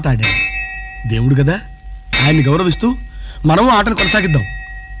వింత ఆట ఆడాడు. దేవుడు కదా, ఆయన్ని గౌరవిస్తూ మనము ఆటను కొనసాగిద్దాం.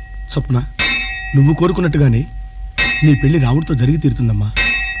 స్వప్న, నువ్వు కోరుకున్నట్టుగానే నీ పెళ్లి రాముడితో జరిగి తీరుతుందమ్మా.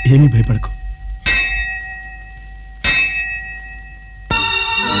 ఏమీ భయపడకు.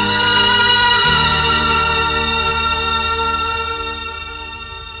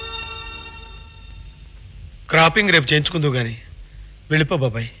 క్రాపింగ్ రేపు చేయించుకుందు గాని వెళ్ళిపో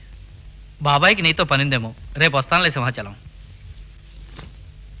బాబాయ్. బాబాయ్కి నీతో పనిందేమో, రేపు వస్తానులే సింహాచలం.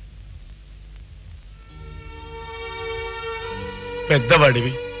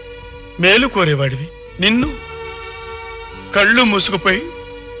 పెద్దవాడివి, మేలు కోరేవాడివి, నిన్ను కళ్ళు మూసుకుపోయి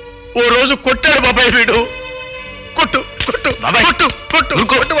ఓ రోజు కొట్టాడు బాబాయ్ వీడు. కొట్టు కొట్టు బాబాయ్, కొట్టు కొట్టు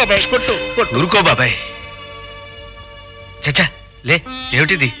కొట్టు బాబాయ్, కొట్టు కొట్టు. ఊరుకో బాబాయ్. చచ్చా లే,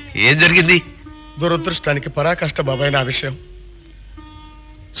 ఏమిటిది? ఏం జరిగింది? దురదృష్టానికి పరాకాష్ట బాబాయ్ నా విషయం.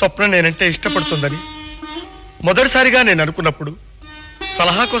 స్వప్న నేనంటే ఇష్టపడుతుందని మొదటిసారిగా నేను అనుకున్నప్పుడు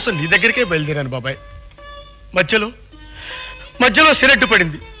సలహా కోసం నీ దగ్గరికే బయలుదేరాను బాబాయ్. మధ్యలో సిరడ్డు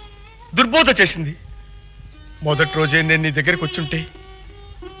పడింది, దుర్బోధ చేసింది. మొదటి రోజే నేను నీ దగ్గరికి వచ్చుంటే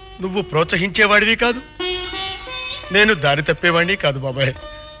నువ్వు ప్రోత్సహించేవాడివి కాదు, నేను దారి తప్పేవాడిని కాదు బాబాయ్.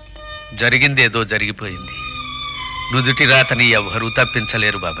 జరిగిందేదో జరిగిపోయింది. నుదుటి రాతని ఎవ్వరూ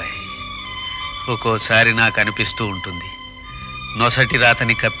తప్పించలేరు బాబాయ్. ఒక్కోసారి నాకు అనిపిస్తూ ఉంటుంది, నొసటి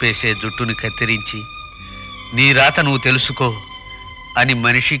రాతని కప్పేసే జుట్టుని కత్తిరించి నీ రాత నువ్వు తెలుసుకో అని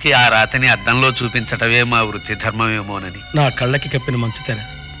మనిషికి ఆ రాతని అద్దంలో చూపించటమే మా వృత్తి ధర్మమేమోనని. నా కళ్ళకి కప్పిన మంచు తెర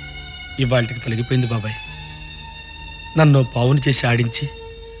ఇవాళకి తొలగిపోయింది బాబాయ్. నన్ను పావుని చేసి ఆడించి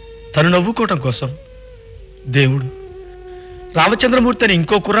తను నవ్వుకోవటం కోసం దేవుడు రామచంద్రమూర్తి అని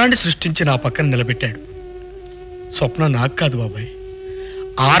ఇంకో కుర్రాన్ని సృష్టించి నా పక్కన నిలబెట్టాడు. స్వప్న నాకు కాదు బాబాయ్,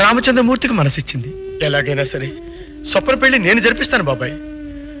 ఆ రామచంద్రమూర్తికి మనసిచ్చింది. ఎలాగైనా సరే స్వప్న పెళ్లి నేను జరిపిస్తాను బాబాయ్.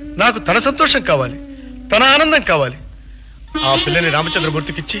 నాకు తన సంతోషం కావాలి, తన ఆనందం కావాలి. ఆ పిల్లని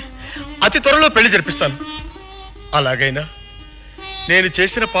రామచంద్రమూర్తికిచ్చి అతి త్వరలో పెళ్లి జరిపిస్తాను. అలాగైనా నేను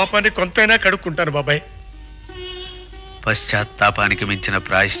చేసిన పాపాన్ని కొంతైనా కడుక్కుంటాను బాబాయ్. పశ్చాత్తాపానికి మించిన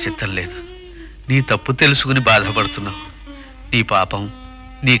ప్రాయశ్చిత్తం లేదు. నీ తప్పు తెలుసుకుని బాధపడుతున్నావు. నీ పాపం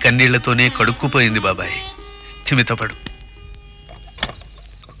నీ కన్నీళ్లతోనే కడుక్కుపోయింది బాబాయ్. స్థిమితపడు.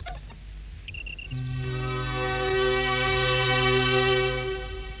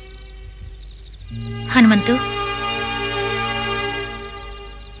 హనుమంతు,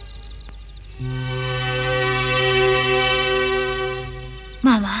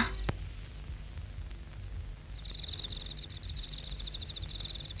 మామా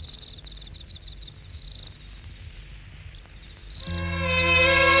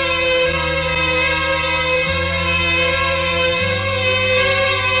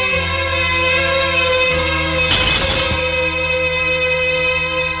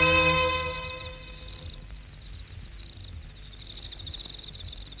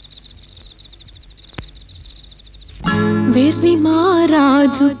వెర్రి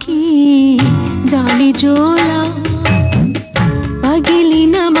మహారాజుకి జాలి జోలా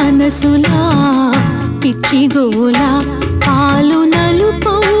పగిలిన మనసులా పిచ్చి గోలా పాలు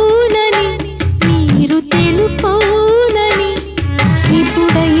నలుపౌనని నీరు తెలుపౌనని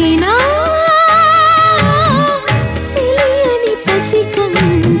ఇప్పుడైనా తెలియని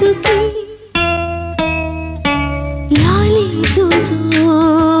పసికందుకి లాలి జోజో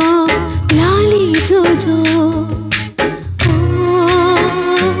లాలి జోజో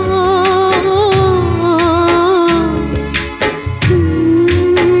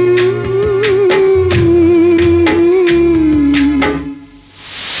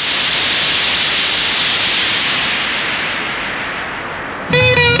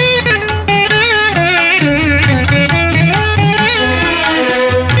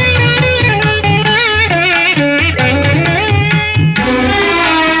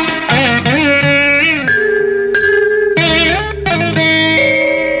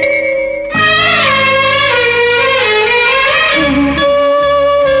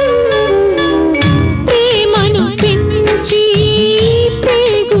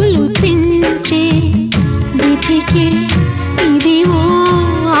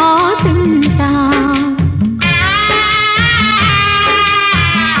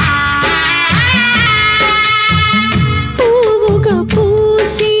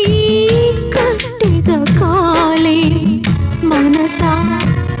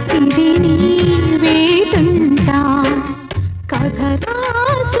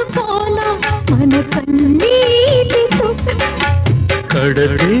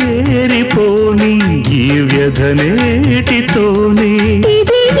కడతేరిపోని ఈ వ్యధనేటితోనే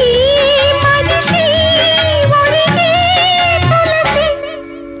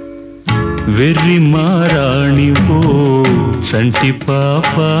వెర్రి మారాణి ఓ చంటి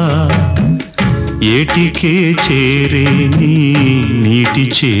పాప ఏటికే చేరే నీ నీటి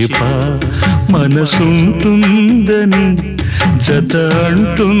చేప మనసుంటుందని జత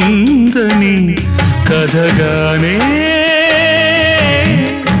అంటుందని కథగానే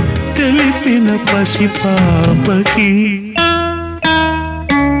తెలిపిన పసిపాపకి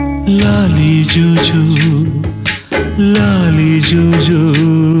లాలి జూజు లాలి జూజు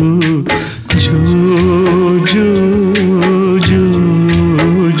జూ జూ జూ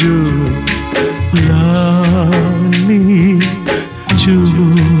జూ లాలి జూ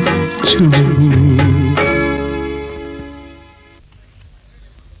జూ.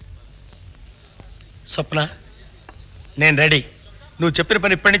 స్వప్న, నేను రెడీ. నువ్వు చెప్పిన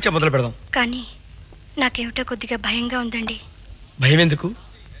పని ఇప్పటి నుంచే మొదలు పెడదాం. కానీ నాకేమిటో కొద్దిగా భయంగా ఉందండి. భయం ఎందుకు?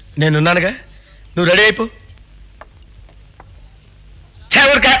 నేనున్నానుగా. నువ్వు రెడీ అయిపో.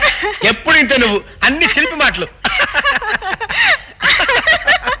 ఎప్పుడు ఇంత నువ్వు అన్ని శిల్పి మాటలు.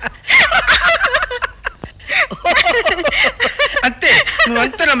 అంతే,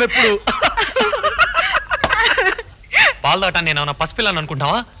 నువ్వంతా నమ్మెప్పుడు. పాలు దాటా నేను పసిపిల్లని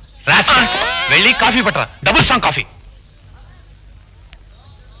అనుకుంటావా? వెళ్ళి కాఫీ పట్టరా, డబుల్ స్ట్రాంగ్ కాఫీ.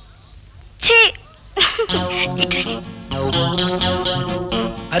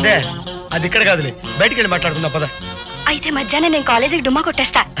 అదే, అది ఇక్కడ కాదులే, బయటికి వెళ్ళి మాట్లాడుకుందా పద. అయితే మధ్యాహ్నం నేను కాలేజీకి డుమ్మా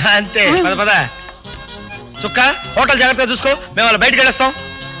కొట్టేస్తా. అంతే, పద పద. చుక్క, హోటల్ జాగ్రత్తగా చూసుకో, మేము వాళ్ళ బయటికి వెళ్ళేస్తాం.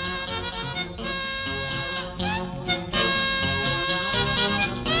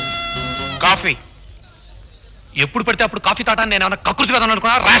 కాఫీ ఎప్పుడు పడితే అప్పుడు కాఫీ తాటాన్ని నేను ఏమన్నా కకృతి వేద్దాం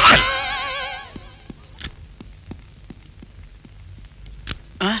అనుకున్నా? రాస్కల్.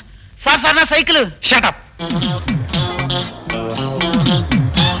 సార్ నా cycle. Shut up.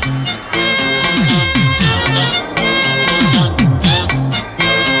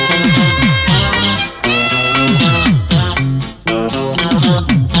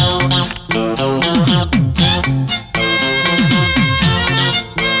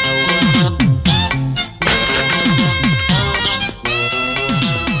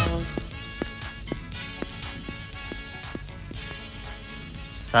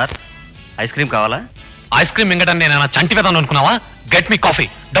 Sir ice cream కావాలా? ఐస్ క్రీమ్ మింగటం నేను చంటి వెదాను అనుకున్నావా? Get me coffee,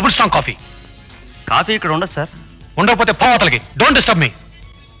 double strong coffee. Coffee ఇక్కడ ఉండదు సార్. ఉండకపోతే పోవతలకి. Don't disturb me.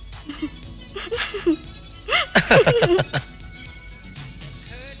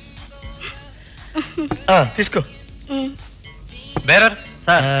 తీసుకో. బేరర్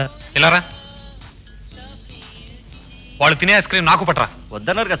సార్ ఇలారా. వాళ్ళు తినే ఐస్ క్రీమ్ నాకు పట్టరా.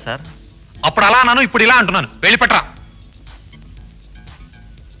 వద్దన్నారు కదా సార్. అప్పుడు అలా అన్నాను, ఇప్పుడు ఇలా అంటున్నాను. వెళ్ళి పట్టరా.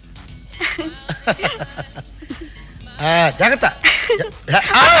 జాగ్రత్త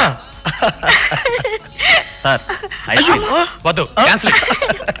సార్. వద్దు, క్యాన్సిల్.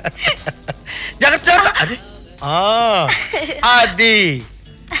 జాగ్రత్త. అది అది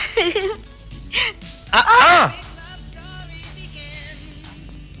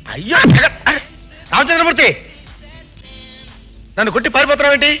అయ్యో రామచంద్రమూర్తి, నన్ను కొట్టి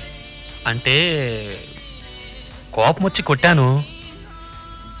పారిపోతున్నావు ఏంటి? అంటే కోపం వచ్చి కొట్టాను,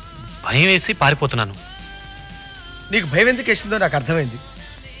 భయం వేసి పారిపోతున్నాను. నీకు భయం ఎందుకు వేసిందో నాకు అర్థమైంది.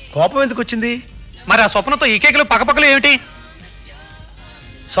 కోపం ఎందుకు వచ్చింది? మరి ఆ స్వప్నంతో ఈ కేకలు పక్కపక్కలు ఏమిటి?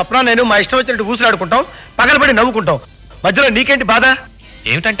 స్వప్న నేను మా ఇష్టం వచ్చినట్టు ఊసులాడుకుంటాం, పగలబడి నవ్వుకుంటాం. మధ్యలో నీకేంటి బాధ?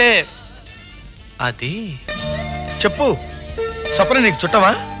 ఏమిటంటే అది చెప్పు. స్వప్న నీకు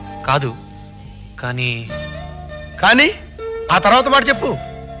చుట్టమా? కాదు, కానీ కానీ ఆ తర్వాత మాట చెప్పు.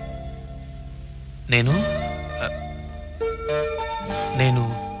 నేను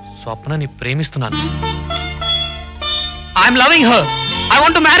స్వప్నని ప్రేమిస్తున్నాను. I'm loving her. I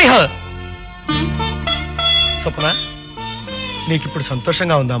want to marry her. స్వప్న, నీకు ఇప్పుడు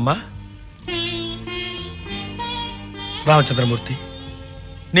సంతోషంగా ఉందమ్మా? రామచంద్రమూర్తి,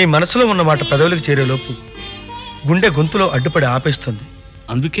 నీ మనసులో ఉన్న మాట పెదవులకు చేరేలోపు గుండె గొంతులో అడ్డుపడి ఆపేస్తుంది.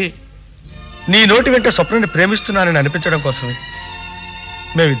 అందుకే నీ నోటి వెంట స్వప్నని ప్రేమిస్తున్నానని అనిపించడం కోసమే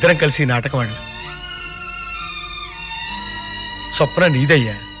మేమిద్దరం కలిసి ఈ నాటకం ఆడాం. స్వప్న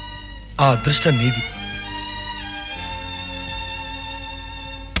నీదయ్యా, ఆ అదృష్టం నీది.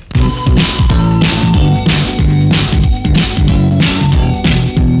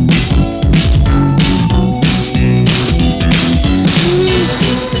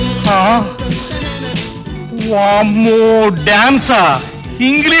 వామ్మో డాన్సా,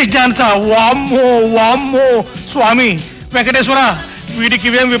 ఇంగ్లీష్ డాన్సా, వామ్మో వామ్మో. స్వామి వెంకటేశ్వర, వీడికి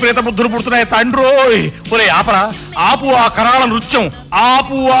ఇవేం విపరీత బుద్ధులు పుడుతున్నాయి తండ్రోయ్. ఒరే ఆపరా, ఆపు ఆ కరాళ నృత్యం,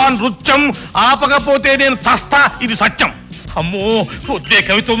 ఆపు ఆ నృత్యం. ఆపకపోతే నేను చస్తా, ఇది సత్యం. అమ్మో వద్దే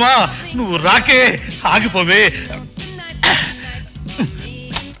కవిత్వమా, నువ్వు రాకే, ఆగిపోవే.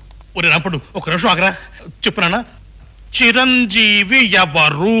 ఒరే రాంపడు, ఒక నిమిషం ఆగరా. చెప్పునా, చిరంజీవి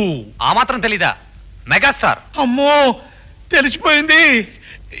ఎవరు? ఆ మాత్రం తెలీదా? మెగాస్టార్. అమ్మో తెలిసిపోయింది.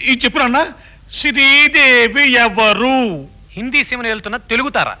 ఈ చెప్పునన్నా, శ్రీదేవి ఎవరు? హిందీ సినిమా వెళ్తున్న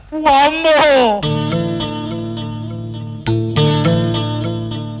తెలుగుతారా? అమ్మో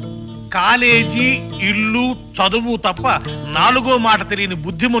కాలేజీ, ఇల్లు, చదువు తప్ప నాలుగో మాట తెలియని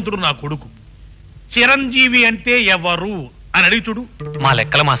బుద్ధిమంతుడు నా కొడుకు. చిరంజీవి అంటే ఎవరు అని అడిగితుడు, మా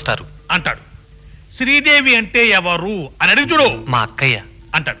లెక్కల మాస్టారు అంటాడు. శ్రీదేవి అంటే ఎవరు అని అడిగితుడు, మా అక్కయ్య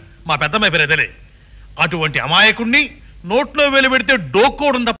అంటాడు. మా పెద్దమ్మాయి పేరు అదేలే. అటువంటి అమాయకుణ్ణి నోట్లో వెలువెడితే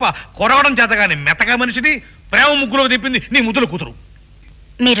డోక్కోవడం తప్ప కొరవడం చేతగాని మెతగా మనిషిని ప్రేమ ముగ్గులోకి తిప్పింది నీ ముద్దుల కూతురు.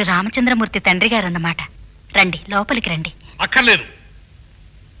 మీరు రామచంద్రమూర్తి తండ్రి గారు అన్నమాట. రండి, లోపలికి రండి. అక్కర్లేదు.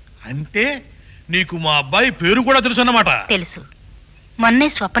 అంటే నీకు మా అబ్బాయి పేరు కూడా తెలుసు అన్నమాట? తెలుసు. మొన్నే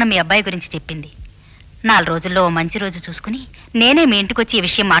స్వప్న మీ అబ్బాయి గురించి చెప్పింది. 4 రోజుల్లో ఓ మంచి రోజు చూసుకుని నేనే మీ ఇంటికొచ్చి ఈ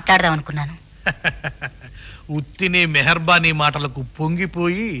విషయం మాట్లాడదాం అనుకున్నాను. ఉత్తిని మెహర్బానీ మాటలకు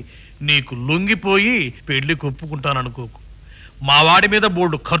పొంగిపోయి నీకు లొంగిపోయి పెళ్లి కొప్పుకుంటాననుకోకు. మా వాడి మీద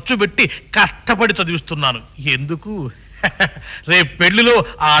బోర్డు ఖర్చు పెట్టి కష్టపడి చదివిస్తున్నాను. ఎందుకు? రేపు పెళ్లిలో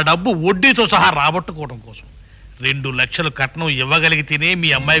ఆ డబ్బు వడ్డీతో సహా రాబట్టుకోవడం కోసం. 2 లక్షలు కట్నం ఇవ్వగలిగితేనే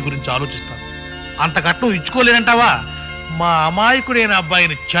మీ అమ్మాయి గురించి ఆలోచిస్తాను. అంత కట్నం ఇచ్చుకోలేనంటావా? మా అమాయకుడైన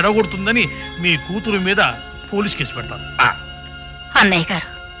అబ్బాయిని చెడగొడుతుందని మీ కూతురు మీద పోలీస్ కేసు పెడతాను. అన్నయ్య గారు,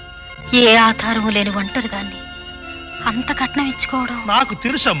 ఏ ఆధారము లేని ఒంటరి దాన్ని అంత కట్నం ఇచ్చుకోవడం. నాకు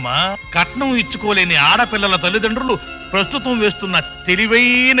తెలుసమ్మా, కట్నం ఇచ్చుకోలేని ఆడపిల్లల తల్లిదండ్రులు ప్రస్తుతం వేస్తున్న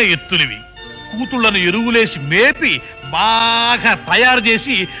తెలివైన ఎత్తులివి. కూతుళ్లను ఎరువులేసి మేపి బాగా తయారు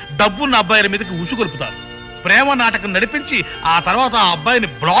చేసి డబ్బున్న అబ్బాయిల మీదకి ఉసుగొలుపుతారు. ప్రేమ నాటకం నడిపించి ఆ తర్వాత ఆ అబ్బాయిని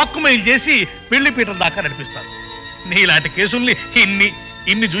బ్లాక్ మెయిల్ చేసి పెళ్లి పీటల దాకా నడిపిస్తారు. నీలాంటి కేసుల్ని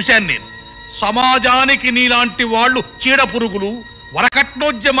ఇన్ని చూశాను నేను. సమాజానికి నీలాంటి వాళ్ళు చీడ పురుగులు,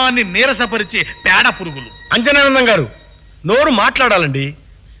 వరకట్నోద్యమాన్ని నీరసపరిచే పేడ పురుగులు. అంజనానందం గారు, నోరు మాట్లాడాలండి.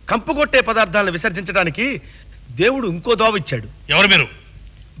 కంపు కొట్టే పదార్థాలను విసర్జించడానికి దేవుడు ఇంకో దోవ ఇచ్చాడు. ఎవరు మీరు?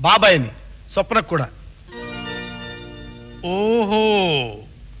 బాబాయిని, స్వప్నకు కూడా. ఓహో,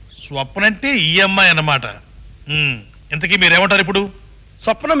 స్వప్నంటే ఈ అమ్మాయి అన్నమాట. ఇంతకీ మీరేమంటారు ఇప్పుడు?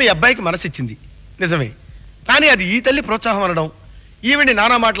 స్వప్న మీ అబ్బాయికి మనసిచ్చింది నిజమే, కానీ అది ఈ తల్లి ప్రోత్సాహం అనడం, ఈవిని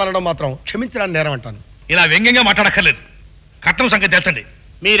నానా మాట్లాడడం మాత్రం క్షమించడానికి నేరం అంటాను. ఇలా వ్యంగ్యంగా మాట్లాడక్కర్లేదు. కట్నం సంగతి తెలుసండి.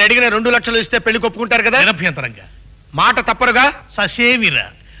 మీరు అడిగిన 2 లక్షలు ఇస్తే పెళ్లి ఒప్పుకుంటారు కదా? నిరభ్యంతరంగా. మాట తప్పరుగా? ససేమిరా.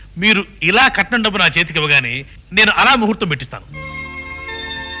 మీరు ఇలా కట్నం డబ్బు నా చేతికి ఇవ్వగానే నేను అలా ముహూర్తం పెట్టిస్తాను.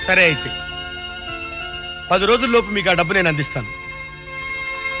 సరే, అయితే 10 రోజుల్లోపు మీకు ఆ డబ్బు నేను అందిస్తాను.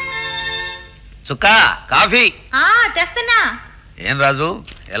 చుక్కా కాఫీ తెస్తున్నా. ఏం రాజు,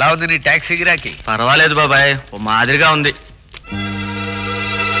 ఎలా ఉంది నీ ట్యాక్సీ గిరాకీ? పర్వాలేదు బాబాయ్, ఓ మాదిరిగా ఉంది.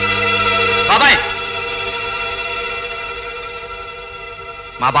 బాబాయ్,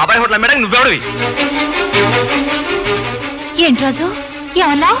 మా బాబాయ్ హోటల్ అమ్మేడానికి నువ్వెవడివి? ఏంటి రాజు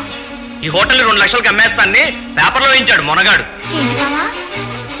ఏమన్నా? ఈ హోటల్ 2 లక్షలకి అమ్మేస్తాన్ని పేపర్లో వేయించాడు మొనగాడు. ఏంటి బావా,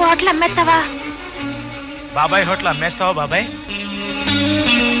 హోటల్ అమ్మేస్తావా? బాబాయ్ హోటల్ అమ్మేస్తావా బాబాయ్?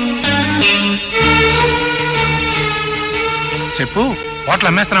 చెప్పు, హోటల్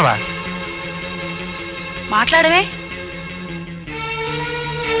అమ్మేస్తున్నావా? మాట్లాడవే.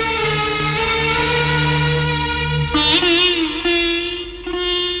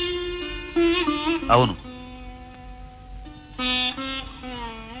 అవును,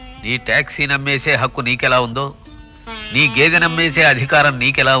 నీ ట్యాక్సీ నమ్మేసే హక్కు నీకెలా ఉందో, నీ గేదె నమ్మేసే అధికారం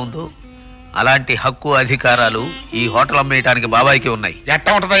నీకెలా ఉందో, అలాంటి హక్కు అధికారాలు ఈ హోటల్ అమ్మేయటానికి బాబాయికి ఉన్నాయి.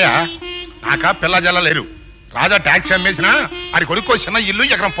 ఎట్టా ఉంటదయ్యా? నాకా పిల్ల జల్ల లేరు. రాజా ట్యాక్సీ అమ్మేసినా అది కొడుకో చిన్న ఇల్లు,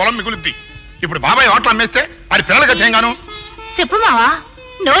 ఎకరం పొలం మిగులుద్ది. ఇప్పుడు బాబాయ్ హోటల్ అమ్మేస్తే అది పిల్లలకి తేంగాను. చెప్పు మావా,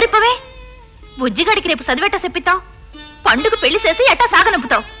 నోరిప్పవే. బుజ్జిగడికి రేపు చదివేట చెప్పిస్తావు, పండుగ పెళ్లి చేసి ఎట్టా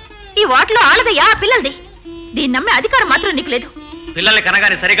సాగనంపుతావు. ఈ ఓట్లో ఆలదయ్యా పిల్లలది. దీన్ని నమ్మే అధికారం మాత్రం నీకు లేదు. పిల్లల్ని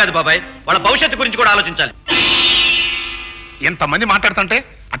కనగానే సరికాదు బాబాయ్, వాళ్ళ భవిష్యత్తు గురించి కూడా ఆలోచించాలి. ఎంతమంది మాట్లాడుతుంటే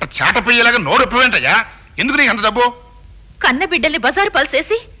అట్ట చాటపోయేలాగా నోరుప్పవేంటయ్యా? ఎందుకు నీకు అంత డబ్బు? కన్న బిడ్డల్ని బజారు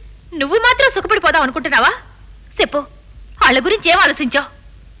పల్సేసి నువ్వు మాత్రం సుఖపడిపోదాం అనుకుంటున్నావా? చెప్పు, వాళ్ళ గురించి ఏం ఆలోచించావు?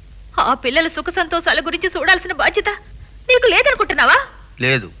 ఆ పిల్లల సుఖ సంతోషాల గురించి చూడాల్సిన బాధ్యత నీకు లేదనుకుంటున్నావా?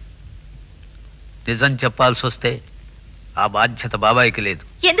 లేదు, నిజం చెప్పాల్సి వస్తే ఆ బాధ్యత బాబాయికి లేదు.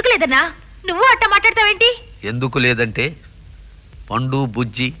 ఎందుకు లేదన్నా? నువ్వు అట్ట మాట్లాడతావేంటి? ఎందుకు లేదంటే పండు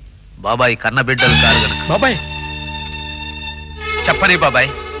బుజ్జి బాబాయ్ కన్నబిడ్డలు కాదు గనక. బాబాయ్ చెప్పని బాబాయ్,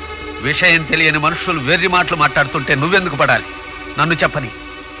 విషయం తెలియని మనుషులు వెర్రి మాటలు మాట్లాడుతుంటే నువ్వెందుకు పడాలి? నన్ను చెప్పని.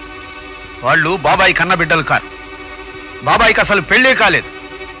 వాళ్ళు బాబాయ్ కన్నబిడ్డలు కాదు. బాబాయికి అసలు పెళ్ళే కాలేదు.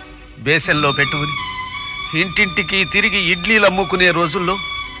 బేసెల్లో పెట్టుకుని ఇంటింటికి తిరిగి ఇడ్లీలు అమ్ముకునే రోజుల్లో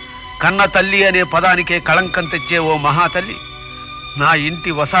కన్న తల్లి అనే పదానికే కళంకం తెచ్చే ఓ మహాతల్లి నా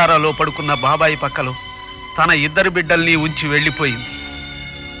ఇంటి వసారాలో పడుకున్న బాబాయి పక్కలో తన 2 బిడ్డల్ని ఉంచి వెళ్ళిపోయింది.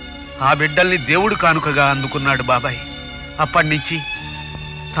 ఆ బిడ్డల్ని దేవుడు కానుకగా అందుకున్నాడు బాబాయ్. అప్పటినుంచి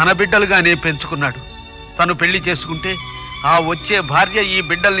తన బిడ్డలుగానే పెంచుకున్నాడు. తను పెళ్లి చేసుకుంటే ఆ వచ్చే భార్య ఈ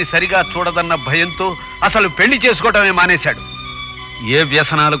బిడ్డల్ని సరిగా చూడదన్న భయంతో అసలు పెళ్లి చేసుకోవటమే మానేశాడు. ఏ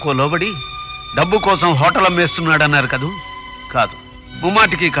వ్యసనాలకో లోబడి డబ్బు కోసం హోటల్ అమ్మేస్తున్నాడన్నారు కదూ? కాదు,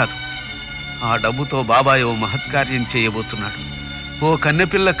 ముమ్మాటికి కాదు. ఆ డబ్బుతో బాబాయ్ ఓ మహత్కార్యం చేయబోతున్నాడు. ఓ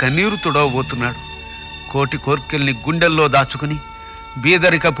కన్నెపిల్ల కన్నీరు తుడవబోతున్నాడు. కోటి కోర్కెల్ని గుండెల్లో దాచుకుని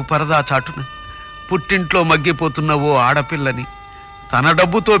బీదరికపు పరదా చాటున పుట్టింట్లో మగ్గిపోతున్న ఓ ఆడపిల్లని తన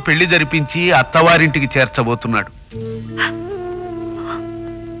డబ్బుతో పెళ్లి జరిపించి అత్తవారింటికి చేర్చబోతున్నాడు.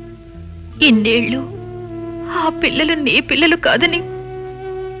 ఇన్నేళ్ళు ఆ పిల్లలు నీ పిల్లలు కాదని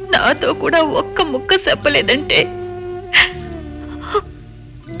నాతో కూడా ఒక్క ముక్క చెప్పలేదంటే,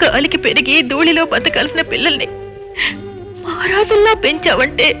 గాలికి పెరిగి ధూళిలో బతకాల్సిన పిల్లల్ని మహారాజుల్లా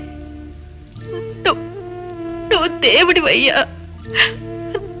పెంచావంటే నువ్వు దేవుడివయ్యా.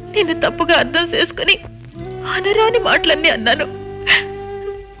 నేను తప్పుగా అర్థం చేసుకుని అనరాని మాటలన్నీ అన్నాను.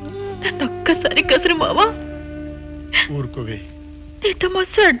 నన్నొక్కసారి కసురు మావా. ఊరుకోవే. నీతో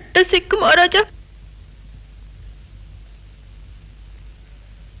మస్తు అడ్డ సిక్కు మహారాజా.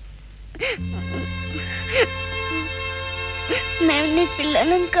 మేము నీ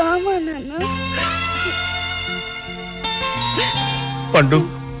పిల్లలం కామా నాన్న. పండు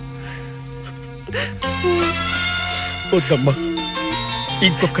వద్దమ్మా,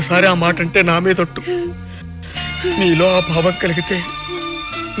 ఇంకొకసారి ఆ మాట అంటే నా మీద ఒట్టు. మీలో ఆ భావం కలిగితే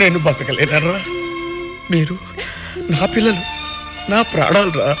నేను బతకలేనరా. మీరు నా పిల్లలు, నా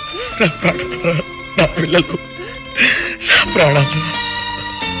ప్రాణాలు రా. నా ప్రాణాలు రా, నా పిల్లలు, నా ప్రాణాలు.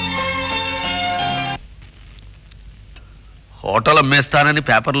 హోటల్ అమ్మేస్తానని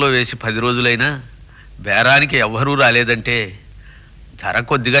పేపర్లో వేసి 10 రోజులైనా బేరానికి ఎవ్వరూ రాలేదంటే ధర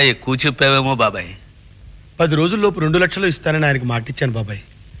కొద్దిగా ఎక్కువ చెప్పావేమో బాబాయ్. 10 రోజుల్లోపు 2 లక్షలు ఇస్తానని ఆయనకు మాటిచ్చాను బాబాయ్.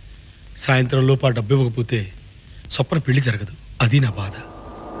 సాయంత్రం లోపు ఆ డబ్బు ఇవ్వకపోతే స్వప్న పెళ్లి జరగదు. అది నా బాధ.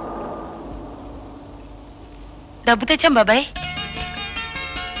 డబ్బు తెచ్చాం బాబాయ్.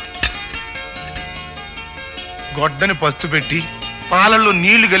 గొడ్డని పస్తు పెట్టి పాలల్లో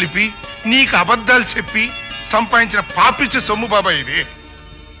నీళ్లు కలిపి నీకు అబద్ధాలు చెప్పి సంపాదించిన పాపిచ్చే సొమ్ము బాబాయ్ ఇది.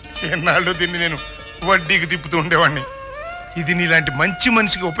 ఎన్నాళ్ళు దీన్ని నేను వడ్డీకి తిప్పుతూ ఉండేవాడిని. ఇది నీలాంటి మంచి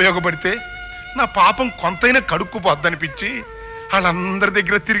మనిషికి ఉపయోగపడితే నా పాపం కొంతైనా కడుక్కుపోద్దనిపించి వాళ్ళందరి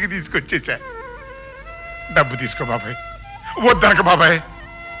దగ్గర తిరిగి తీసుకొచ్చేసా. డబ్బు తీసుకో బాబాయ్. వద్దనక బాబాయ్,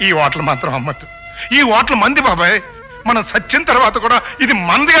 ఈ ఓట్ల మాత్రం అమ్మద్దు. ఈ ఓట్ల మంది బాబాయ్. మనం సచ్చిన తర్వాత కూడా ఇది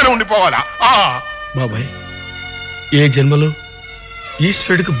మందిగానే ఉండిపోవాలా? బాబాయ్, ఏ జన్మలో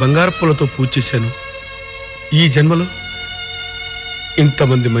ఈశ్వరుడికి బంగారు పూలతో పూజ చేశాను, ఈ జన్మలో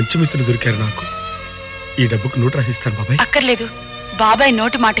ఇంతమంది మంచి మిత్రులు దొరికారు నాకు. ఈ డబ్బుకు నోటు రాసిస్తాను బాబాయ్. అక్కర్లేదు బాబాయ్,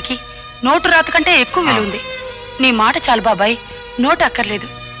 నోటి మాటకి నోటు రాత కంటే ఎక్కువ విలువ ఉంది. నీ మాట చాలు బాబాయ్, నోటు అక్కర్లేదు.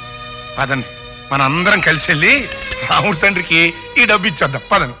 పదండి, మన అందరం కలిసి వెళ్ళి రాముడి తండ్రికి ఈ డబ్బు ఇచ్చేద్దాం.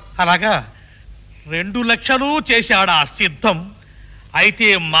 పదండి. అలాగా 2 లక్షలు చేశాడా సిద్ధం. అయితే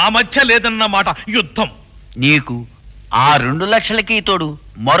మా మధ్య లేదన్నమాట యుద్ధం. నీకు ఆ 2 లక్షలకి తోడు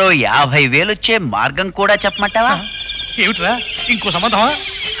మరో 50,000 వచ్చే మార్గం కూడా చెప్పమంటావా? ఏమిట్రా, ఇంకో సంబంధమా?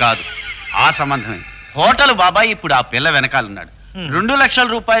 కాదు, ఆ సంబంధమే. హోటల్ బాబాయ్ ఇప్పుడు ఆ పిల్ల వెనకాలన్నాడు. 2 లక్షల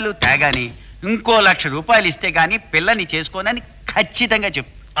రూపాయలు తేగాని ఇంకో 1,00,000 రూపాయలు ఇస్తే గాని పిల్లని చేసుకోనని ఖచ్చితంగా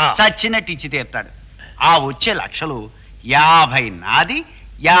చెప్పు. చచ్చినట్టు ఇచ్చి తీరుతాడు. ఆ వచ్చే 1,00,000 50 నాది,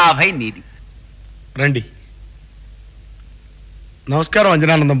 50 నీది. రండి. నమస్కారం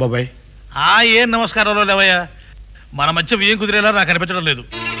అంజనానందం బాబాయ్. ఏం నమస్కారంలో లేవయ్యా, మన మధ్య ఏం కుదిరేలా నాకు అనిపించడం లేదు.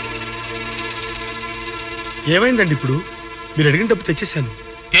 ఏమైందండి ఇప్పుడు? మీరు అడిగిన డబ్బు తెచ్చేశాను.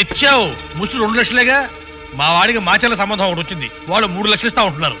 తెచ్చావు, ముసులు 2 లక్షలేగా. మా వాడికి మాచల సంబంధం ఒకటి వచ్చింది, వాళ్ళు 3 లక్షలు ఇస్తా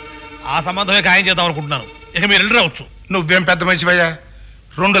ఉంటున్నారు. ఆ సంబంధమే ఖాయం చేద్దాం అనుకుంటున్నాను. ఇక మీరు వెళ్ళి రావచ్చు. నువ్వేం పెద్ద మనిషివయ్యా,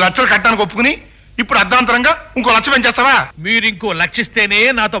 2 లక్షలు కట్టానికి ఒప్పుకుని ఇప్పుడు అర్ధాంతరంగా ఇంకో 1,00,000 పెంచేస్తావా? మీరు ఇంకో 1,00,000 ఇస్తేనే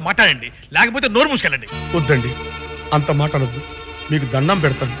నాతో మాట్లాడండి, లేకపోతే నోరు మూసుకెళ్ళండి. వద్దండి, అంత మాట అనొద్దు. మీకు దండం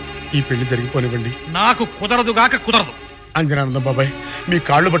పెడతాను, ఈ పెళ్లి జరిగిపోనివ్వండి. నాకు కుదరదుగాక కుదరదు. అంజనానందం బాబాయ్, మీ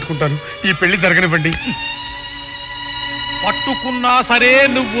కాళ్ళు పట్టుకుంటాను, ఈ పెళ్లి జరగనివ్వండి. పట్టుకున్నా సరే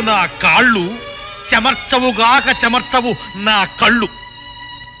నువ్వు నా కాళ్ళు, చెమర్చవుగాక చెమర్చవు నా కళ్ళు.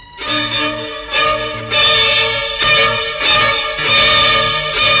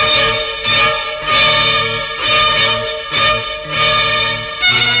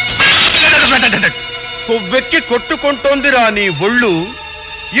 కొవ్వెక్కి కొట్టుకుంటోందిరా నీ ఒళ్ళు,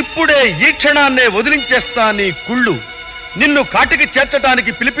 ఇప్పుడే ఈ క్షణాన్నే వదిలించేస్తా నీ కుళ్ళు. నిన్ను కాటికి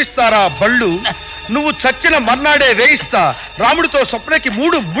చేర్చడానికి పిలిపిస్తారా బళ్ళు, నువ్వు చచ్చిన మర్నాడే వేయిస్తా రాముడితో స్వప్నకి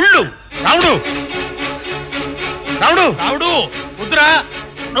 3 ముళ్ళు. రాముడు రాముడు రాముడు వద్దురా,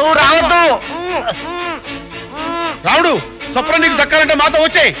 నువ్వు రావద్దు. రాముడు, స్వప్న నీకు దక్కాలంటే మాతో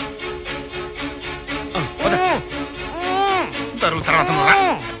వచ్చేయ్.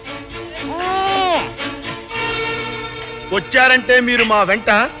 వచ్చారంటే మీరు మా వెంట,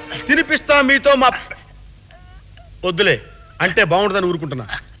 తినిపిస్తా మీతో మా. వద్దులే అంటే బాగుంటుందని ఊరుకుంటున్నా.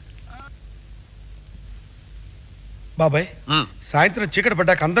 బాబాయ్, సాయంత్రం చీకటి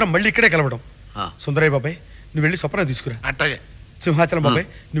పడ్డాక అందరం మళ్ళీ ఇక్కడే కలవడం. సుందరయ్య బాబాయ్, నువ్వు వెళ్ళి స్వప్న తీసుకురా. అట్టాగే. సింహాచలం బాబాయ్,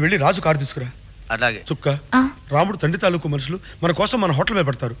 నువ్వు వెళ్ళి రాజు కారు తీసుకురా. అలాగే. చుక్క, రాముడు తండ్రి తాలూకు మనుషులు మన కోసం మన హోటల్ మీద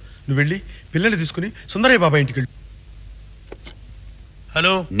పడతారు. నువ్వు వెళ్ళి పిల్లల్ని తీసుకుని సుందరయ్య బాబాయ్ ఇంటికి వెళ్ళి.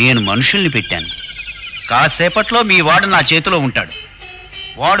 హలో, నేను మనుషుల్ని పెట్టాను. కాసేపట్లో మీ వాడు నా చేతిలో ఉంటాడు.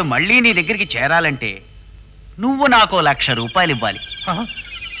 వాడు మళ్ళీ నీ దగ్గరికి చేరాలంటే నువ్వు నాకు 1,00,000 రూపాయలు ఇవ్వాలి.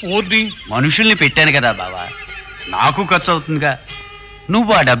 మనుషుల్ని పెట్టాను కదా బావా, నాకు ఖర్చు అవుతుందిగా.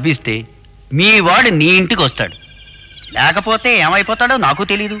 నువ్వు ఆ డబ్బు ఇస్తే మీ వాడు నీ ఇంటికి వస్తాడు, లేకపోతే ఏమైపోతాడో నాకు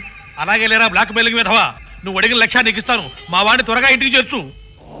తెలీదు. అలాగే లేరా బ్లాక్ మెయిలింగ్ మీదవా, నువ్వు అడిగిన 1,00,000 నీకు ఇస్తాను. మా వాడిని త్వరగా ఇంటికి చేర్చు.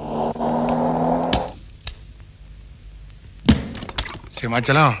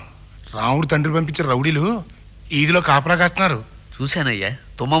 సింహాచలం, రాముడు తండ్రి పంపించిన రౌడీలు ఈదిలో కాపలా కాస్తున్నారు. చూశానయ్యా,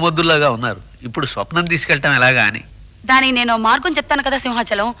 తుమ్మమద్దుల్లాగా ఉన్నారు. ఇప్పుడు స్వప్నం తీసుకెళ్ళటం ఎలాగా అని. దానికి నేను మార్గం చెప్తాను కదా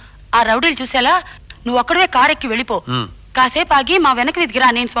సింహాచలం. ఆ రౌడీలు చూసేలా నువ్వు ఒక్కడే కారెక్కి వెళ్ళిపో. కాసేపు ఆగి మా వెనక్కి దిగిరా,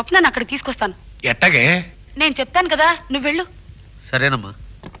 నేను స్వప్నాన్ని అక్కడికి తీసుకొస్తాను. ఎట్టగే? నేను చెప్తాను కదా, నువ్వు వెళ్ళు. సరేనమ్మా.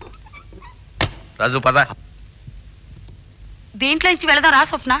 రాజు పద. దీంట్లో నుంచి వెళదాం రా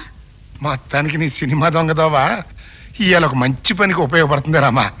స్వప్న. మొత్తానికి నీ సినిమా దొంగదోవా ఇవాళ ఒక మంచి పనికి ఉపయోగపడుతుంది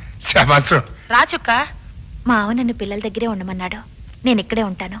రామా. శబాసు. రా చుక్క. మా ఆవు నన్ను పిల్లల దగ్గరే ఉండమన్నాడు, నేను ఇక్కడే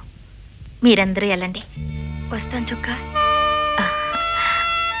ఉంటాను. మీరందరూ వెళ్ళండి. వస్తాను చుక్క.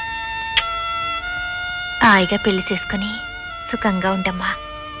 హాయిగా పెళ్లి చేసుకుని సుఖంగా ఉండమ్మా.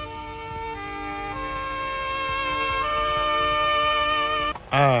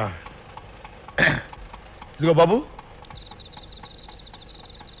 ఇదిగో బాబు,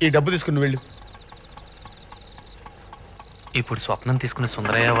 ఈ డబ్బు తీసుకుని వెళ్ళు. ఇప్పుడు స్వప్నం తీసుకుని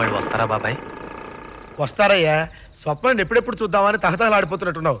సుందరయ్య వాళ్ళు వస్తారా బాబాయ్? వస్తారయ్యా. స్వప్నాన్ని ఎప్పుడెప్పుడు చూద్దామని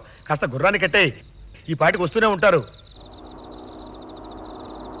తహతహలాడిపోతున్నట్టున్నావు. కాస్త గుర్రాన్ని కట్టే, ఈ పాటికి వస్తూనే ఉంటారు.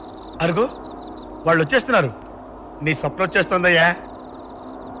 అరుగు వాళ్ళు వచ్చేస్తున్నారు. నీ స్వప్నం వచ్చేస్తుందయ్యా.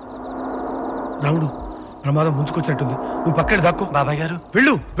 రాముడు, ప్రమాదం ముంచుకొచ్చినట్టుంది. నువ్వు పక్కన దాక్కో. బాబాయ్ గారు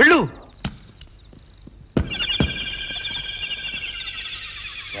వెళ్ళు వెళ్ళు.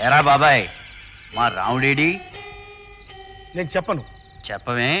 ఏరా బాబాయ్, మా రాముడేడి? నేను చెప్పను.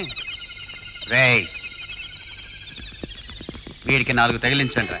 చెప్పవే? రేయ్, వీడికి 4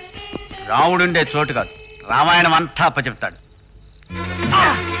 తగిలించండి రా. రాముడుండే చోటు కాదు, రామాయణం అంతా అప్పచెప్తాడు.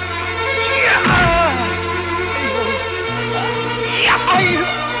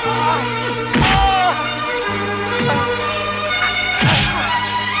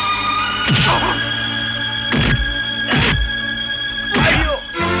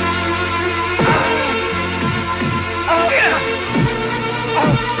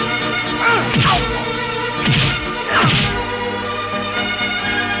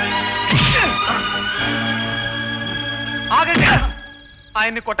 ఆగండి,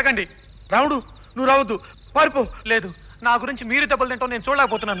 ఆయన్ని కొట్టకండి. రాముడు, నువ్వు రావద్దు, పారిపో. లేదు, నా గురించి మీరు దెబ్బలు తింటాం నేను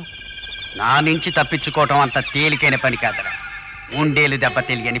చూడలేకపోతున్నాను. నా నుంచి తప్పించుకోవటం అంత తేలికైన పని కాదరా. ఉండేలు దెబ్బ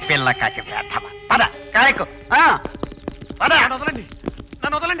తెలియని పిల్ల కాకి వేద్దామా. పద కాయకు. నన్ను వదలండి,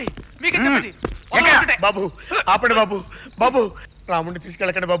 నన్ను వదలండి. మీకే చెప్పండి. బాబు ఆపండి బాబు. బాబు, రాముడిని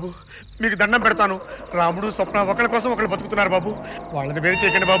తీసుకెళ్ళకండి బాబు, మీకు దండం పెడతాను. రాముడు స్వప్న ఒకళ్ళ కోసం ఒకళ్ళు బతుకుతున్నారు బాబు, వాళ్ళని వేరు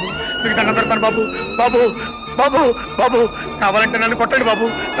చేయకండి బాబు, మీకు దండం పెడతాను బాబు. బాబు బాబు బాబు, కావాలంటే నన్ను కొట్టండి బాబు,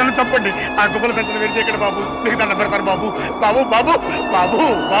 నన్ను చంపండి, ఆ గుబ్బల పెంటను వేరు చేయకండి బాబు, మీకు దండం పెడతాను బాబు. బాబు బాబు బాబు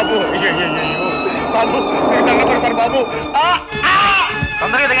బాబు, అయ్యో బాబు, మీకు దండం పెడతాను బాబు.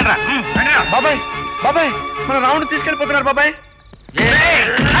 తొందరగా దిగండి. బాబాయ్ బాబాయ్, మన రాముడిని తీసుకెళ్ళిపోతున్నారు బాబాయ్.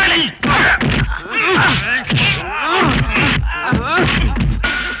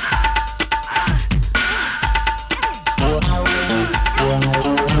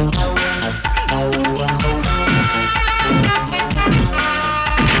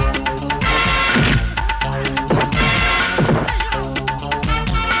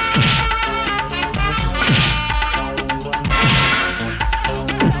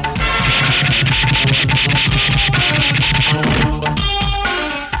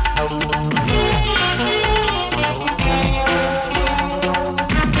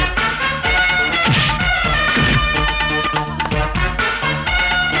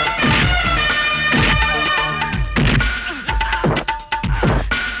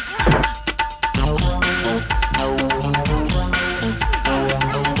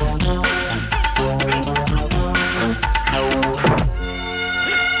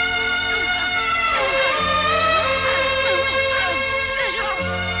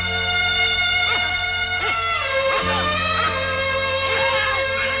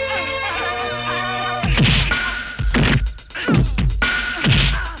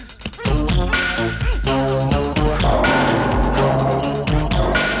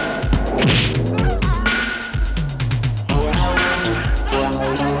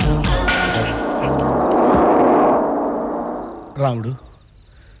 రాముడు,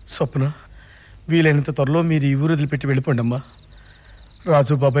 స్వప్న, వీలైనంత త్వరలో మీరు ఈ ఊరు వదిలిపెట్టి వెళ్ళిపోండి అమ్మా.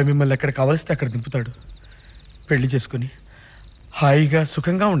 రాజు బాబాయ్ మిమ్మల్ని ఎక్కడ కావలిస్తే అక్కడ దింపుతాడు. పెళ్లి చేసుకుని హాయిగా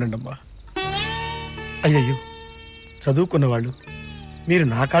సుఖంగా ఉండండి అమ్మా. అయ్యయ్యో, చదువుకున్నవాళ్ళు మీరు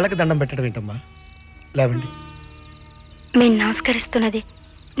నా కాళ్ళకి దండం పెట్టడం ఏంటమ్మా? లేవండి. మేము నమస్కరిస్తున్నది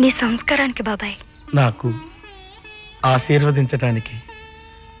నీ సంస్కారానికి బాబాయ్. నాకు ఆశీర్వదించడానికి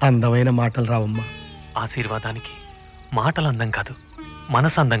అందమైన మాటలు రావమ్మా. ఆశీర్వాదానికి మాటలు అందం కాదు,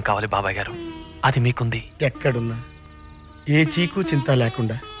 మనసు అందం కావాలి బాబాయ్ గారు. అది మీకుంది. ఎక్కడున్నా ఏ చీకు చింత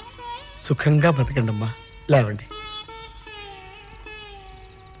లేకుండా సుఖంగా బతకండమ్మా. లేవండి.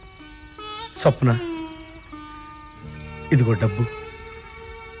 స్వప్న, ఇదిగో డబ్బు.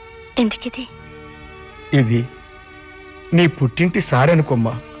 ఎందుకిది? ఇది నీ పుట్టింటి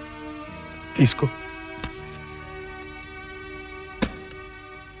సారనుకోమ్మా, తీసుకో.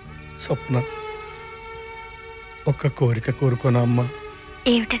 స్వప్న, ఒక్క కోరిక కోరుకోనా అమ్మా?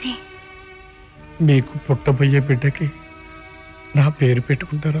 ఏమిటది? మీకు పుట్టబోయే బిడ్డకి నా పేరు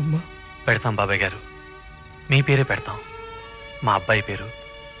పెట్టుకుంటారమ్మా? పెడతాం బాబాయ్ గారు, మీ పేరే పెడతాం. మా అబ్బాయి పేరు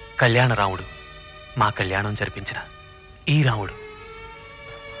కళ్యాణ రాముడు. మా కళ్యాణం జరిపించిన ఈ రాముడు.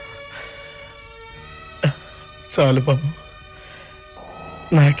 చాలు బాబు,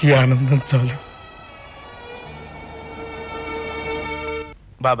 నాకు ఈ ఆనందం చాలు.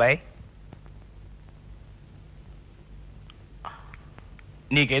 బాబాయ్,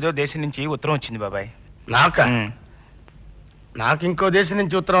 నీకేదో దేశం నుంచి ఉత్తరం వచ్చింది బాబాయ్. నాకు ఇంకో దేశం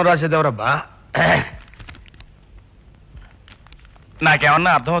నుంచి ఉత్తరం రాసేదెవరబ్బా?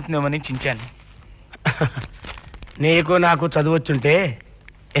 నాకేమన్నా అర్థమవుతుందేమని చించాను. నీకు నాకు చదువొచ్చుంటే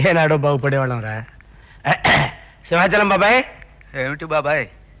ఏనాడో బాగుపడేవాళ్ళం రా. సింహాచలం బాబాయ్. ఏమిటి బాబాయ్?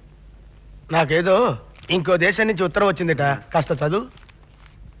 నాకేదో ఇంకో దేశం నుంచి ఉత్తరం వచ్చిందిట, కాస్త చదువు.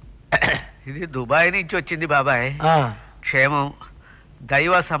 ఇది దుబాయ్ నుంచి వచ్చింది బాబాయ్. క్షేమం.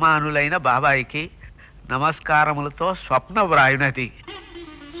 దైవ సమానులైన బాబాయికి నమస్కారములతో స్వప్న వ్రాయునది.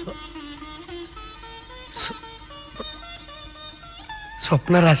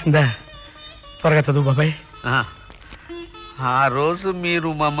 స్వప్న రాసిందా? త్వరగా చదువు బాబాయ్. ఆ రోజు మీరు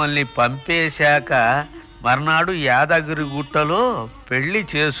మమ్మల్ని పంపేశాక మర్నాడు యాదగిరి గుట్టలో పెళ్లి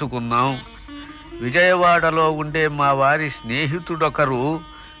చేసుకున్నాం. విజయవాడలో ఉండే మా వారి స్నేహితుడొకరు,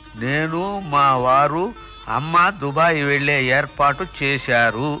 నేను మా వారు అమ్మ దుబాయ్ వెళ్ళే ఏర్పాటు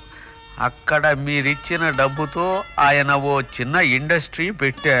చేశారు. అక్కడ మీరిచ్చిన డబ్బుతో ఆయన ఓ చిన్న ఇండస్ట్రీ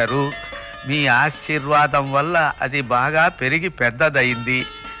పెట్టారు. మీ ఆశీర్వాదం వల్ల అది బాగా పెరిగి పెద్దదైంది.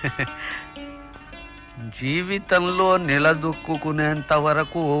 జీవితంలో నిలదొక్కునేంత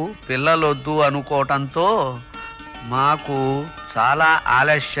వరకు పిల్లలొద్దు అనుకోవటంతో మాకు చాలా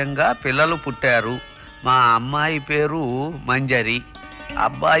ఆలస్యంగా పిల్లలు పుట్టారు. మా అమ్మాయి పేరు మంజరి,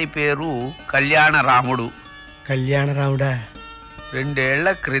 అబ్బాయి పేరు కళ్యాణరాముడు. కళ్యాణరాముడా? 2 ఏళ్ల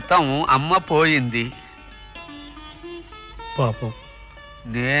క్రితం అమ్మ పోయింది. పాపం.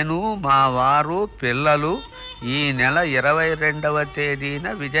 నేను మా వారు పిల్లలు ఈ నెల 22వ తేదీన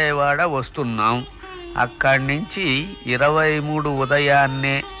విజయవాడ వస్తున్నాం. అక్కడి నుంచి 23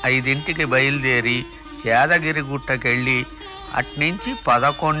 ఉదయాన్నే 5ంటికి బయలుదేరి యాదగిరి గుట్టకెళ్ళి అట్నుంచి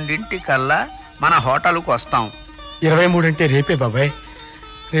 11ంటికల్లా మన హోటల్కు వస్తాం. 23 అంటే రేపే బాబాయ్.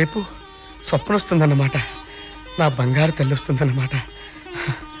 రేపు స్వప్న వస్తుందన్నమాట. నా బంగారు తల్లి వస్తుందన్నమాట.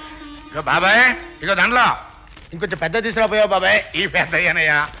 బాబాయ్ ఇక దండలో ఇంకొంచెం పెద్ద తీసుకురాపోయావు బాబాయ్. ఈ పెద్ద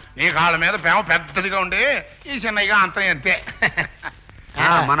అయ్యనయ్యా, నీ కాళ్ళ మీద ప్రేమ పెద్దదిగా ఉండి ఈ చిన్నయ్యగా అంతే అంతే.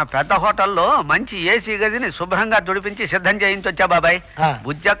 మన పెద్ద హోటల్లో మంచి ఏసీ గదిని శుభ్రంగా తుడిపించి సిద్ధం చేయించొచ్చా బాబాయ్.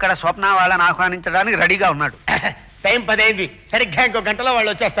 బుజ్జి అక్కడ స్వప్న వాళ్ళని ఆహ్వానించడానికి రెడీగా ఉన్నాడు. టైం 10 అయింది, సరిగ్గా ఇంకో గంటలో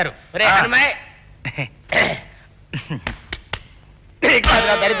వాళ్ళు వచ్చేస్తారు.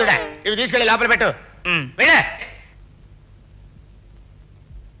 దరిద్రుడా, ఇవి తీసుకెళ్ళి లోపల పెట్టు.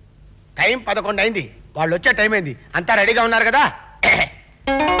 టైం 11 అయింది, వాళ్ళు వచ్చే టైం అయింది. అంతా రెడీగా ఉన్నారు కదా?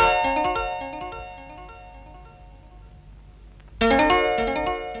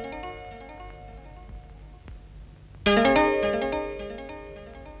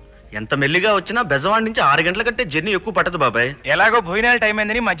 ఎంత మెల్లిగా వచ్చినా బెజవాడ నుంచి 6 గంటల కంటే జర్నీ ఎక్కువ పట్టదు బాబాయ్. ఎలాగో భోజనాల టైం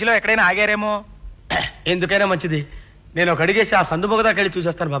అయిందని మధ్యలో ఎక్కడైనా ఆగారేమో. ఎందుకైనా మంచిది, నేను ఒక అడిగేసి ఆ సందు మొగదాకి వెళ్ళి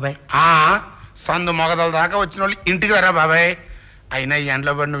చూసేస్తాను బాబాయ్. సందు మొగదల దాకా వచ్చిన వాళ్ళు ఇంటికి రా బాబాయ్. అయినా ఈ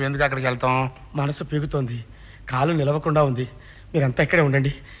ఎండలో పడి నువ్వు ఎందుకు అక్కడికి వెళ్తాం? మనసు పీగుతోంది, కాలు నిలవకుండా ఉంది. మీరంతా ఇక్కడే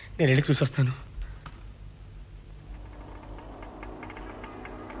ఉండండి, నేను వెళ్ళి చూసొస్తాను.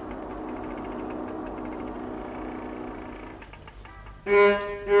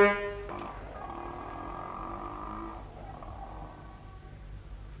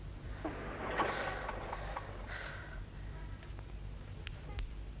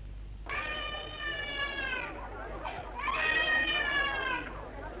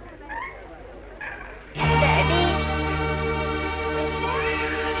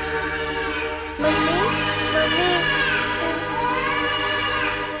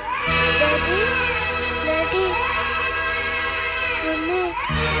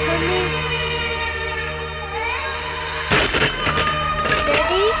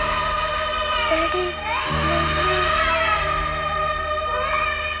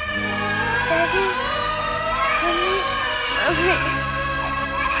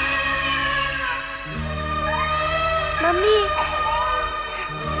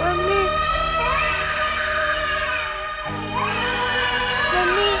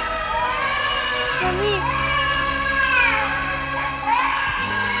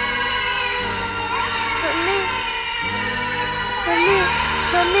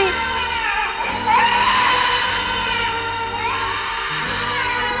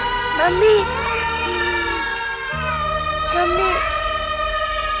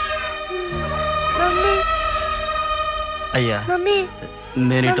 అయ్యా,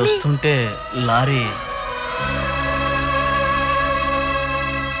 నేను ఇటు వస్తుంటే లారీ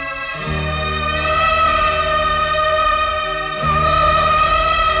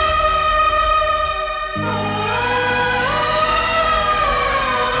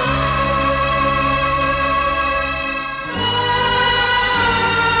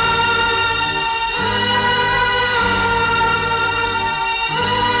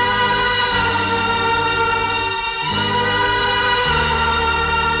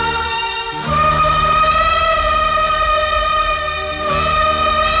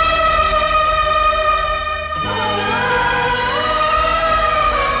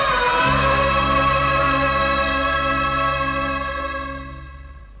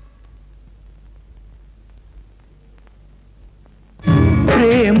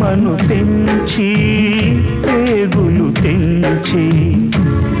ప్రేమను పెంచి పేగులు తెంచి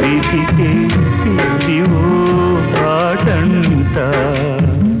విధికే ఇదివో పాటంట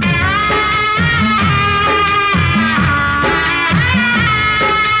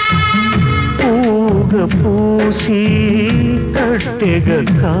పూగ పూసి కట్టెగ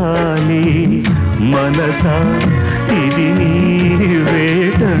కాలి మనసా ఇది నీ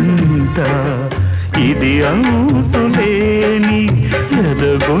వేటంట ఇది అంతులేని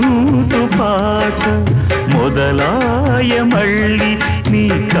ఎదగొంతు పాట మొదలాయ మళ్ళీ నీ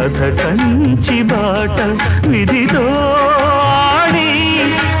కథ కంచి బాట విధితో ఆడి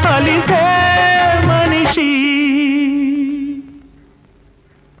అలిసే మనిషి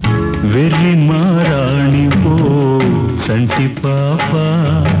వెర్రి మారాణి పో సంటి పాప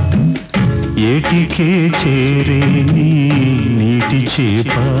ఏటికే చేరే నీటి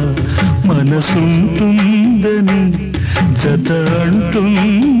చేప మనసుంటుందని జత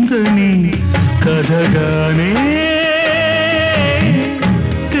అంటుందని కథగానే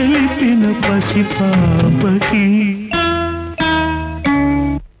తెలిపిన పసిపాపకి.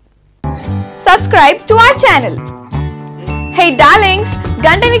 Subscribe to our channel. Hey darlings,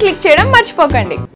 గంటని click చేయడం మర్చిపోకండి.